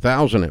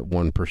 $32,000 at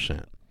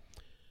 1%.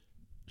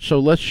 So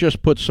let's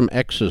just put some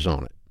X's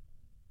on it.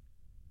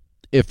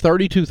 If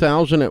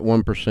 $32,000 at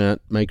 1%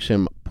 makes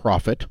him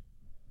profit,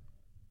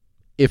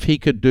 if he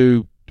could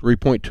do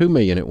 $3.2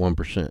 million at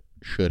 1%,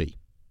 should he?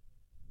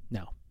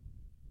 No.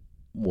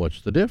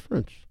 What's the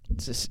difference?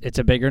 It's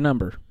a bigger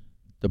number.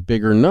 The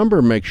bigger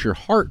number makes your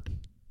heart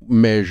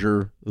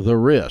measure the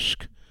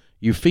risk.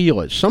 You feel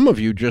it. Some of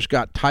you just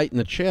got tight in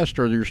the chest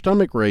or your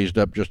stomach raised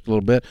up just a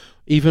little bit,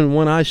 even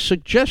when I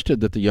suggested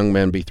that the young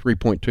man be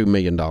 $3.2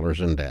 million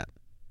in debt.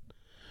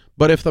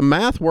 But if the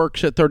math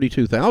works at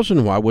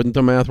 $32,000, why wouldn't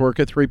the math work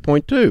at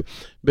 3.2?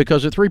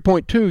 Because at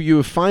 3.2, you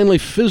have finally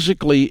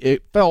physically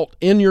felt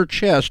in your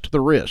chest the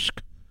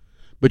risk.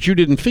 But you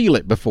didn't feel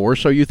it before,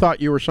 so you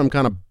thought you were some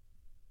kind of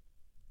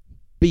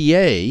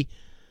BA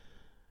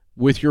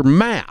with your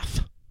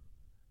math.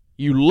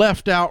 You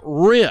left out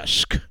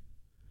risk.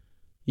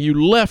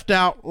 You left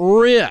out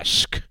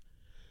risk.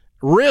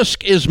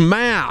 Risk is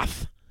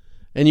math,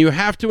 and you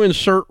have to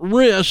insert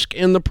risk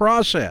in the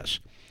process.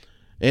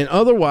 And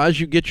otherwise,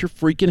 you get your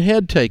freaking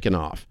head taken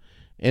off.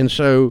 And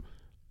so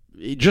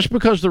just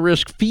because the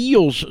risk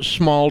feels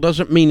small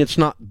doesn't mean it's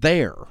not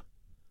there.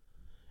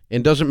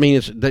 And doesn't mean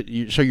it's that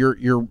so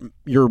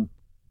your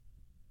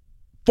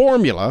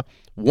formula,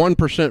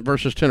 1%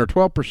 versus 10 or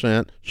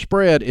 12%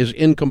 spread, is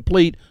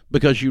incomplete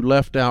because you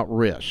left out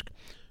risk.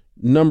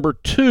 Number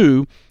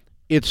two,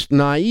 it's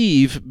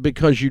naive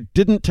because you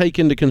didn't take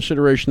into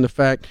consideration the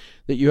fact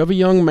that you have a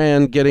young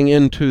man getting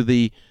into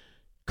the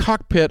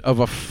cockpit of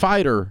a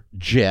fighter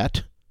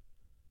jet,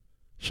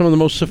 some of the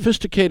most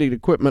sophisticated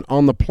equipment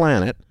on the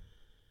planet,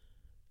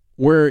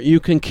 where you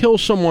can kill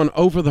someone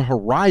over the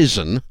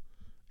horizon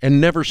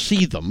and never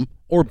see them,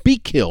 or be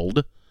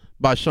killed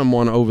by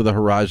someone over the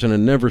horizon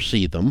and never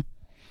see them.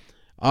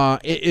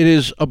 It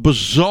is a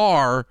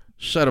bizarre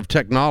set of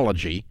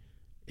technology,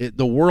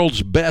 the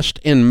world's best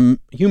in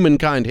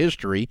humankind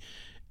history,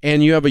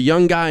 and you have a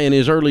young guy in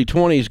his early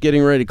 20s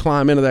getting ready to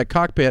climb into that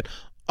cockpit.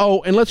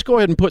 Oh, and let's go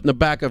ahead and put in the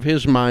back of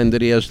his mind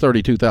that he has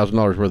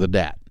 $32,000 worth of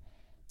debt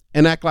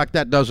and act like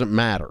that doesn't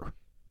matter.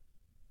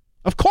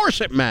 Of course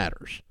it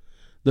matters.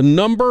 The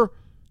number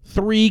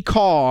 3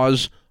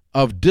 cause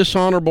of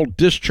dishonorable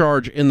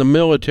discharge in the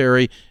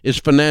military is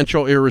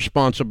financial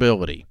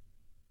irresponsibility.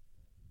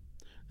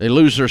 They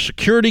lose their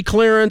security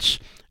clearance,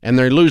 and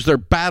they lose their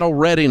battle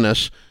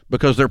readiness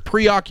because they're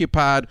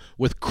preoccupied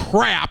with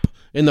crap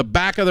in the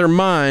back of their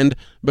mind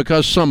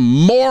because some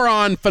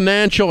moron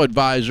financial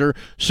advisor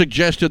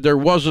suggested there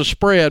was a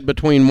spread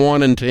between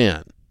 1 and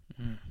 10.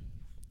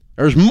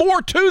 There's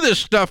more to this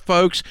stuff,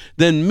 folks,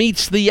 than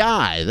meets the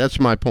eye. That's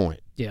my point.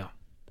 Yeah.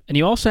 And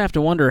you also have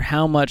to wonder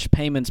how much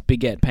payments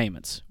beget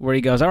payments, where he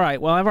goes, all right,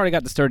 well, I've already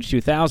got this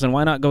 $32,000.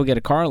 Why not go get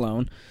a car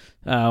loan?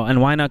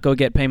 And why not go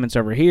get payments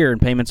over here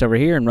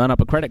and run up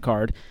a credit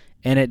card?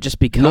 And it just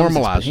becomes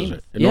normalizes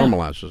it. It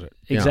normalizes it.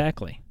 Yeah.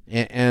 Exactly.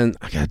 And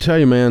I got to tell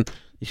you, man,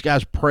 these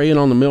guys preying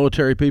on the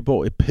military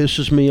people, it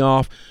pisses me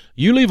off.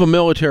 You leave a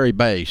military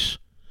base,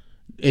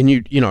 and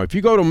you know, if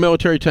you go to a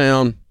military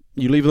town,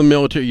 you leave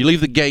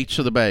the gates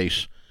of the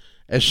base.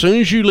 As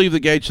soon as you leave the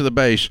gates of the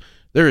base,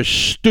 there is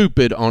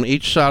stupid on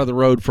each side of the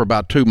road for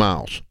about 2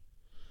 miles.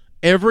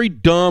 Every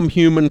dumb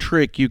human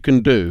trick you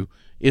can do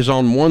is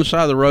on one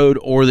side of the road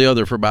or the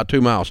other for about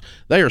 2 miles.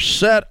 They are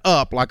set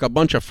up like a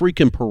bunch of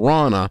freaking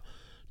piranha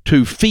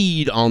to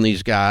feed on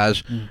these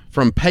guys,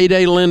 from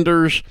payday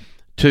lenders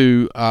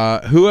to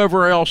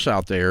whoever else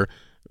out there.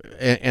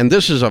 And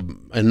this is a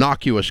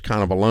innocuous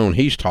kind of a loan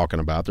he's talking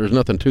about. There's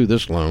nothing to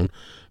this loan.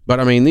 But,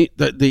 I mean,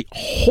 the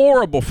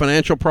horrible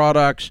financial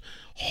products,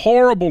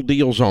 horrible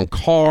deals on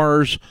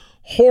cars,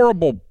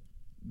 horrible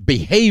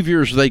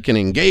behaviors they can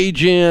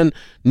engage in,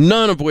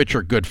 none of which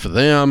are good for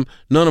them,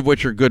 none of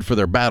which are good for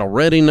their battle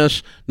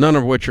readiness, none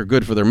of which are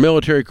good for their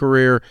military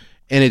career.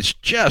 And it's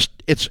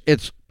just, it's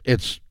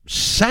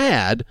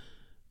sad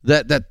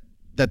that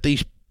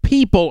these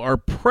people are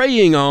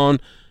preying on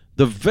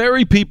the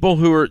very people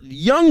who are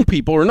young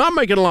people, who are not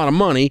making a lot of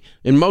money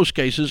in most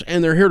cases,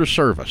 and they're here to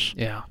serve us.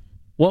 Yeah.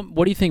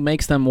 What do you think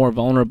makes them more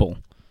vulnerable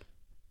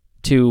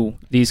to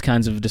these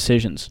kinds of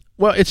decisions?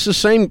 Well, it's the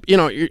same, you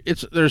know, they're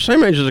the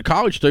same age as a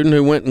college student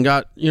who went and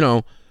got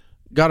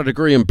a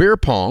degree in beer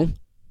pong.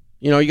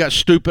 You know, you got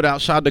stupid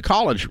outside the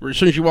college. As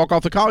soon as you walk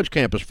off the college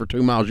campus for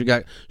 2 miles, you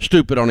got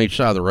stupid on each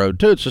side of the road,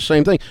 too. It's the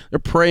same thing. They're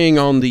preying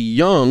on the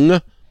young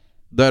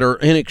that are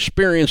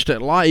inexperienced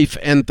at life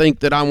and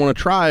think that I want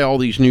to try all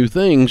these new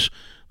things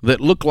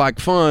that look like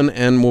fun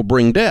and will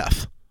bring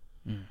death.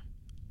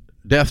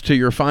 Death to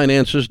your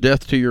finances,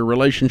 death to your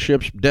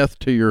relationships, death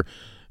to your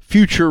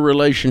future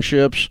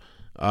relationships.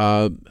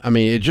 I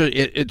mean,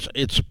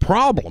 it's a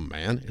problem,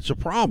 man. It's a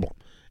problem.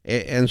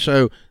 And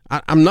so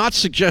I'm not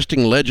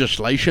suggesting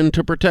legislation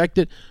to protect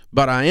it,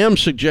 but I am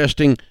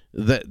suggesting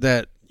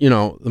that you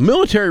know, the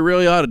military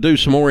really ought to do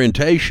some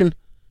orientation,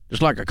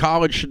 just like a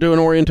college should do an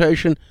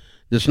orientation.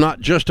 It's not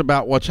just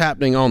about what's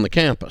happening on the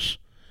campus.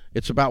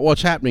 It's about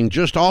what's happening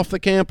just off the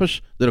campus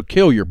that'll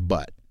kill your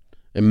butt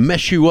and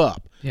mess you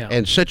up. Yeah.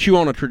 And set you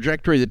on a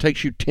trajectory that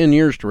takes you 10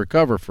 years to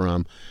recover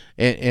from.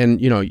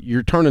 And you know,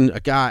 you're turning a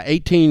guy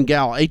 18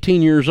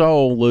 years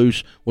old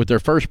loose with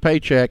their first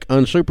paycheck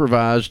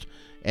unsupervised,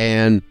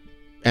 and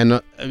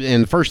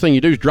the first thing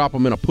you do is drop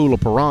them in a pool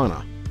of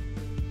piranha.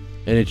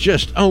 And it's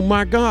just, oh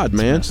my God,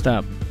 man.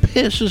 Stop.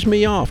 Pisses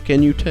me off.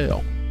 Can you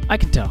tell? I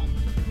can tell.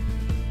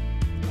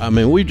 I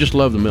mean, we just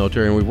love the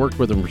military, and we've worked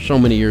with them for so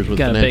many years with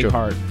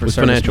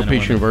Financial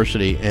Peace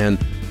University, and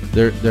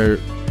they're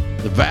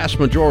the vast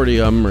majority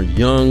of them are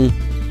young,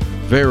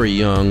 very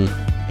young,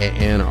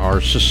 and are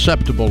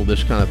susceptible to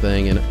this kind of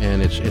thing,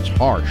 and it's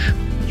harsh.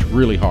 It's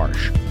really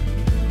harsh.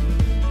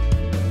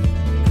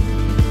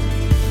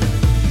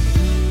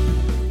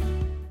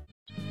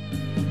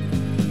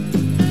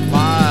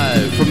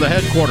 Live from the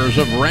headquarters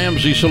of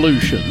Ramsey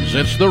Solutions,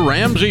 it's The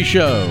Ramsey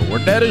Show, where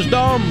debt is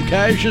dumb,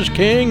 cash is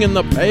king, and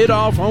the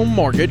paid-off home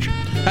mortgage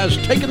has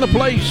taken the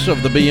place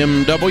of the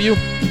BMW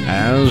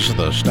as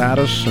the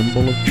status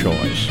symbol of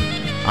choice.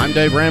 I'm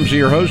Dave Ramsey,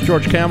 your host.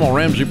 George Camel,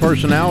 Ramsey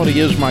Personality,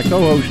 is my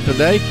co-host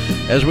today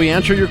as we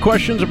answer your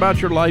questions about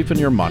your life and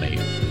your money.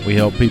 We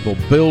help people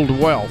build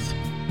wealth,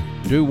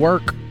 do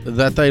work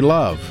that they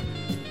love,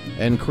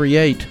 and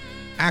create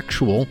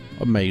actual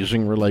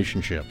amazing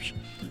relationships.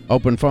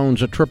 Open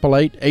phones at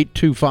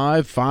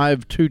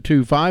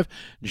 888-825-5225.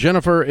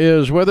 Jennifer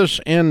is with us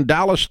in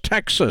Dallas,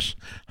 Texas.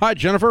 Hi,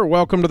 Jennifer.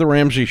 Welcome to The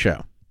Ramsey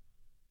Show.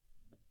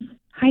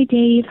 Hi,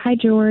 Dave. Hi,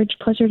 George.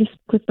 Pleasure to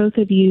speak with both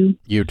of you.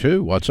 You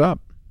too. What's up?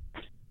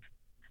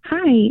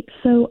 Hi.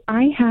 So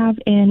I have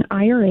an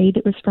IRA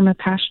that was from a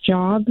past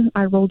job.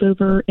 I rolled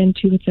over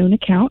into its own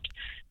account.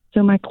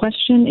 So my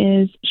question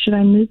is, should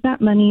I move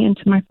that money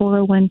into my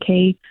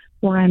 401k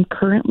where I'm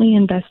currently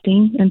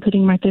investing and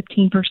putting my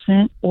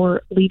 15%,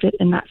 or leave it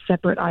in that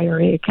separate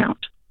IRA account?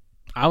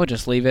 I would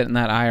just leave it in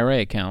that IRA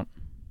account.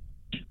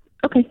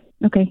 Okay.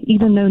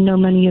 Even though no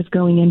money is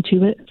going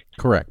into it?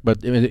 Correct.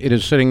 But it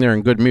is sitting there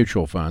in good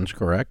mutual funds,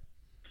 correct?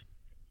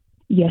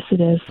 Yes,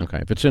 it is. Okay.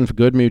 If it's in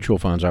good mutual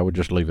funds, I would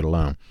just leave it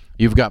alone.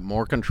 You've got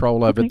more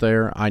control of it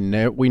there.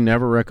 We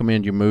never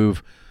recommend you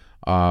move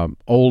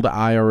old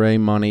IRA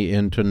money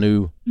into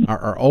new,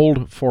 or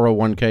old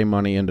 401k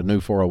money into new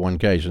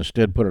 401ks.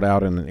 Instead, put it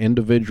out in an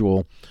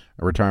individual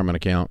retirement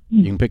account.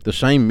 You can pick the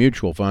same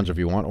mutual funds if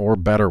you want, or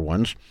better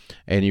ones,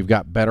 and you've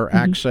got better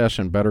access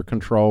and better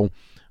control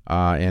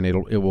and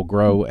it will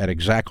grow at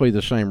exactly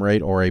the same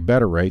rate or a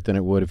better rate than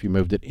it would if you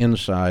moved it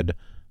inside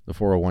the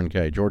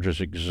 401k. George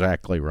is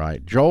exactly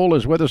right. Joel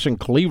is with us in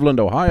Cleveland,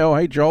 Ohio.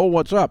 Hey, Joel,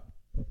 what's up?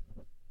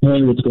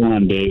 Hey, what's going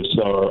on, Dave?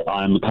 So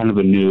I'm kind of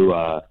a new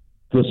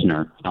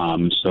listener,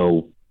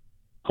 so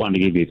wanted to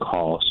give you a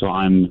call. So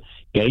I'm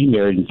getting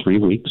married in 3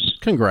 weeks.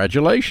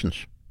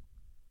 Congratulations.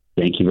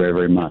 Thank you very,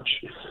 very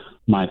much.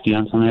 My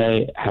fiance and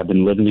I have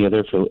been living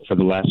together for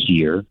the last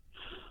year.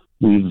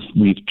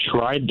 We've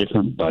tried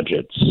different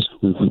budgets.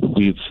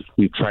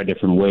 We've tried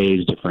different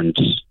ways, different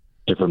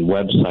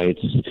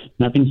websites.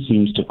 Nothing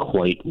seems to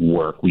quite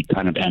work. We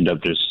kind of end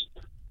up just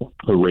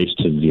a race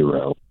to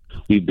zero.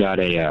 We've got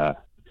a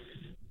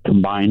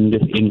combined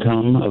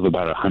income of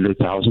about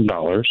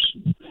 $100,000.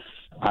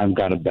 I've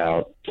got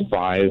about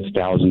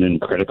 $5,000 in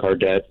credit card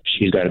debt.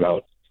 She's got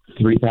about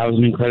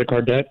 $3,000 in credit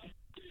card debt.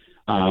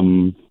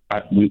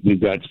 We've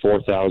got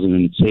 $4,000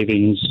 in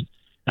savings,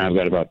 and I've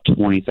got about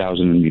 $20,000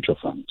 in mutual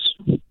funds.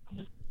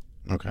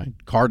 Okay.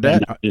 Car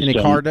debt? Any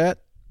car debt?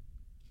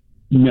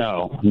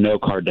 No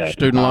car debt.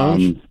 Student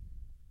loans?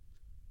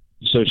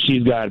 So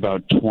she's got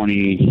about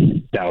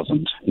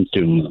 $20,000 in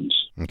student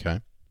loans. Okay.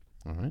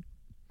 All right.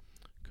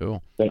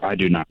 Cool. But I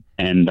do not.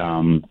 And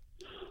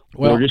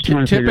well, we're just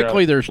trying to figure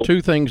typically out, there's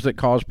two things that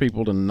cause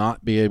people to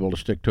not be able to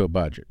stick to a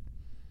budget.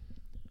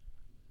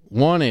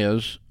 One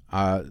is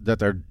that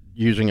they're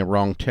using a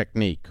wrong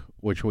technique,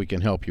 which we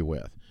can help you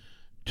with.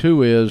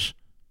 Two is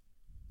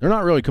they're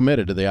not really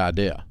committed to the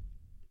idea.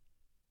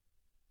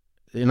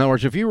 In other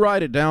words, if you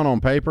write it down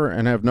on paper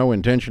and have no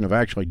intention of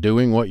actually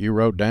doing what you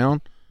wrote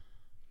down,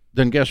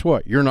 then guess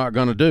what? You're not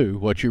going to do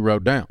what you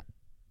wrote down.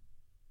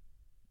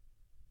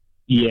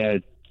 Yeah,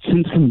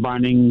 since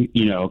combining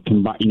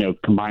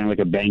like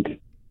a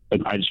bank,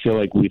 I just feel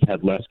like we've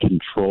had less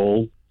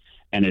control,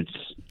 and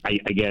I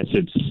guess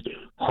it's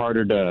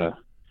harder to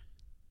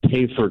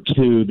pay for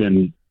two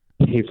than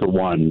pay for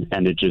one,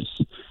 and it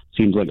just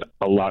seems like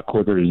a lot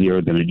closer to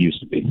zero than it used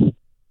to be.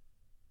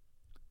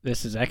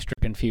 This is extra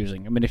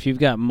confusing. I mean, if you've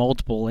got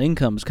multiple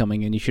incomes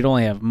coming in, you should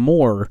only have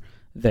more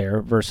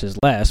there versus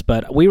less.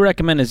 But we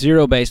recommend a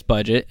zero-based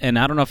budget, and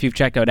I don't know if you've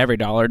checked out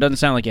EveryDollar. It doesn't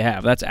sound like you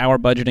have. That's our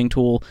budgeting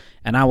tool,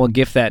 and I will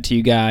gift that to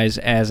you guys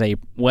as a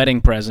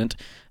wedding present,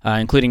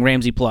 including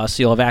Ramsey Plus.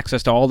 So you'll have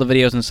access to all the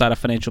videos inside of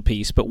Financial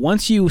Peace. But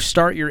once you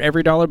start your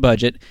EveryDollar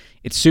budget,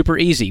 it's super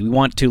easy. We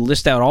want to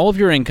list out all of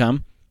your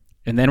income,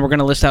 and then we're going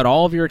to list out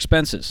all of your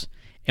expenses.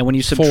 And when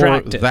you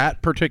subtract for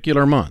that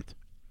particular month.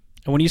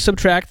 And when you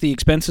subtract the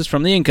expenses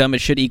from the income,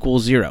 it should equal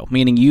zero,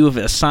 meaning you've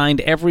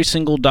assigned every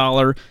single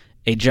dollar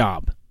a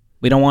job.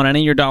 We don't want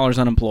any of your dollars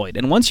unemployed.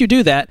 And once you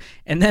do that,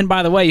 and then,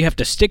 by the way, you have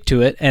to stick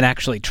to it and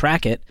actually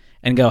track it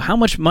and go, how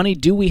much money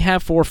do we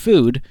have for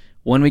food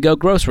when we go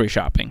grocery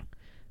shopping?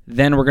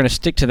 Then we're going to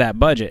stick to that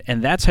budget,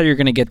 and that's how you're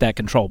going to get that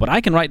control. But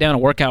I can write down a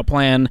workout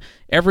plan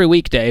every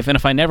week, Dave, and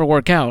if I never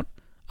work out,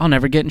 I'll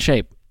never get in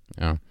shape.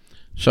 Yeah.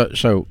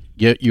 So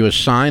you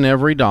assign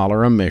every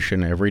dollar a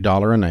mission, every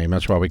dollar a name.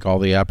 That's why we call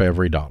the app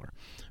EveryDollar.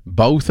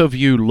 Both of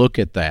you look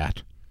at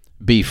that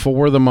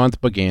before the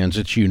month begins.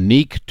 It's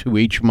unique to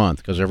each month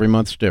because every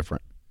month's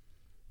different.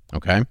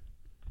 Okay?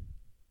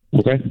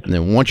 Okay. And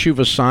then once you've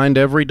assigned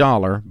every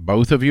dollar,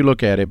 both of you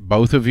look at it.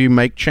 Both of you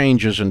make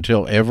changes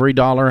until every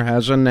dollar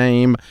has a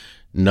name.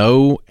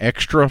 No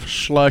extra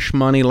slush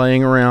money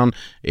laying around.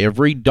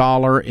 Every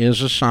dollar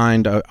is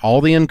assigned.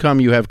 All the income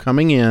you have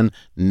coming in,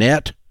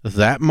 net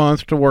that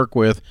month to work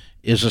with,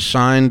 is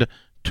assigned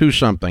to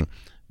something.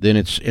 Then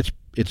it's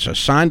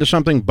assigned to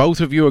something. Both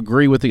of you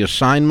agree with the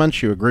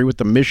assignments. You agree with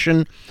the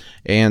mission,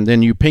 and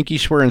then you pinky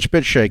swear and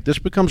spit shake. This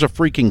becomes a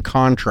freaking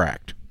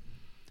contract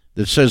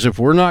that says if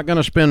we're not going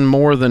to spend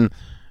more than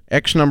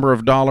X number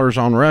of dollars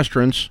on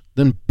restaurants,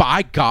 then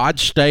by God,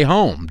 stay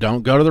home.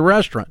 Don't go to the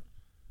restaurant.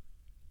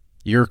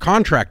 You're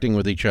contracting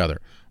with each other.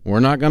 We're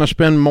not going to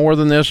spend more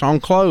than this on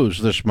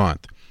clothes this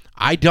month.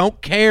 I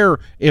don't care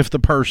if the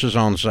purse is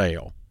on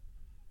sale.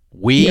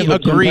 We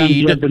agreed.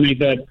 You have to make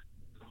that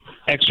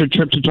extra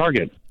trip to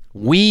Target.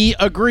 We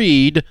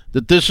agreed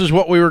that this is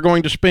what we were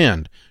going to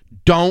spend.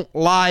 Don't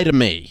lie to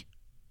me.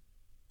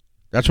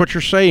 That's what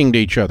you're saying to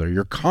each other.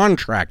 You're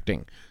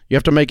contracting. You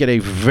have to make it a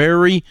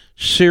very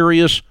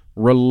serious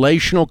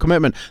relational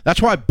commitment.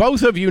 That's why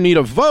both of you need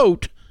a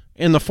vote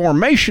in the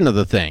formation of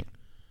the thing.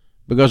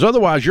 Because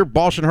otherwise you're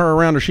bossing her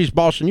around or she's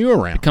bossing you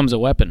around. It becomes a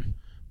weapon.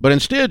 But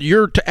instead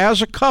you're,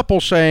 as a couple,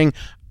 saying,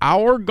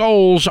 our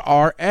goals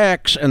are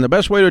X, and the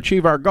best way to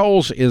achieve our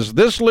goals is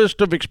this list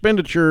of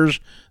expenditures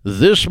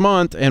this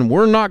month, and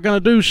we're not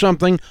going to do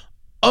something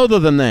other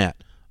than that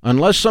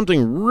unless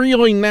something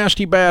really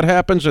nasty bad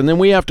happens, and then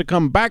we have to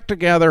come back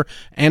together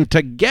and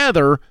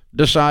together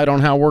decide on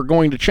how we're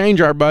going to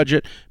change our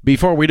budget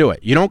before we do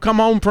it. You don't come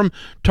home from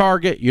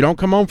Target. You don't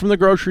come home from the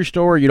grocery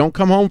store. You don't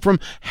come home from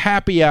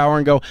happy hour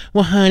and go,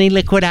 well, honey,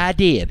 look what I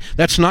did.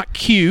 That's not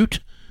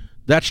cute.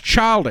 That's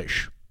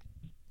childish.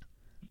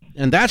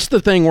 And that's the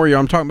thing where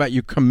I'm talking about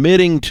you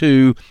committing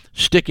to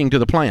sticking to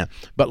the plan.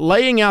 But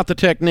laying out the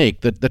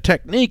technique, the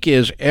technique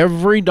is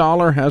every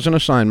dollar has an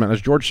assignment.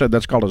 As George said,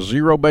 that's called a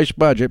zero-based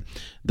budget.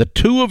 The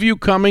two of you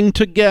coming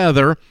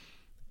together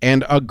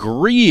and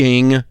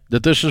agreeing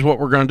that this is what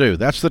we're going to do.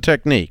 That's the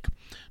technique.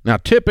 Now,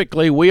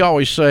 typically, we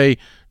always say,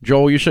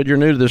 Joel, you said you're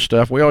new to this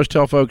stuff. We always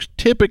tell folks,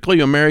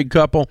 typically a married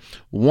couple,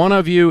 one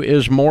of you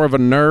is more of a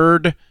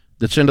nerd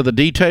that's into the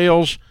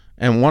details,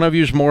 and one of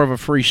you is more of a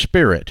free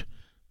spirit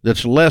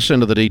that's less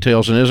into the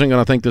details and isn't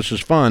going to think this is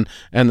fun.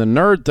 And the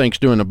nerd thinks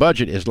doing the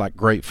budget is like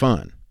great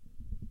fun.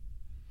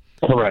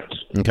 Correct.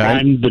 Okay.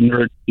 And the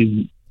nerd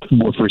is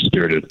more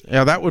free-spirited.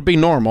 Yeah, that would be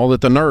normal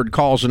that the nerd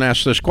calls and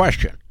asks this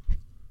question.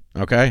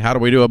 Okay, how do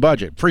we do a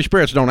budget? Free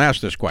spirits don't ask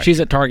this question. She's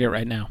at Target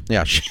right now.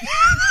 Yeah.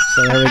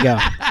 So there we go.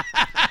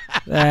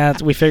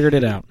 We figured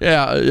it out.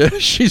 Yeah,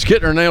 she's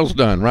getting her nails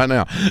done right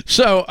now.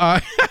 So,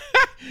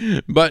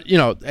 but, you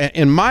know,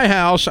 in my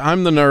house,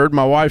 I'm the nerd.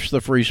 My wife's the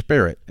free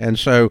spirit. And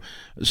so,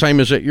 same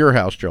as at your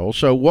house, Joel.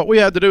 So what we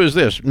have to do is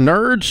this.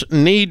 Nerds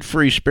need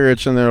free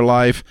spirits in their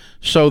life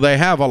so they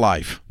have a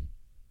life.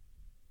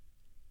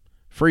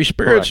 Free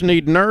spirits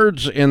need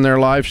nerds in their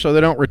life so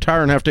they don't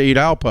retire and have to eat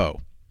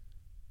Alpo.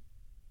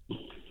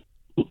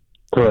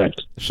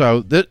 Correct.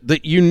 So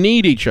that you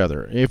need each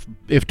other.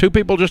 If two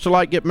people just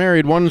alike get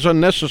married, one's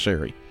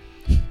unnecessary.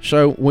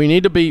 So we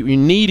need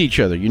each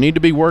other. You need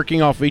to be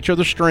working off each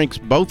other's strengths.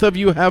 Both of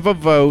you have a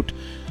vote.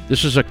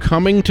 This is a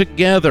coming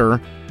together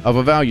of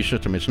a value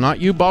system. It's not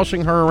you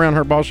bossing her around,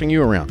 her bossing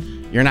you around.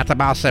 You're not the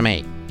boss of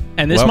me.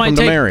 And this might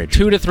take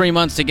 2 to 3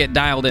 months to get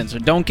dialed in, so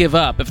don't give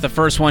up. If the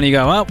first one you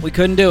go, oh, we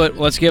couldn't do it,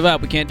 let's give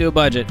up, we can't do a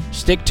budget,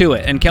 stick to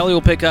it. And Kelly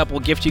will pick up, we'll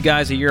gift you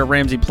guys a year of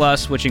Ramsey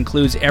Plus, which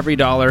includes every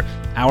dollar,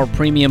 our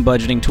premium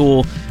budgeting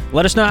tool.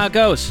 Let us know how it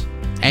goes.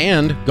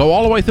 And go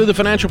all the way through the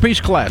Financial Peace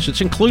class.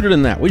 It's included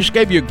in that. We just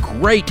gave you a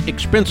great,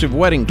 expensive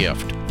wedding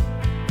gift.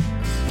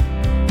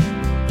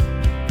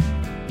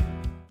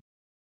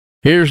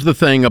 Here's the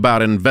thing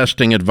about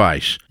investing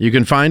advice. You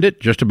can find it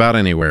just about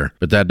anywhere,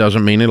 but that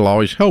doesn't mean it'll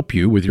always help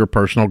you with your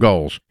personal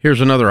goals.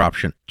 Here's another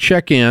option.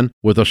 Check in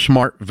with a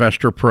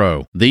SmartVestor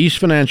Pro. These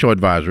financial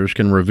advisors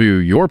can review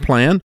your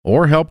plan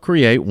or help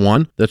create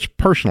one that's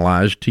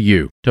personalized to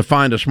you. To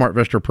find a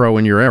SmartVestor Pro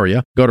in your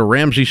area, go to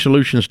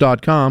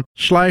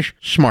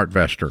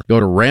RamseySolutions.com/SmartVestor. Go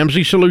to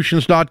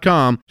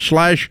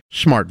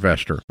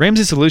RamseySolutions.com/SmartVestor.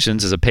 Ramsey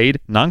Solutions is a paid,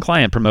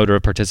 non-client promoter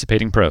of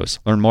participating pros.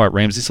 Learn more at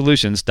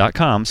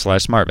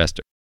RamseySolutions.com/SmartVestor.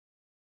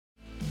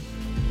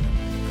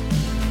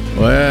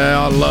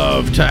 Well, I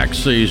love tax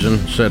season,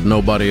 said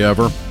nobody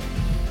ever.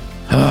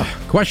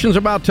 Questions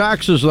about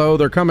taxes, though,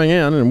 they're coming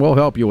in, and we'll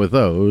help you with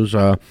those.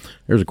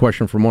 Here's a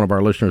question from one of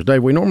our listeners.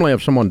 Dave, we normally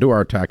have someone do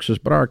our taxes,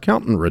 but our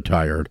accountant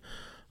retired.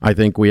 I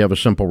think we have a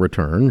simple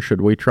return.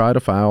 Should we try to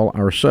file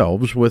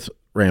ourselves with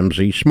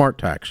Ramsey Smart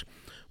Tax?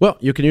 Well,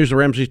 you can use the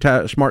Ramsey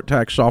Smart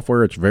Tax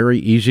software. It's very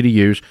easy to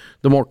use.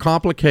 The more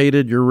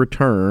complicated your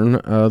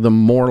return, the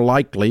more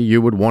likely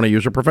you would want to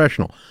use a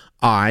professional.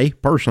 I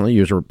personally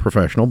use a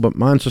professional, but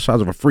mine's the size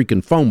of a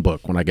freaking phone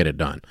book when I get it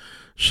done.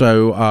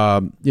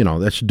 So,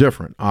 that's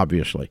different,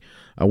 obviously.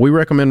 We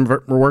recommend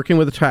working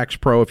with a tax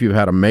pro if you've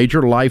had a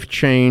major life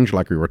change,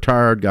 like you're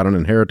retired, got an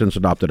inheritance,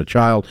 adopted a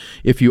child.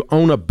 If you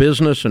own a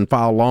business and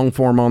file long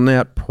form on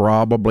that,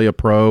 probably a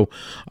pro.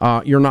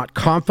 You're not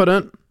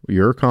confident.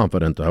 You're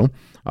confident, though.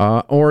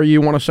 Or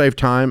you want to save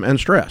time and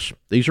stress.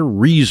 These are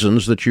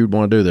reasons that you'd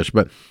want to do this.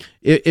 But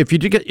if you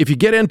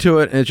get into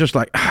it and it's just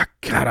like,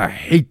 God, I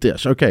hate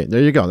this. Okay,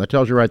 there you go. That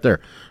tells you right there,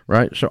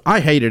 right? So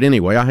I hate it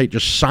anyway. I hate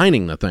just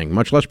signing the thing,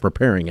 much less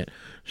preparing it.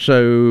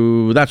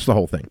 So that's the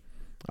whole thing.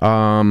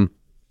 I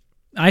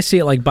see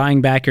it like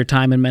buying back your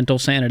time and mental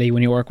sanity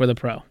when you work with a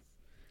pro.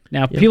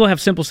 Now, people have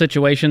simple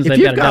situations.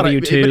 They've got a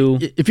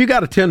W-2. If you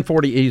got a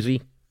 1040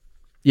 easy,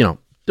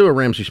 do a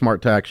Ramsey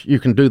Smart Tax. You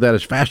can do that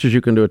as fast as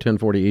you can do a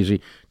 1040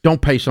 easy.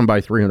 Don't pay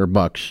somebody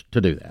 $300 to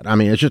do that. I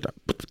mean, it's just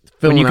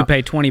when you could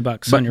pay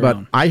 $20 on your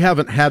own. But I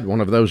haven't had one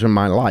of those in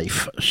my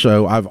life,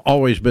 so I've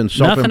always been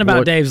self-employed. Nothing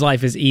about Dave's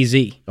life is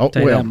easy. I'll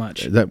tell you that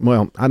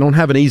much. I don't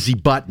have an easy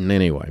button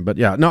anyway. But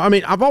yeah, no, I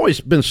mean, I've always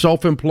been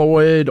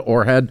self-employed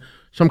or had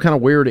some kind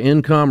of weird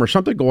income or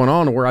something going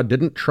on where I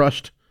didn't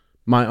trust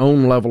my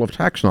own level of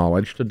tax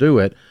knowledge to do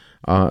it.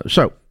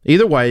 So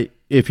either way,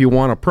 if you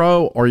want a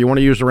pro or you want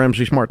to use the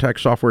Ramsey Smart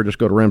Tax software, just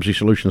go to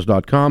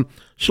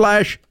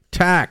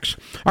RamseySolutions.com/tax.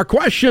 Our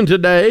question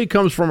today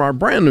comes from our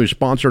brand new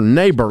sponsor,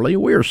 Neighborly.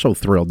 We are so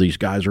thrilled these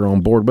guys are on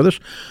board with us.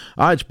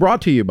 It's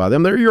brought to you by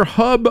them. They're your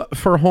hub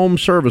for home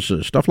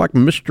services, stuff like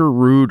Mr.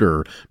 Root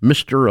or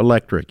Mr.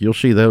 Electric. You'll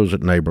see those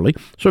at Neighborly.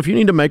 So if you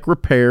need to make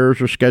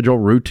repairs or schedule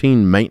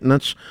routine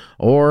maintenance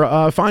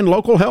or find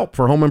local help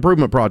for home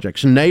improvement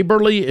projects,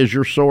 Neighborly is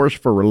your source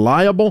for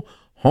reliable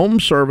home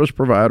service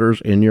providers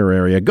in your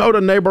area. Go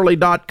to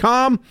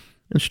neighborly.com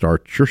and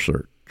start your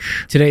search.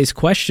 Today's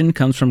question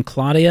comes from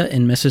Claudia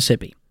in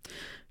Mississippi.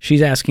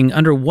 She's asking,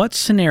 under what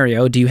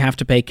scenario do you have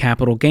to pay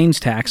capital gains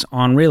tax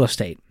on real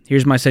estate?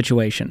 Here's my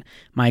situation.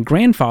 My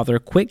grandfather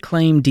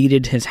quitclaim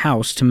deeded his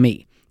house to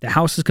me. The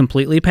house is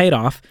completely paid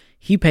off.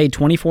 He paid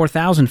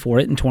 $24,000 for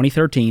it in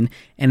 2013,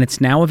 and it's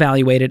now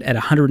evaluated at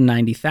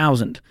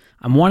 $190,000.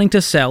 I'm wanting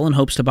to sell in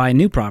hopes to buy a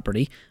new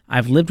property.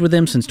 I've lived with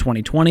him since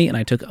 2020, and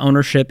I took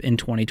ownership in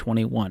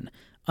 2021.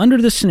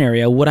 Under this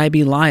scenario, would I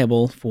be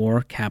liable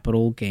for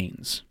capital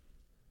gains?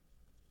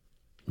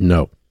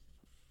 No.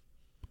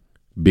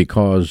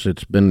 Because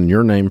it's been in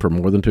your name for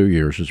more than 2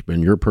 years. It's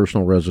been your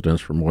personal residence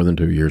for more than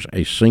 2 years.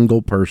 A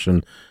single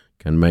person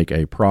can make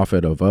a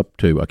profit of up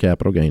to a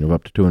capital gain of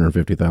up to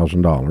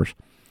 $250,000.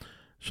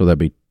 So that'd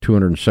be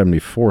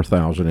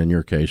 $274,000 in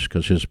your case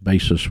because his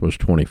basis was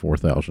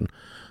 $24,000.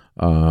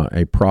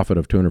 A profit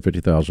of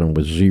 $250,000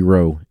 with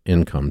zero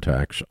income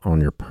tax on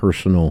your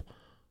personal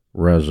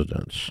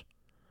residence.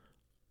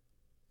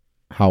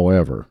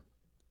 However,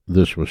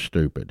 this was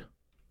stupid.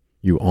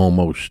 You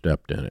almost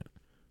stepped in it.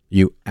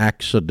 You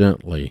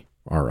accidentally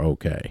are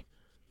okay,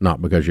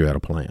 not because you had a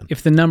plan.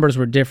 If the numbers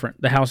were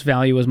different, the house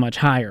value was much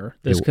higher,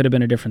 this could have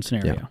been a different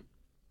scenario. Yeah.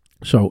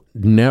 So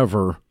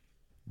never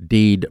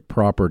deed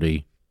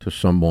property to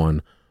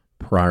someone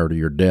prior to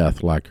your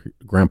death like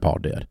Grandpa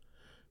did.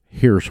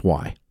 Here's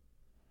why.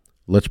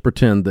 Let's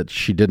pretend that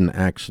she didn't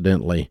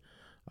accidentally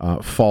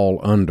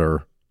fall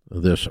under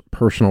this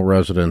personal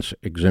residence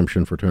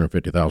exemption for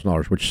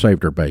 $250,000, which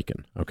saved her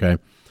bacon, okay?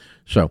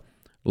 So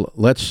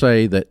let's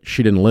say that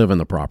she didn't live in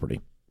the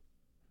property.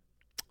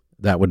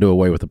 That would do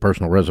away with the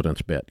personal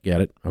residence bit.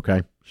 Get it?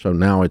 Okay? So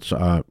now it's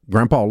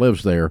Grandpa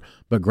lives there,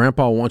 but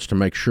Grandpa wants to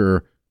make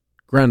sure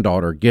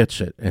granddaughter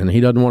gets it, and he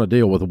doesn't want to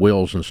deal with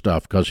wills and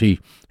stuff because he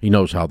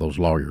knows how those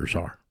lawyers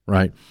are,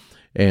 right?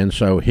 And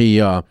so he,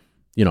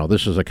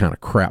 this is the kind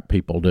of crap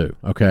people do,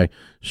 okay?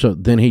 So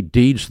then he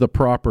deeds the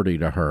property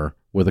to her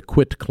with a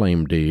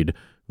quitclaim deed,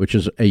 which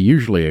is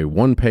usually a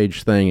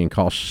one-page thing and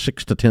costs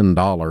 $6 to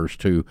 $10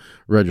 to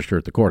register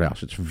at the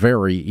courthouse. It's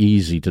very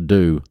easy to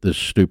do this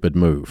stupid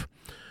move.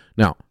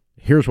 Now,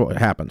 here's what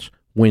happens.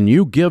 When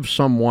you give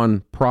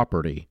someone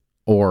property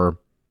or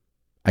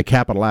a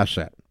capital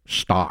asset,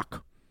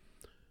 stock,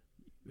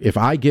 if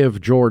I give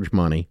George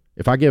money,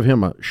 if I give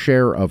him a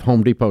share of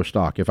Home Depot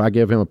stock, if I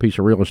give him a piece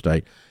of real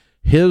estate,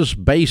 his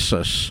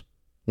basis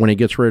when he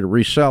gets ready to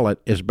resell it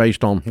is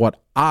based on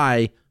what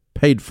I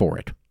paid for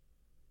it.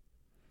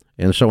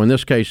 And so in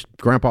this case,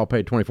 Grandpa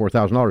paid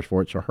 $24,000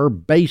 for it, so her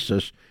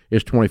basis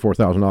is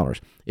 $24,000.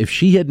 If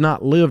she had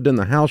not lived in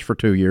the house for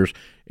 2 years,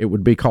 it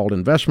would be called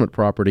investment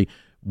property.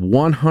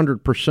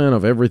 100%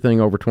 of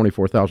everything over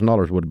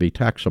 $24,000 would be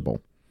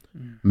taxable.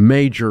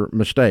 Major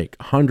mistake.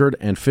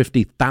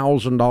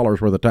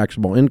 $150,000 worth of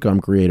taxable income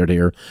created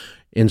here.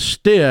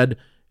 Instead,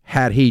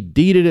 had he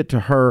deeded it to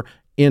her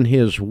in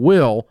his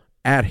will,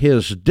 at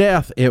his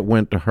death, it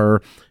went to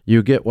her.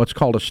 You get what's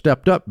called a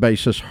stepped-up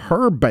basis.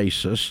 Her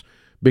basis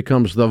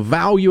becomes the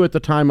value at the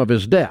time of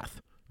his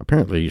death.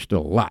 Apparently, he's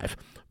still alive.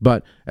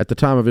 But at the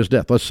time of his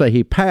death, let's say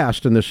he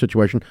passed in this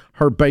situation,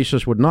 her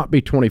basis would not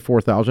be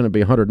 $24,000, it'd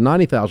be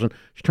 $190,000.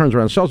 She turns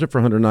around and sells it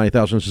for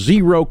 $190,000,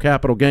 zero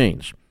capital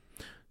gains.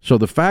 So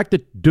the fact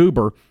that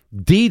Duber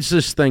deeds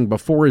this thing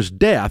before his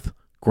death,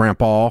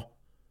 Grandpa,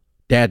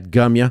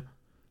 dadgummya,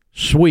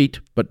 sweet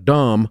but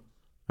dumb,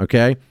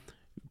 okay,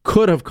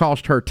 could have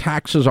cost her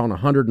taxes on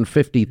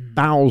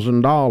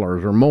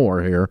 $150,000 or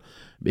more here.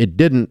 It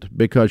didn't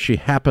because she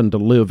happened to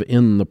live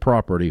in the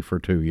property for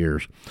 2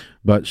 years.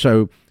 But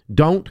so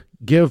don't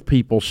give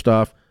people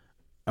stuff.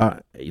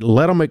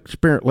 Let them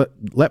experience.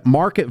 Let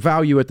market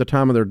value at the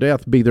time of their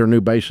death be their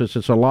new basis.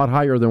 It's a lot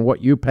higher than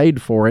what you paid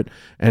for it,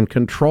 and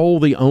control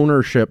the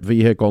ownership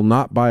vehicle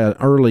not by an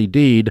early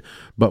deed,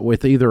 but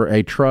with either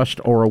a trust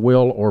or a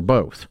will or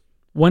both.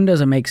 When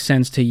does it make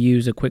sense to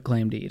use a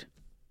quitclaim deed?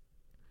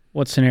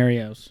 What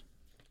scenarios?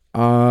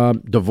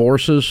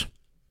 Divorces.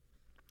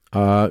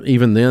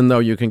 Even then, though,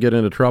 you can get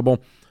into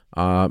trouble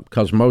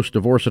because most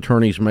divorce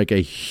attorneys make a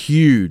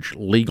huge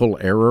legal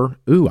error.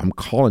 Ooh, I'm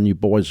calling you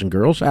boys and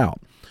girls out.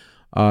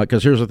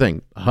 Because here's the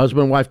thing.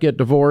 Husband and wife get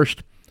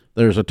divorced.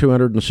 There's a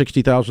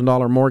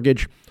 $260,000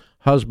 mortgage.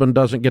 Husband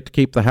doesn't get to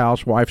keep the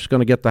house. Wife's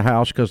going to get the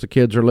house because the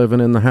kids are living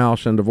in the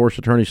house. And divorce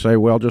attorneys say,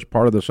 well, just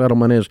part of the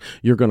settlement is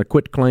you're going to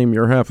quitclaim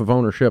your half of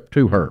ownership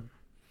to her.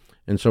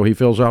 And so he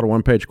fills out a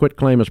one-page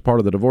quitclaim as part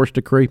of the divorce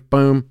decree.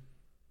 Boom.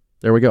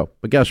 There we go.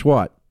 But guess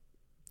what?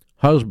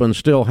 Husband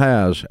still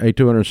has a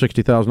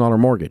 $260,000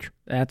 mortgage.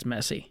 That's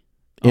messy.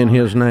 In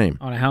his name.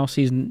 On a house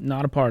he's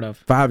not a part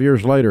of. 5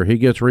 years later, he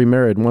gets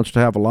remarried and wants to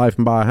have a life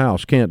and buy a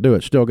house. Can't do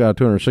it. Still got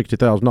a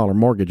 $260,000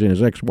 mortgage in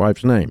his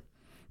ex-wife's name.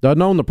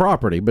 Doesn't own the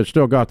property, but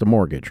still got the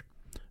mortgage.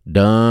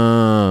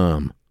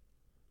 Dumb.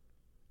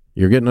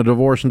 You're getting a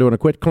divorce and doing a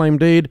quitclaim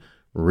deed,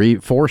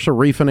 force a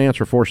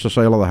refinance or force the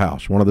sale of the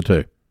house. One of the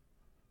two.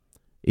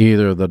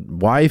 Either the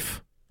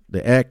wife,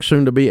 the ex,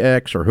 soon-to-be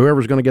ex, or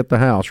whoever's going to get the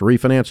house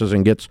refinances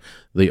and gets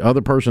the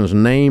other person's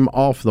name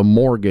off the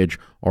mortgage,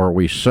 or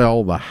we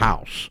sell the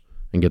house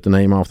and get the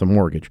name off the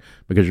mortgage,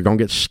 because you're going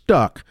to get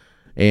stuck.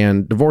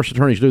 And divorce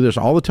attorneys do this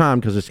all the time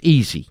because it's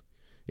easy.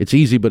 It's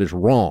easy, but it's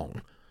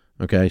wrong.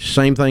 Okay,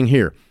 same thing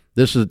here.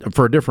 This is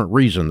for a different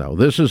reason, though.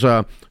 This is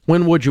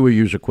when would you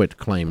use a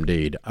quitclaim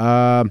deed?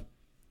 I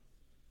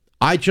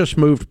I just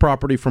moved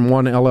property from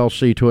one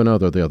LLC to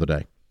another the other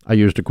day. I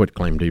used a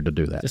quitclaim deed to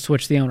do that. To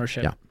switch the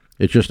ownership. Yeah.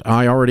 It's just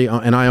I already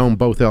and I own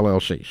both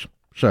LLCs,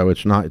 so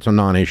it's a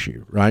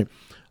non-issue, right?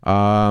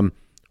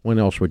 When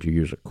else would you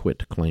use a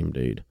quitclaim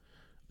deed?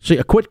 See,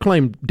 a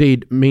quitclaim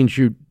deed means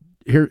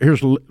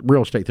here's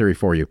real estate theory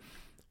for you.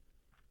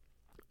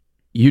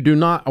 You do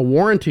not, a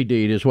warranty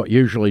deed is what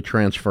usually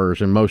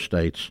transfers in most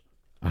states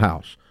a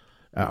house,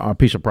 a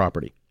piece of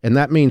property. And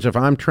that means if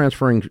I'm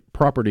transferring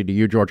property to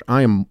you, George,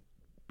 I am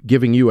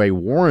giving you a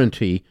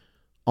warranty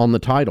on the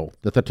title,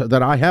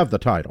 that I have the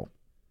title.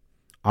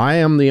 I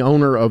am the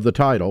owner of the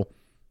title,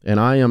 and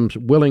I am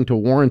willing to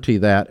warranty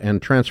that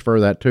and transfer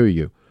that to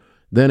you.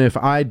 Then if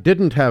I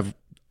didn't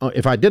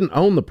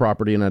own the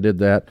property and I did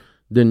that,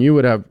 then you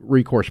would have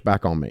recourse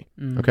back on me.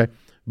 Okay?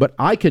 But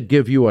I could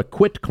give you a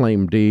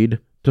quitclaim deed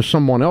to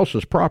someone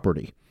else's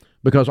property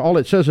because all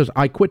it says is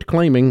I quit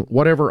claiming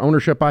whatever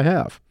ownership I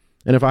have.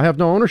 And if I have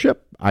no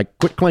ownership, I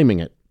quit claiming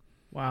it.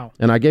 Wow.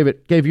 And I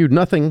gave you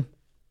nothing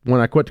when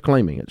I quit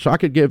claiming it. So I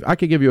could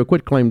give you a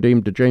quitclaim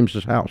deed to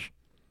James's house.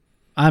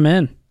 I'm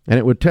in. And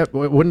it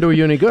wouldn't do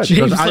you any good.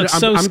 James looks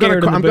so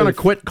scared in the I'm going to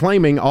booth. quit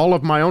claiming all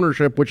of my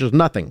ownership, which is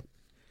nothing.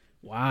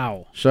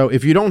 Wow. So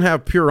if you don't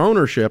have pure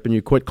ownership and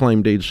you quit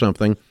claim deed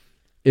something,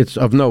 it's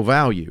of no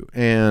value.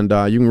 And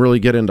you can really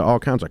get into all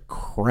kinds of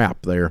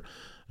crap there.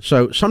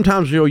 So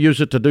sometimes you'll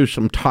use it to do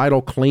some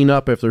title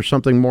cleanup if there's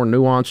something more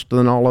nuanced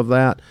than all of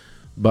that.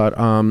 But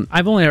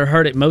I've only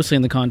heard it mostly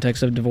in the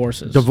context of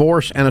divorces.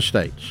 Divorce and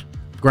estates.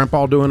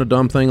 Grandpa doing a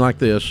dumb thing like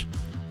this,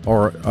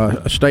 or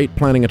estate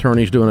planning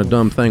attorneys doing a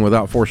dumb thing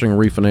without forcing a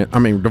refinance. I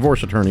mean,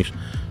 divorce attorneys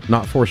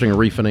not forcing a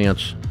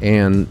refinance,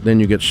 and then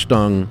you get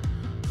stung,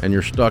 and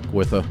you're stuck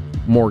with a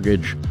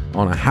mortgage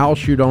on a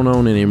house you don't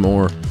own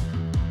anymore,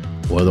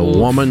 with a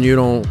woman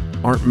you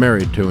aren't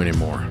married to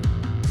anymore.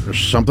 There's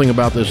something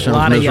about this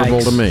sounds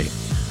miserable to me.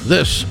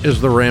 This is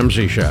the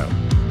Ramsey Show.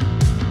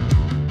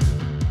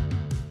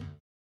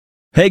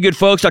 Hey, good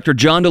folks, Dr.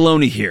 John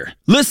Deloney here.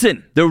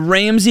 Listen, the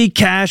Ramsey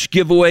Cash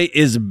Giveaway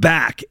is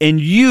back, and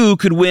you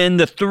could win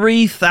the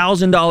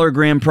 $3,000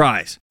 grand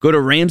prize. Go to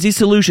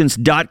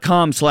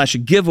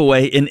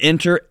RamseySolutions.com/giveaway and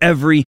enter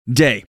every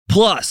day.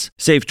 Plus,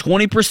 save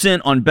 20%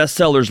 on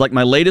bestsellers like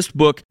my latest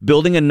book,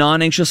 Building a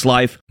Non-Anxious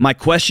Life, my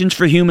Questions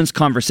for Humans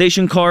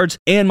conversation cards,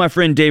 and my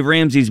friend Dave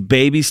Ramsey's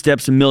Baby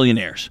Steps to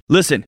Millionaires.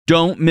 Listen,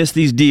 don't miss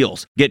these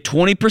deals. Get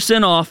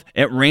 20% off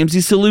at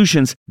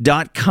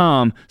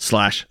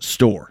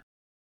RamseySolutions.com/store.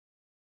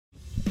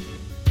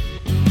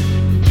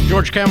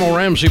 George Camel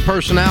Ramsey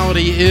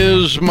Personality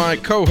is my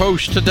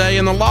co-host today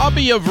in the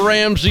lobby of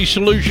Ramsey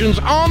Solutions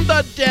on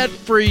the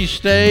debt-free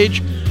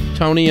stage.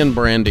 Tony and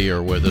Brandy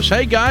are with us.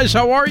 Hey, guys,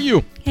 how are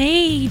you?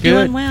 Hey,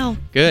 doing well.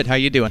 Good. How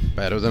you doing?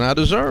 Better than I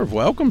deserve.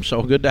 Welcome.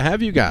 So good to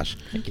have you guys.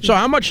 Thank you. So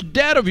how much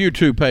debt have you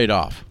two paid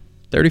off?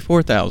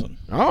 $34,000.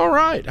 All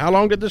right. How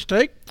long did this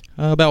take?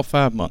 About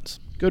 5 months.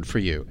 Good for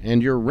you.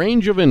 And your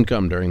range of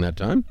income during that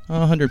time?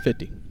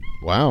 $150.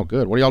 Wow,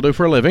 good. What do y'all do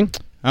for a living?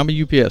 I'm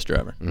a UPS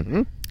driver.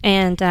 Mm-hmm.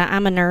 And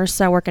I'm a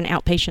nurse. I work in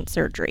outpatient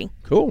surgery.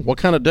 Cool. What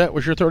kind of debt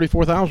was your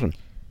 $34,000?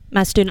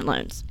 My student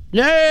loans.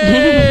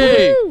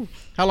 Yay!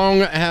 How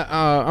long?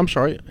 I'm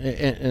sorry.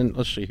 And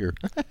let's see here.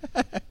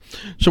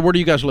 So where do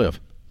you guys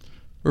live?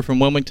 We're from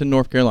Wilmington,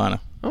 North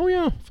Carolina. Oh,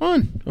 yeah.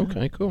 Fun.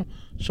 Okay, cool.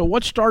 So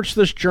what starts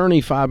this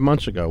journey 5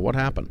 months ago? What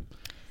happened?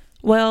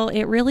 Well,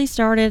 it really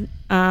started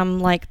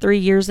like 3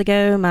 years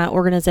ago. My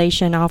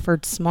organization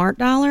offered Smart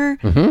Dollar.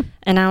 Mm-hmm.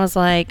 And I was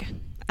like,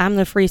 I'm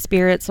the free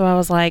spirit. So I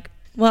was like,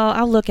 well,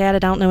 I'll look at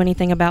it. I don't know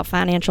anything about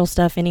financial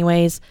stuff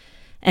anyways.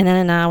 And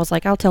then I was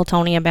like, I'll tell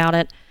Tony about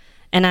it.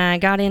 And I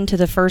got into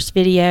the first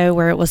video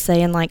where it was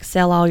saying, like,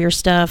 sell all your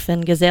stuff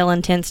and gazelle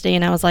intensity.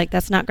 And I was like,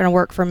 that's not going to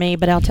work for me,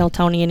 but I'll tell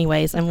Tony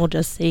anyways, and we'll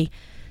just see.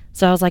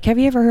 So I was like, have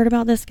you ever heard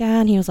about this guy?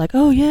 And he was like,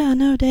 oh, yeah, I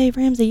know Dave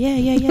Ramsey.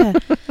 Yeah.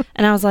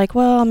 And I was like,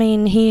 well, I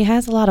mean, he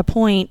has a lot of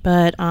point,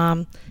 but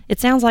it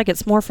sounds like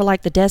it's more for,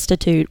 like, the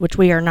destitute, which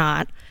we are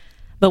not.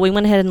 But we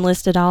went ahead and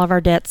listed all of our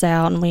debts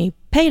out, and we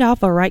paid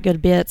off a right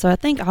good bit. So I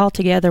think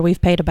altogether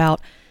we've paid about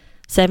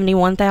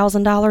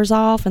 $71,000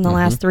 off in the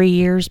last 3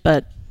 years.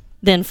 But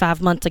then 5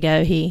 months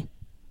ago,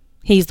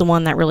 he's the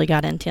one that really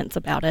got intense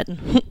about it.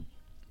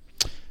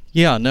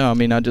 Yeah, no, I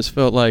mean, I just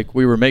felt like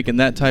we were making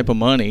that type of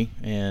money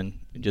and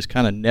just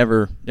kind of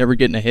never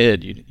getting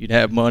ahead. You'd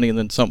have money and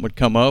then something would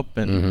come up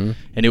and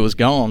it was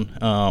gone.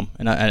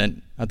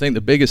 And I think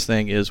the biggest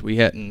thing is we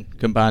hadn't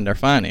combined our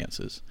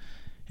finances.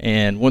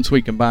 And once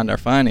we combined our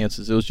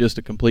finances, it was just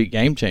a complete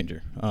game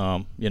changer.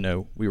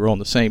 We were on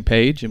the same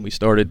page, and we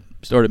started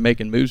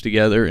making moves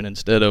together. And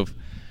instead of,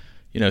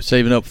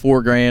 saving up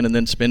 $4,000 and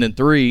then spending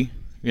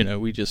 $3,000,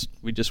 we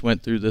just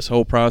went through this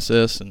whole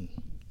process, and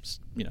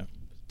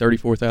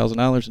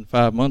 $34,000 in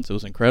 5 months. It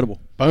was incredible.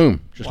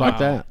 Boom, just like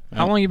that.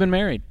 How long you been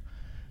married?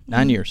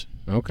 9 years.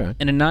 Okay.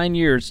 And in 9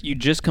 years, you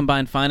just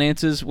combined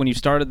finances when you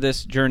started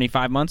this journey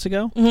 5 months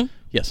ago? Mm-hmm.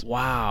 Yes.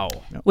 Wow.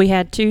 Yep. We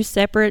had 2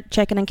 separate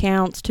checking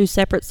accounts, 2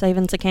 separate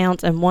savings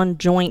accounts, and 1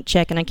 joint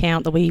checking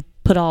account that we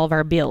put all of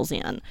our bills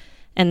in.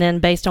 And then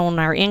based on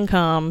our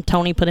income,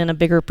 Tony put in a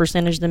bigger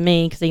percentage than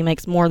me because he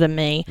makes more than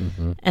me.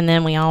 Mm-hmm. And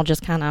then we all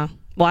just kind of,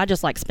 well, I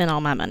just like spent all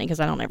my money because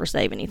I don't ever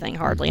save anything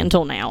hardly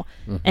until now.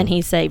 And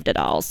he saved it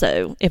all.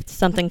 So if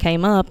something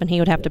came up and he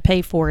would have to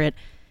pay for it,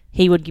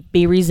 he would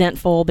be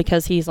resentful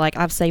because he's like,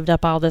 I've saved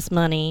up all this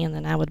money. And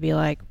then I would be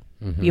like,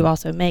 you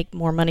also make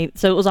more money.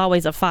 So it was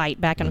always a fight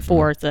back and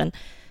forth. And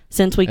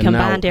since we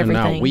combined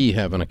everything. And now we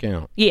have an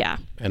account. Yeah.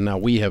 And now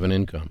we have an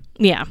income.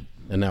 Yeah.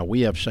 And now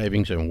we have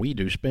savings and we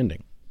do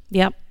spending.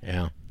 Yep.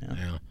 Yeah.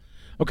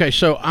 Okay,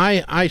 so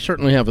I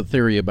certainly have a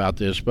theory about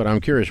this, but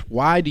I'm curious,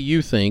 why do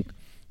you think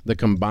the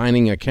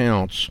combining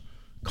accounts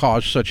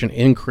caused such an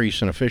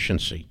increase in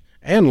efficiency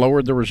and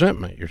lowered the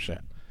resentment you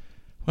said?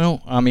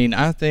 Well, I mean,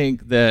 I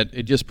think that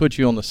it just puts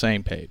you on the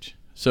same page.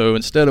 So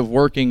instead of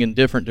working in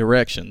different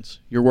directions,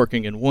 you're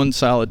working in one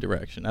solid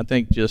direction. I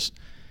think just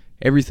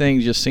everything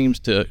just seems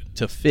to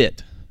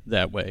fit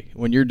that way.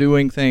 When you're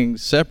doing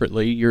things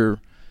separately, you're,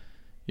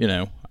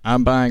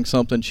 I'm buying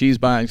something, she's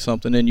buying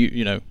something, and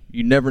you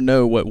never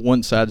know what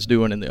one side's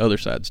doing and the other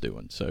side's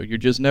doing. So you're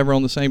just never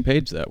on the same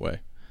page that way.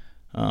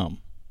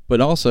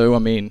 But also, I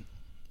mean,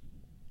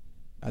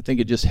 I think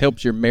it just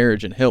helps your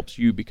marriage and helps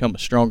you become a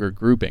stronger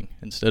grouping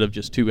instead of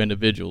just two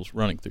individuals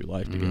running through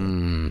life together.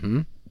 Mm-hmm.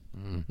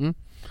 Mm-hmm.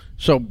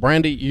 So,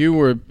 Brandy, you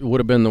would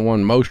have been the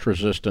one most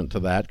resistant to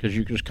that because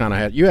you just kind of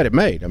had it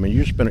made. I mean,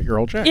 you spent it your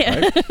whole check,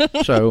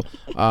 right? So,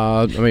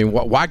 I mean,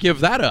 why give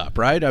that up,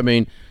 right? I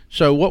mean,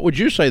 so what would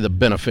you say the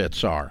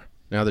benefits are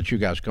now that you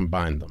guys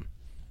combined them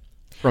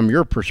from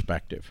your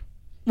perspective?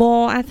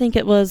 Well, I think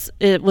it was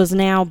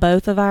now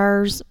both of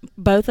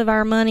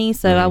our money,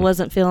 so I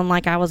wasn't feeling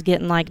like I was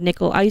getting like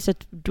nickel.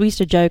 We used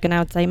to joke, and I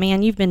would say,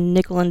 "Man, you've been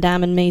nickel and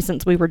diming me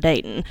since we were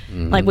dating."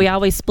 Like we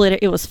always split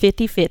it. It was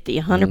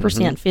 50-50,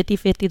 100%,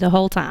 50-50 the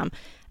whole time,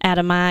 out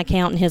of my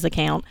account and his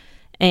account.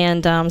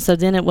 And so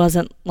then it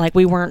wasn't like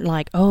we weren't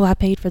like, "Oh, I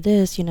paid for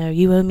this,"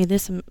 you owe me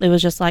this. It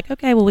was just like,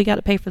 "Okay, well, we got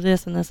to pay for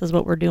this, and this is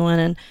what we're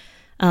doing."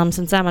 And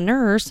since I'm a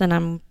nurse and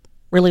I'm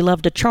really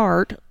love to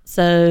chart,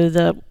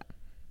 so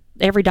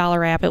every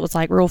dollar app, it was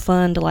like real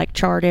fun to like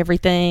chart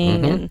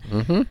everything.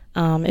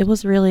 And it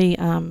was really,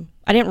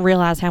 I didn't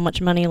realize how much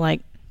money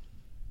like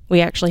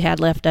we actually had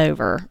left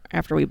over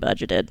after we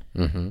budgeted.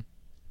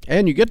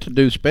 And you get to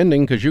do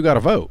spending because you got to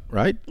vote,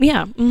 right?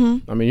 Yeah.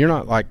 I mean, you're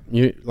not like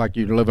you're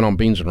living on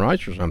beans and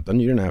rice or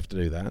something. You didn't have to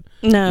do that.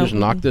 No. You just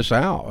knock this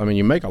out. I mean,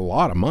 you make a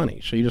lot of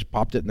money, so you just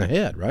popped it in the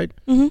head, right?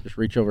 Just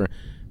reach over.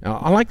 Now,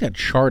 I like that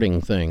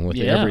charting thing with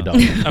the every dollar.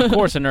 Of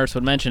course a nurse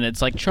would mention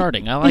it's like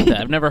charting. I like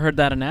that. I've never heard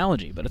that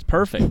analogy, but it's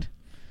perfect.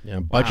 Yeah,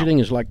 budgeting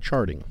is like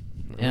charting.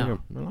 Yeah.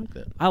 I like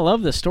that. I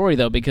love this story,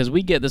 though, because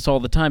we get this all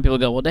the time. People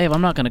go, well, Dave,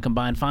 I'm not going to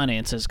combine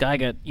finances. Guy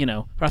got,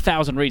 for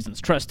 1,000 reasons.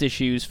 Trust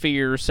issues,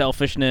 fear,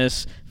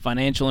 selfishness,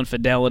 financial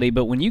infidelity.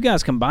 But when you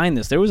guys combine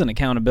this, there was an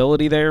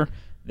accountability there.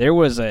 There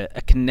was a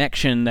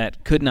connection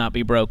that could not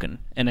be broken.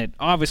 And it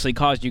obviously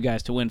caused you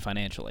guys to win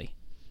financially.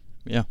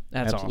 Yeah,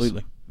 that's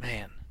absolutely. Awesome.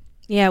 Man.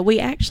 Yeah, we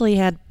actually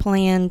had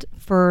planned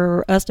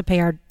for us to pay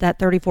that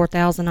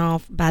 $34,000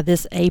 off by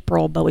this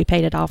April, but we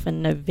paid it off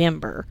in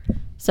November.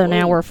 So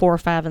now we're 4,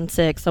 5, and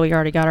 6. So we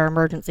already got our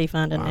emergency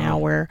fund, and now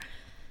we're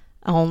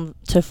on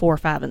to 4,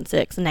 5, and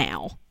 6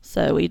 now.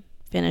 So we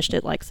finished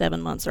it like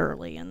 7 months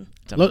early, and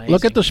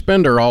look at the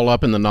spender all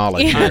up in the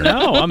knowledge. Yeah. Here. I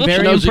know. I'm very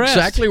She knows impressed.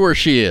 exactly where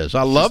she is.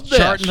 I love this.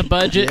 Charting the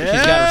budget. She's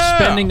got her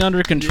spending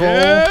under control.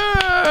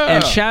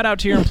 And shout out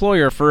to your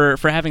employer for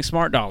having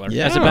Smart Dollar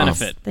as a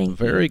benefit.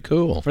 Very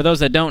cool. For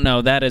those that don't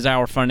know, that is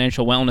our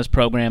financial wellness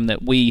program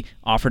that we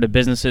offer to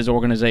businesses,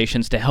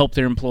 organizations to help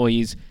their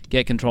employees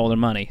get control of their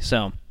money.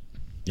 So,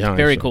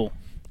 very cool.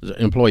 It's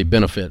an employee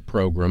benefit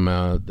program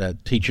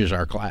that teaches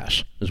our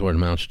class is what it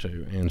amounts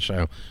to. And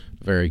so,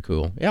 very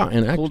cool. Yeah,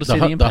 and cool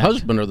the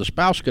husband or the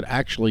spouse could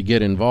actually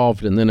get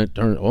involved, and then it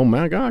turns, oh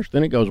my gosh,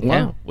 then it goes, wow.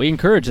 Yeah, we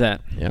encourage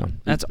that. Yeah.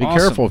 That's be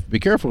awesome. Be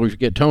careful if you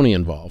get Tony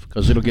involved,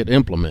 because it'll get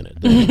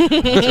implemented.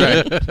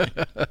 That's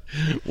right.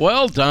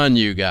 Well done,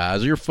 you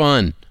guys. You're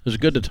fun. It was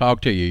good to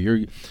talk to you.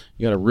 You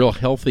got a real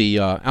healthy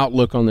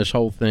outlook on this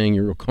whole thing.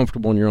 You're real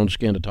comfortable in your own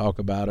skin to talk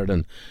about it,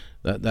 and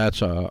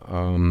that's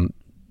a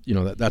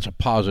that's a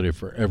positive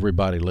for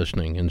everybody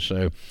listening. And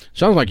so, it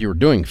sounds like you were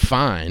doing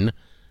fine.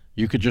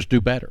 You could just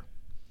do better.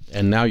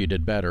 And now you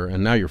did better,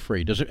 and now you're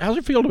free. How's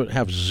it feel to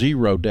have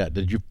zero debt?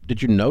 Did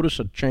you notice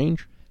a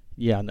change?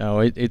 Yeah, no,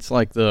 it's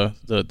like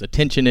the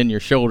tension in your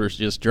shoulders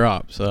just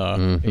drops.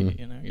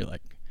 You're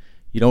like,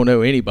 you don't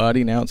know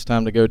anybody. Now it's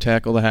time to go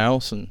tackle the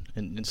house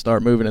and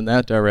start moving in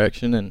that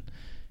direction. And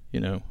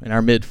in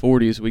our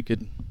mid-40s, we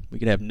could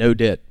have no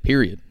debt,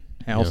 period,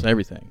 house and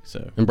everything.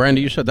 So. And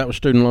Brandy, you said that was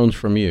student loans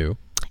from you.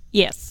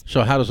 Yes.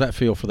 So how does that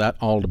feel for that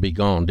all to be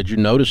gone? Did you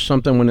notice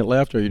something when it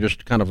left, or you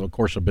just kind of a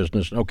course of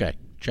business? Okay,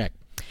 check.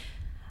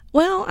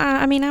 Well,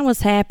 I mean, I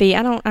was happy.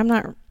 I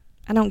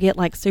don't get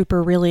like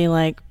super really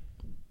like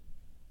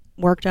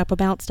worked up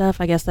about stuff.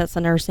 I guess that's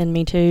the nurse in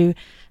me too.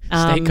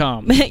 Stay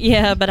calm.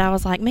 Yeah, but I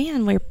was like,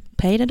 man, we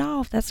paid it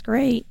off. That's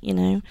great.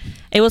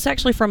 It was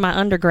actually from my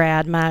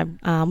undergrad.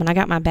 When I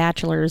got my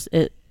bachelor's,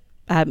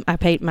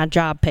 my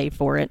job paid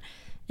for it,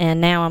 and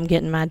now I'm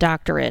getting my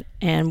doctorate,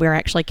 and we're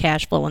actually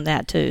cash flowing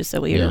that too. So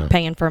we're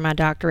paying for my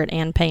doctorate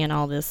and paying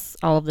all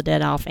of the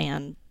debt off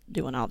and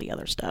doing all the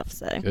other stuff.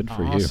 So good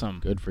for you.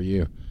 Good for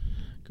you.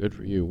 Good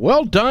for you.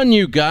 Well done,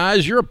 you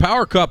guys. You're a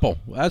power couple.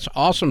 That's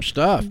awesome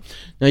stuff.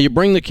 Now, you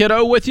bring the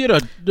kiddo with you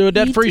to do a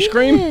debt-free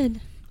scream?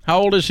 How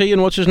old is he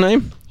and what's his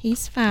name?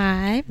 He's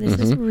 5. This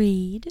is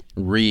Reed.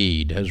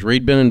 Reed. Has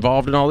Reed been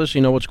involved in all this?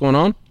 You know what's going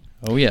on?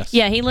 Oh, yes.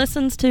 Yeah, he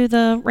listens to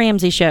the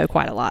Ramsey show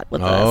quite a lot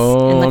with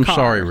us in the I'm car.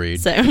 sorry, Reed.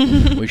 So.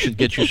 We should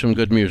get you some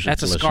good music.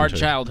 That's a scarred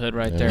childhood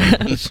right there.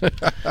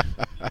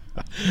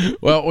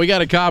 Well, we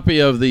got a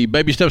copy of the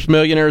Baby Steps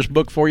Millionaires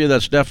book for you.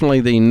 That's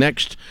definitely the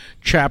next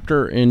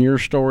chapter in your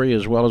story,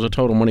 as well as a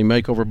Total Money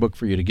Makeover book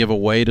for you to give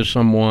away to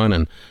someone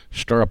and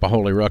stir up a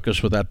holy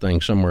ruckus with that thing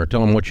somewhere.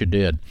 Tell them what you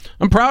did.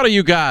 I'm proud of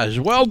you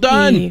guys. Well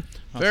done.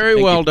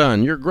 Very well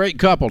done. You're a great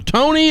couple.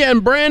 Tony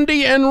and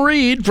Brandy and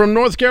Reed from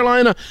North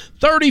Carolina,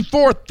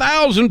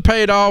 $34,000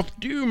 paid off,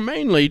 due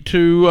mainly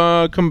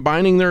to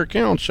combining their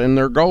accounts and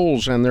their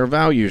goals and their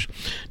values.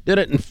 Did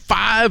it in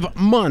 5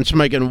 months,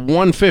 making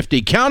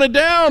 $150. Count it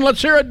down.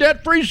 Let's hear a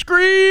debt-free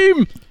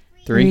scream.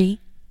 3,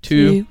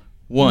 2,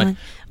 1.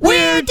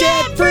 We're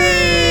debt-free!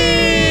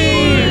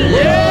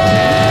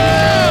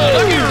 Yeah!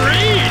 Look at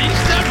Reed. He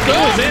stepped up. He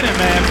was in it,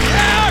 man.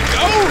 Yeah,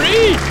 go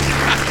Reed.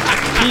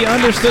 He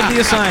understood the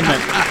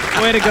assignment.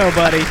 Way to go,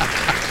 buddy.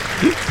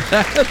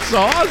 That's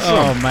awesome.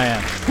 Oh,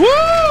 man.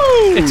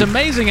 Woo! It's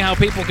amazing how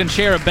people can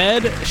share a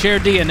bed, share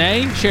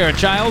DNA, share a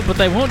child, but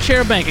they won't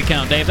share a bank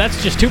account, Dave.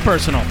 That's just too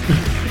personal.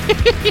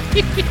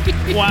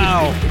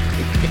 Wow.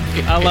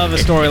 I love a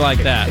story like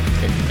that.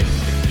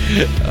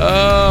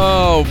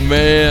 Oh,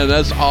 man.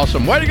 That's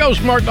awesome. Way to go,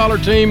 Smart Dollar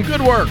team.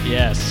 Good work.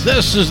 Yes.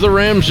 This is The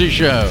Ramsey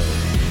Show.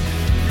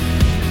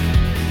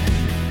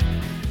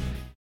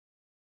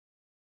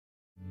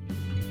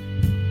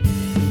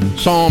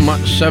 Psalm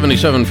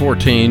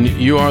 77:14,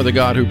 you are the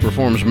God who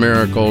performs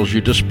miracles.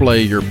 You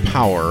display your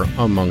power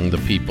among the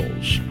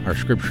peoples. Our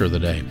scripture of the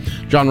day.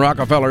 John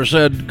Rockefeller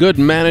said, good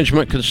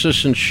management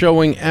consists in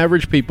showing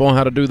average people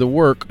how to do the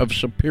work of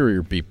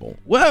superior people.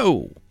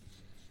 Whoa!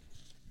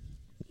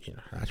 Yeah,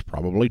 that's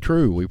probably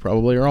true. We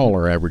probably are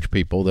all average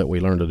people that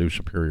we learn to do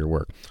superior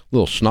work. A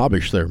little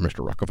snobbish there,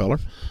 Mr. Rockefeller,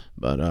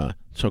 but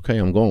it's okay.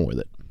 I'm going with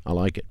it. I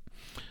like it.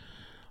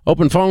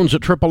 Open phones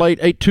at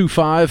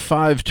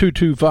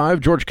 888-825-5225.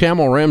 George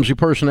Camel, Ramsey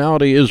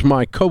Personality, is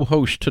my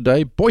co-host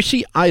today.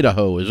 Boise,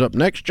 Idaho is up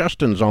next.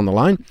 Justin's on the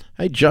line.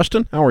 Hey,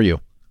 Justin, how are you?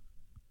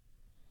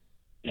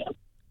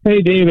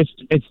 Hey, Dave,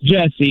 it's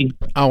Jesse.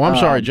 Oh, I'm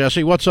sorry,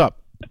 Jesse. What's up?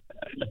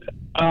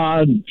 So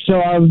I'm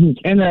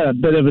in a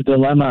bit of a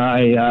dilemma.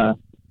 I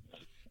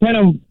kind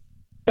of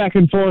back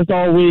and forth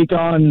all week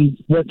on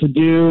what to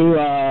do,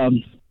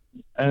 and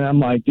I'm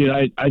like, dude,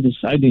 I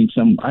need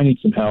some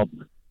help.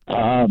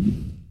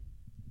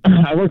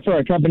 I work for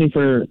a company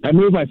I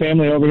moved my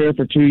family over here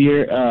for 2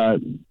 years.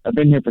 I've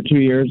been here for 2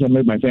 years. I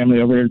moved my family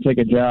over here to take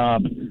a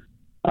job.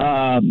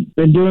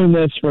 Been doing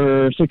this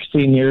for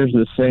 16 years,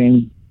 the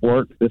same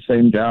work, the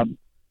same job.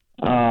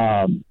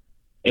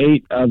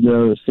 8 of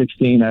those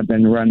 16, I've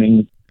been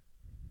running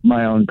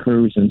my own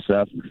crews and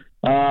stuff.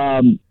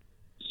 So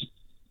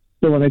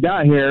when I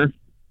got here,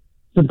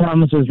 some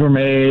promises were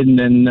made, and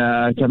then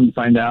come to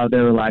find out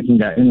they were lacking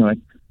guys. Anyway.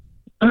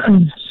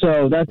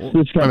 So that's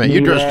this company. I mean,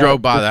 you just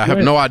drove by that. I have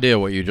no idea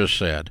what you just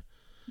said.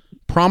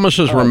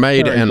 Promises were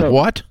made, and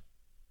what?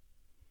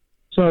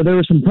 So there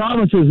were some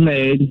promises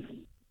made.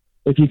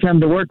 If you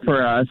come to work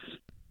for us,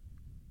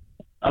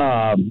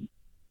 then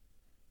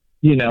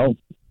we'll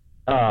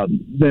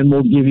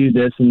give you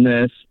this and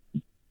this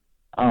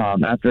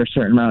after a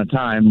certain amount of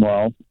time.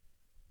 Well,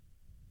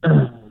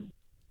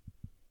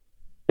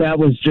 that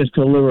was just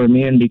to lure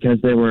me in because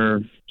they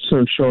were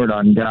so short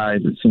on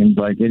guys, it seems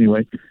like.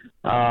 Anyway.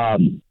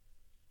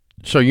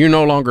 So you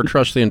no longer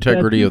trust the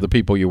integrity of the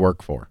people you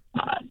work for?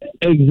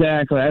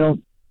 Exactly. I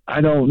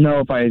don't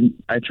know if I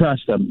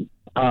trust them.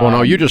 Well,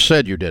 no, you just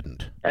said you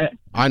didn't.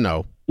 I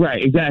know.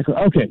 Right. Exactly.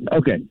 Okay.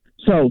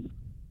 So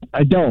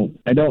I don't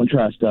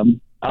trust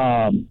them.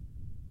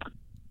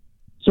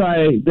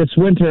 This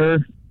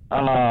winter,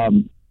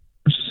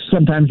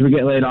 sometimes we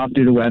get laid off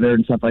due to weather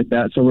and stuff like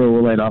that. So we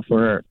were laid off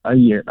for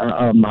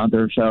a month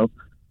or so.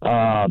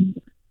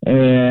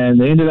 And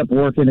they ended up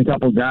working a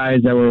couple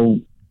guys that were,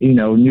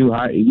 new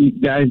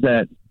guys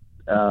that,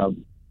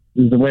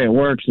 is the way it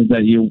works is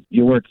that you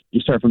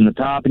start from the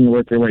top and you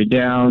work your way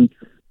down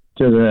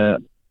to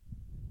the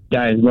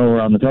guys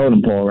lower on the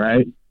totem pole,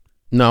 right?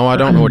 No, I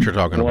don't know what you're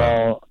talking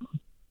about.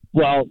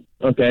 Well,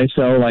 okay.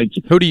 So like,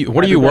 what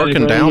are you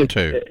working down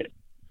to?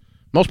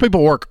 Most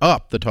people work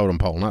up the totem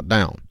pole, not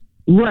down.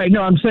 Right.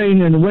 No, I'm saying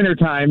in the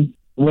wintertime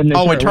when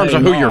they in terms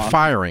of who you're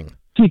firing.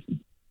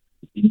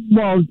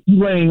 Well,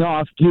 laying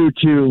off due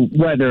to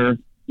weather.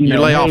 You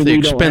lay off the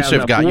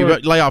expensive guy. You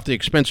lay off the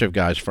expensive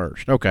guys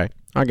first. Okay,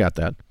 I got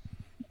that.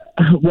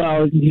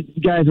 Well,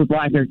 guys with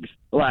lack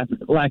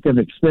of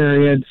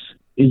experience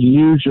is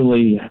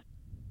usually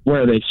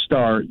where they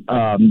start.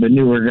 The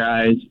newer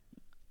guys.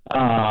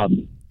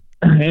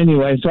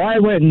 Anyway, so I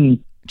went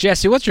and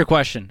Jesse, what's your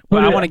question?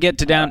 Well, I want to get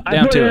to down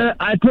to it.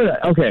 I put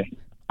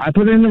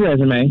it in the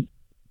resume.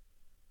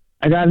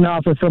 I got an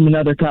offer from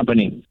another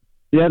company.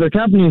 The other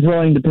company is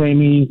willing to pay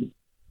me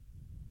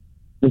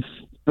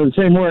for the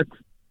same work,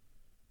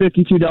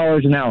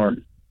 $52 an hour.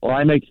 Well,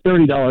 I make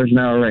 $30 an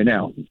hour right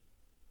now.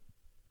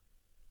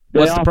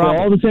 What's the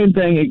problem? All the same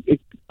thing.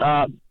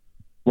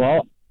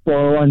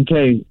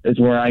 401k is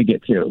where I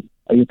get to.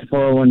 I get to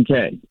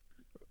 401k.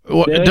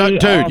 Well,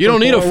 dude, you don't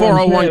need a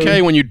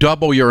 401k when you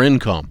double your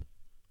income.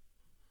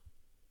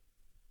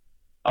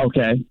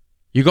 Okay.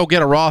 You go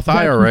get a Roth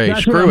IRA.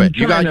 Screw it.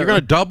 You're going to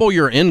double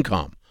your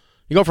income.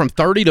 You go from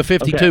 30 to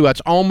 52. Okay.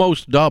 That's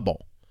almost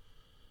double.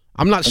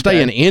 I'm not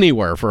staying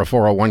anywhere for a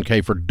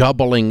 401k for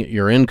doubling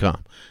your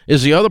income.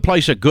 Is the other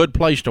place a good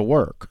place to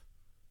work?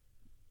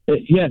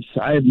 Yes,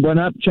 I went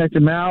up, checked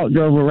them out,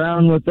 drove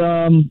around with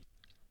them.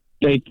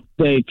 They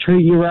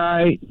treat you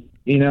right.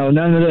 You know,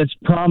 none of this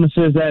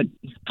promises that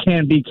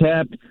can't be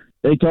kept.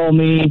 They told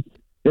me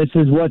this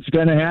is what's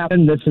going to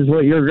happen. This is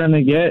what you're going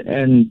to get,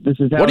 and this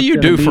is how. What do you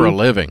do for a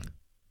living?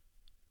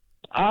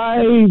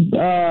 I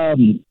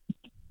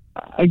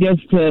guess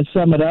to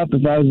sum it up,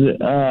 if I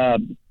was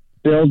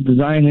build,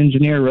 design,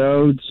 engineer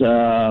roads,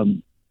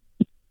 you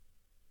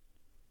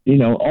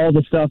know, all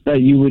the stuff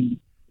that you would,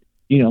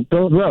 you know,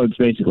 build roads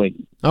basically.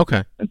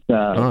 Okay. It's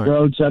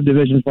road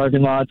subdivisions,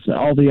 parking lots,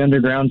 all the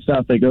underground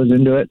stuff that goes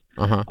into it.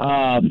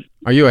 Are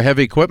you a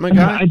heavy equipment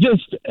guy?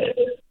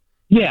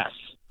 Yes.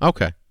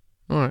 Okay.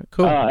 All right.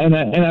 Cool. And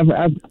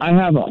I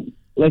have,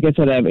 like I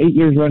said, I have 8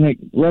 years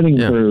running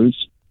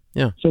crews.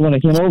 Yeah. So when I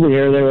came over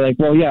here, they were like,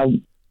 "Well, yeah,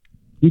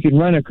 you can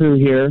run a crew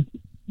here.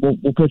 We'll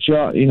put you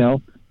out, you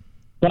know."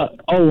 But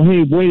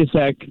hey, wait a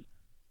sec.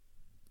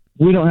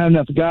 We don't have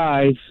enough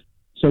guys.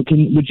 So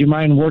would you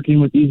mind working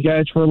with these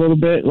guys for a little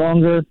bit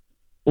longer?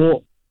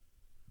 Well,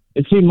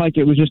 it seemed like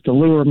it was just to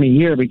lure me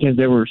here because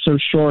they were so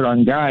short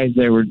on guys.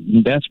 They were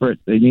desperate.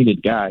 They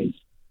needed guys.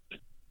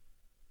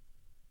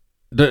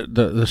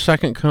 The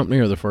second company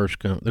or the first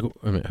company?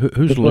 I mean,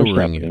 who's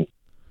luring you?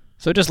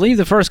 So just leave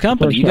the first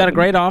company. You got a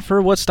great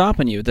offer. What's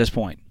stopping you at this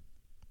point?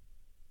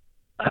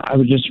 I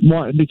would just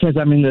want, because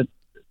I mean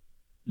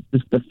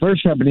the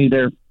first company,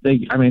 they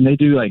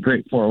do like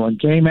great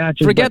 401k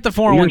matches. Forget the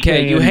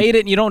 401k. You hate it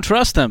and you don't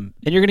trust them,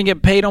 and you're going to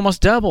get paid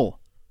almost double.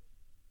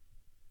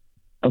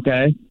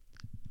 Okay.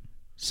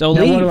 So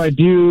now leave. What do I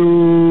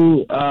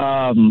do?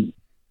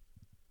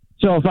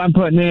 So if I'm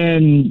putting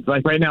in,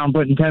 like right now, I'm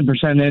putting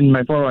 10% in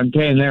my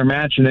 401k, and they're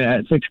matching it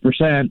at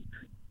 6%.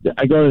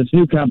 I go to this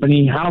new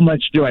company. How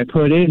much do I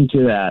put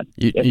into that?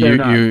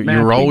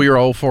 You roll your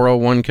old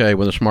 401k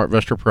with a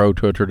SmartVestor Pro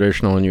to a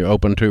traditional, and you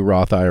open 2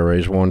 Roth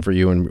IRAs, one for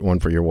you and one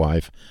for your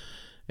wife,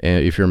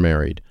 if you're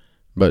married.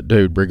 But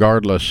dude,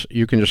 regardless,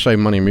 you can just save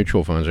money in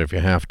mutual funds if you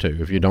have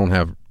to. If you don't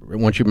have,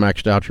 once you've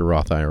maxed out your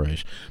Roth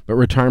IRAs. But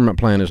retirement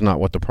plan is not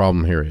what the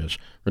problem here is.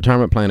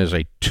 Retirement plan is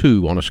a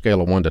 2 on a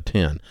scale of 1 to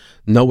 10.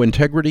 No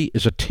integrity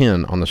is a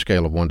 10 on the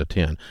scale of 1 to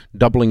 10.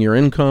 Doubling your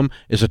income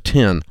is a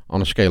 10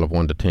 on a scale of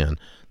 1 to 10.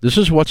 This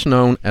is what's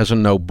known as a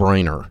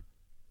no-brainer.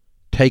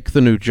 Take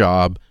the new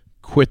job,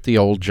 quit the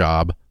old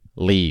job,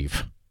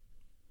 leave.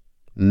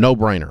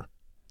 No-brainer.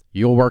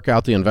 You'll work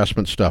out the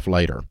investment stuff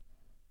later,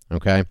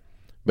 okay?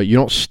 But you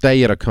don't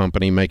stay at a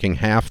company making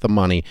half the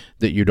money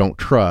that you don't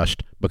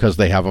trust because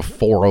they have a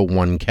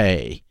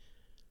 401k.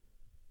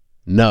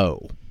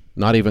 No,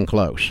 not even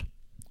close.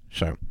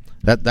 So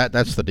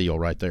that's the deal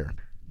right there.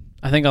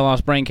 I think I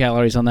lost brain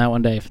calories on that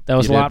one, Dave. That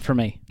was a lot for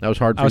me. That was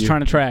hard for you? I was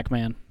trying to track,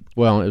 man.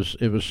 Well,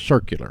 it was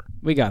circular.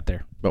 We got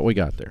there. But we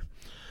got there.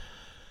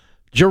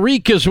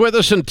 Jarik is with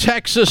us in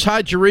Texas.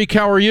 Hi, Jarik.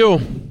 How are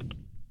you?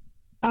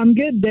 I'm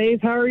good,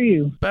 Dave. How are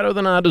you? Better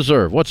than I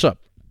deserve. What's up?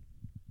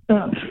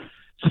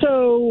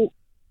 So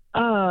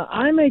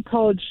I'm a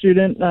college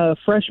student,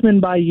 freshman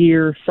by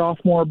year,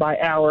 sophomore by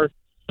hour,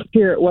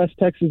 here at West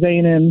Texas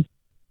A&M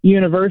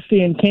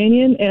University in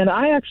Canyon, and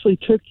I actually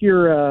took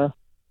your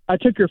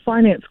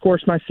finance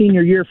course my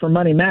senior year for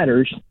Money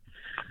Matters.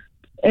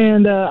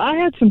 And I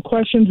had some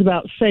questions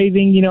about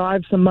saving. You know, I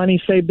have some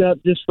money saved up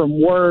just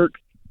from work,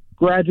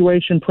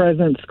 graduation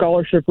presents,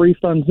 scholarship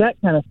refunds, that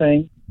kind of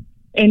thing.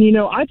 And, you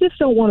know, I just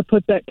don't want to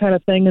put that kind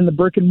of thing in the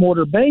brick and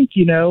mortar bank.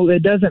 You know,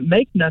 it doesn't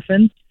make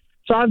nothing.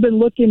 So I've been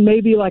looking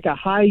maybe like a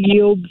high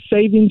yield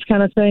savings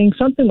kind of thing,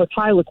 something with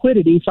high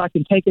liquidity so I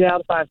can take it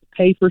out if I have to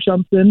pay for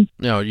something.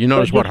 No, you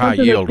notice what high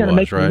yield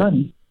was,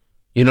 right?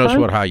 You notice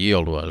what high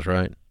yield was,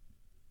 right? Did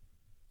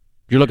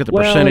you look at the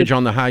percentage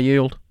on the high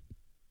yield?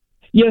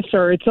 Yes,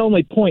 sir. It's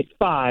only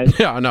 0.5.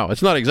 Yeah, I know.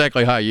 It's not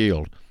exactly high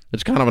yield.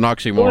 It's kind of an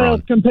oxymoron.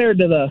 Well, compared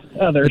to the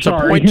other, it's a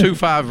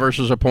 0.25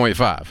 versus a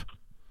 0.5.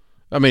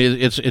 I mean,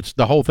 it's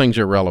the whole thing's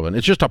irrelevant.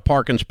 It's just a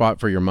parking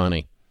spot for your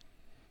money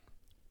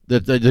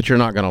that you're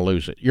not going to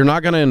lose it. You're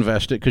not going to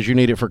invest it because you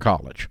need it for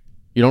college.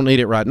 You don't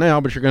need it right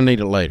now, but you're going to need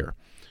it later.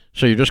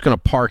 So you're just going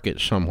to park it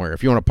somewhere.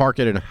 If you want to park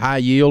it in high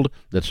yield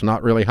that's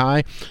not really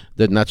high,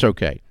 then that's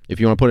okay. If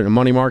you want to put it in a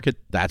money market,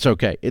 that's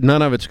okay.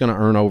 None of it's going to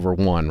earn over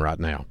 1 right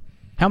now.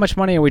 How much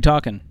money are we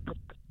talking?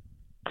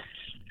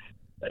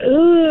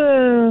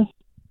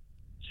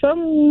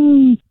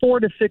 Some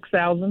 4,000 to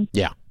 6,000.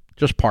 Yeah,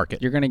 just park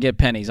it. You're going to get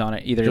pennies on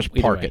it either. Just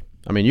park it.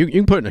 I mean, you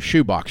can put it in a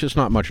shoebox. It's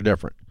not much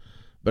different.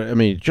 But, I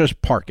mean,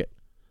 just park it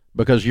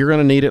because you're going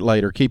to need it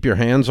later. Keep your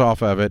hands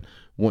off of it.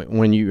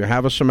 When you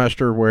have a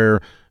semester where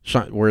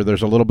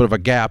there's a little bit of a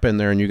gap in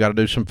there and you got to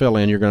do some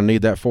fill-in, you're going to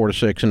need that 4 to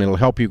 6, and it'll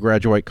help you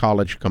graduate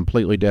college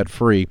completely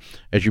debt-free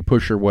as you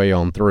push your way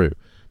on through.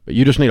 But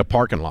you just need a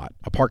parking lot,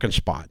 a parking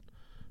spot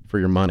for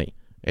your money,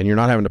 and you're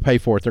not having to pay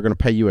for it. They're going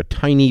to pay you a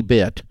tiny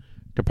bit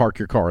to park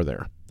your car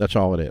there. That's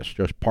all it is.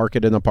 Just park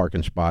it in the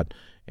parking spot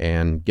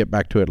and get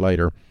back to it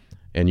later.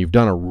 And you've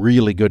done a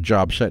really good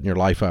job setting your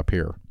life up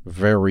here.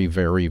 Very,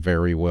 very,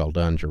 very well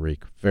done,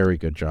 Jariq. Very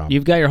good job.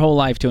 You've got your whole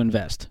life to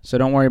invest, so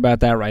don't worry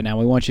about that right now.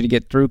 We want you to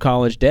get through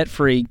college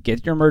debt-free,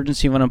 get your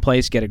emergency fund in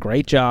place, get a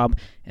great job,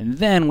 and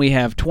then we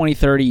have 20,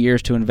 30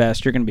 years to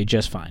invest. You're going to be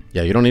just fine.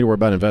 Yeah, you don't need to worry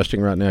about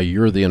investing right now.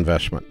 You're the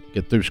investment.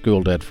 Get through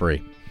school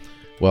debt-free.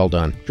 Well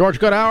done. George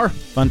Goodhour.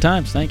 Fun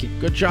times. Thank you.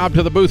 Good job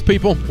to the booth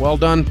people. Well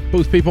done,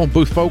 booth people,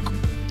 booth folk.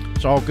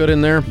 It's all good in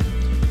there.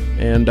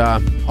 And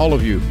all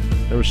of you.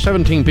 There were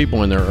 17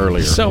 people in there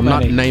earlier. So I'm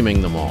many. not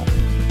naming them all.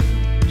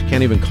 Just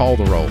can't even call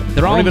the roll.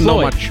 They're all I don't even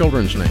know employed. my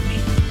children's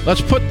names. Let's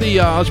put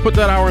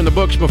that hour in the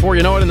books before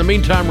you know it. In the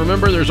meantime,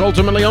 remember, there's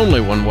ultimately only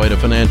one way to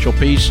financial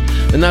peace,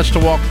 and that's to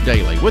walk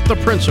daily with the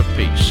Prince of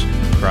Peace,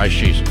 Christ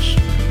Jesus.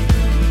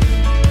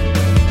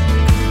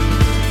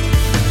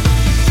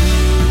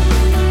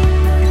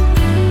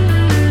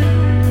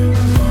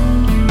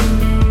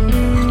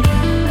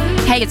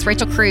 Hey, it's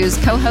Rachel Cruz,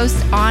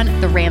 co-host on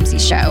The Ramsey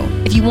Show.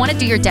 If you want to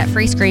do your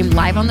debt-free scream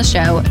live on the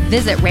show,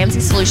 visit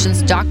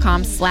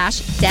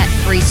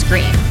RamseySolutions.com/debt-free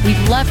scream. We'd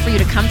love for you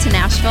to come to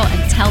Nashville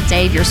and tell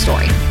Dave your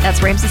story.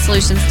 That's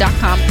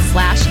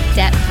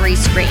RamseySolutions.com/debt-free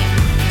scream.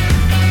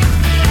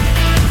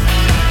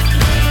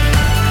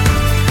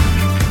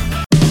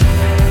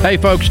 Hey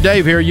folks,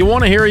 Dave here. You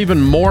want to hear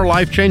even more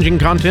life-changing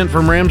content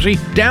from Ramsey?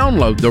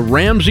 Download the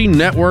Ramsey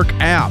Network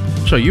app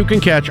so you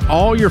can catch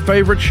all your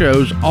favorite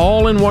shows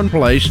all in one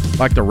place,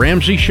 like The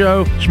Ramsey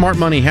Show, Smart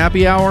Money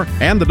Happy Hour,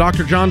 and The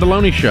Dr. John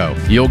Deloney Show.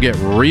 You'll get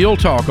real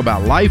talk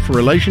about life,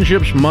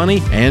 relationships,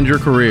 money, and your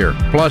career.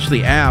 Plus,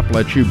 the app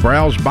lets you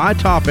browse by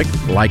topic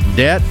like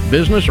debt,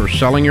 business, or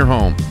selling your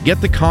home.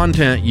 Get the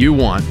content you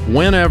want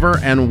whenever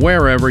and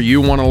wherever you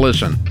want to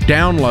listen.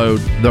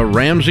 Download the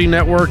Ramsey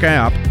Network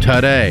app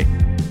today.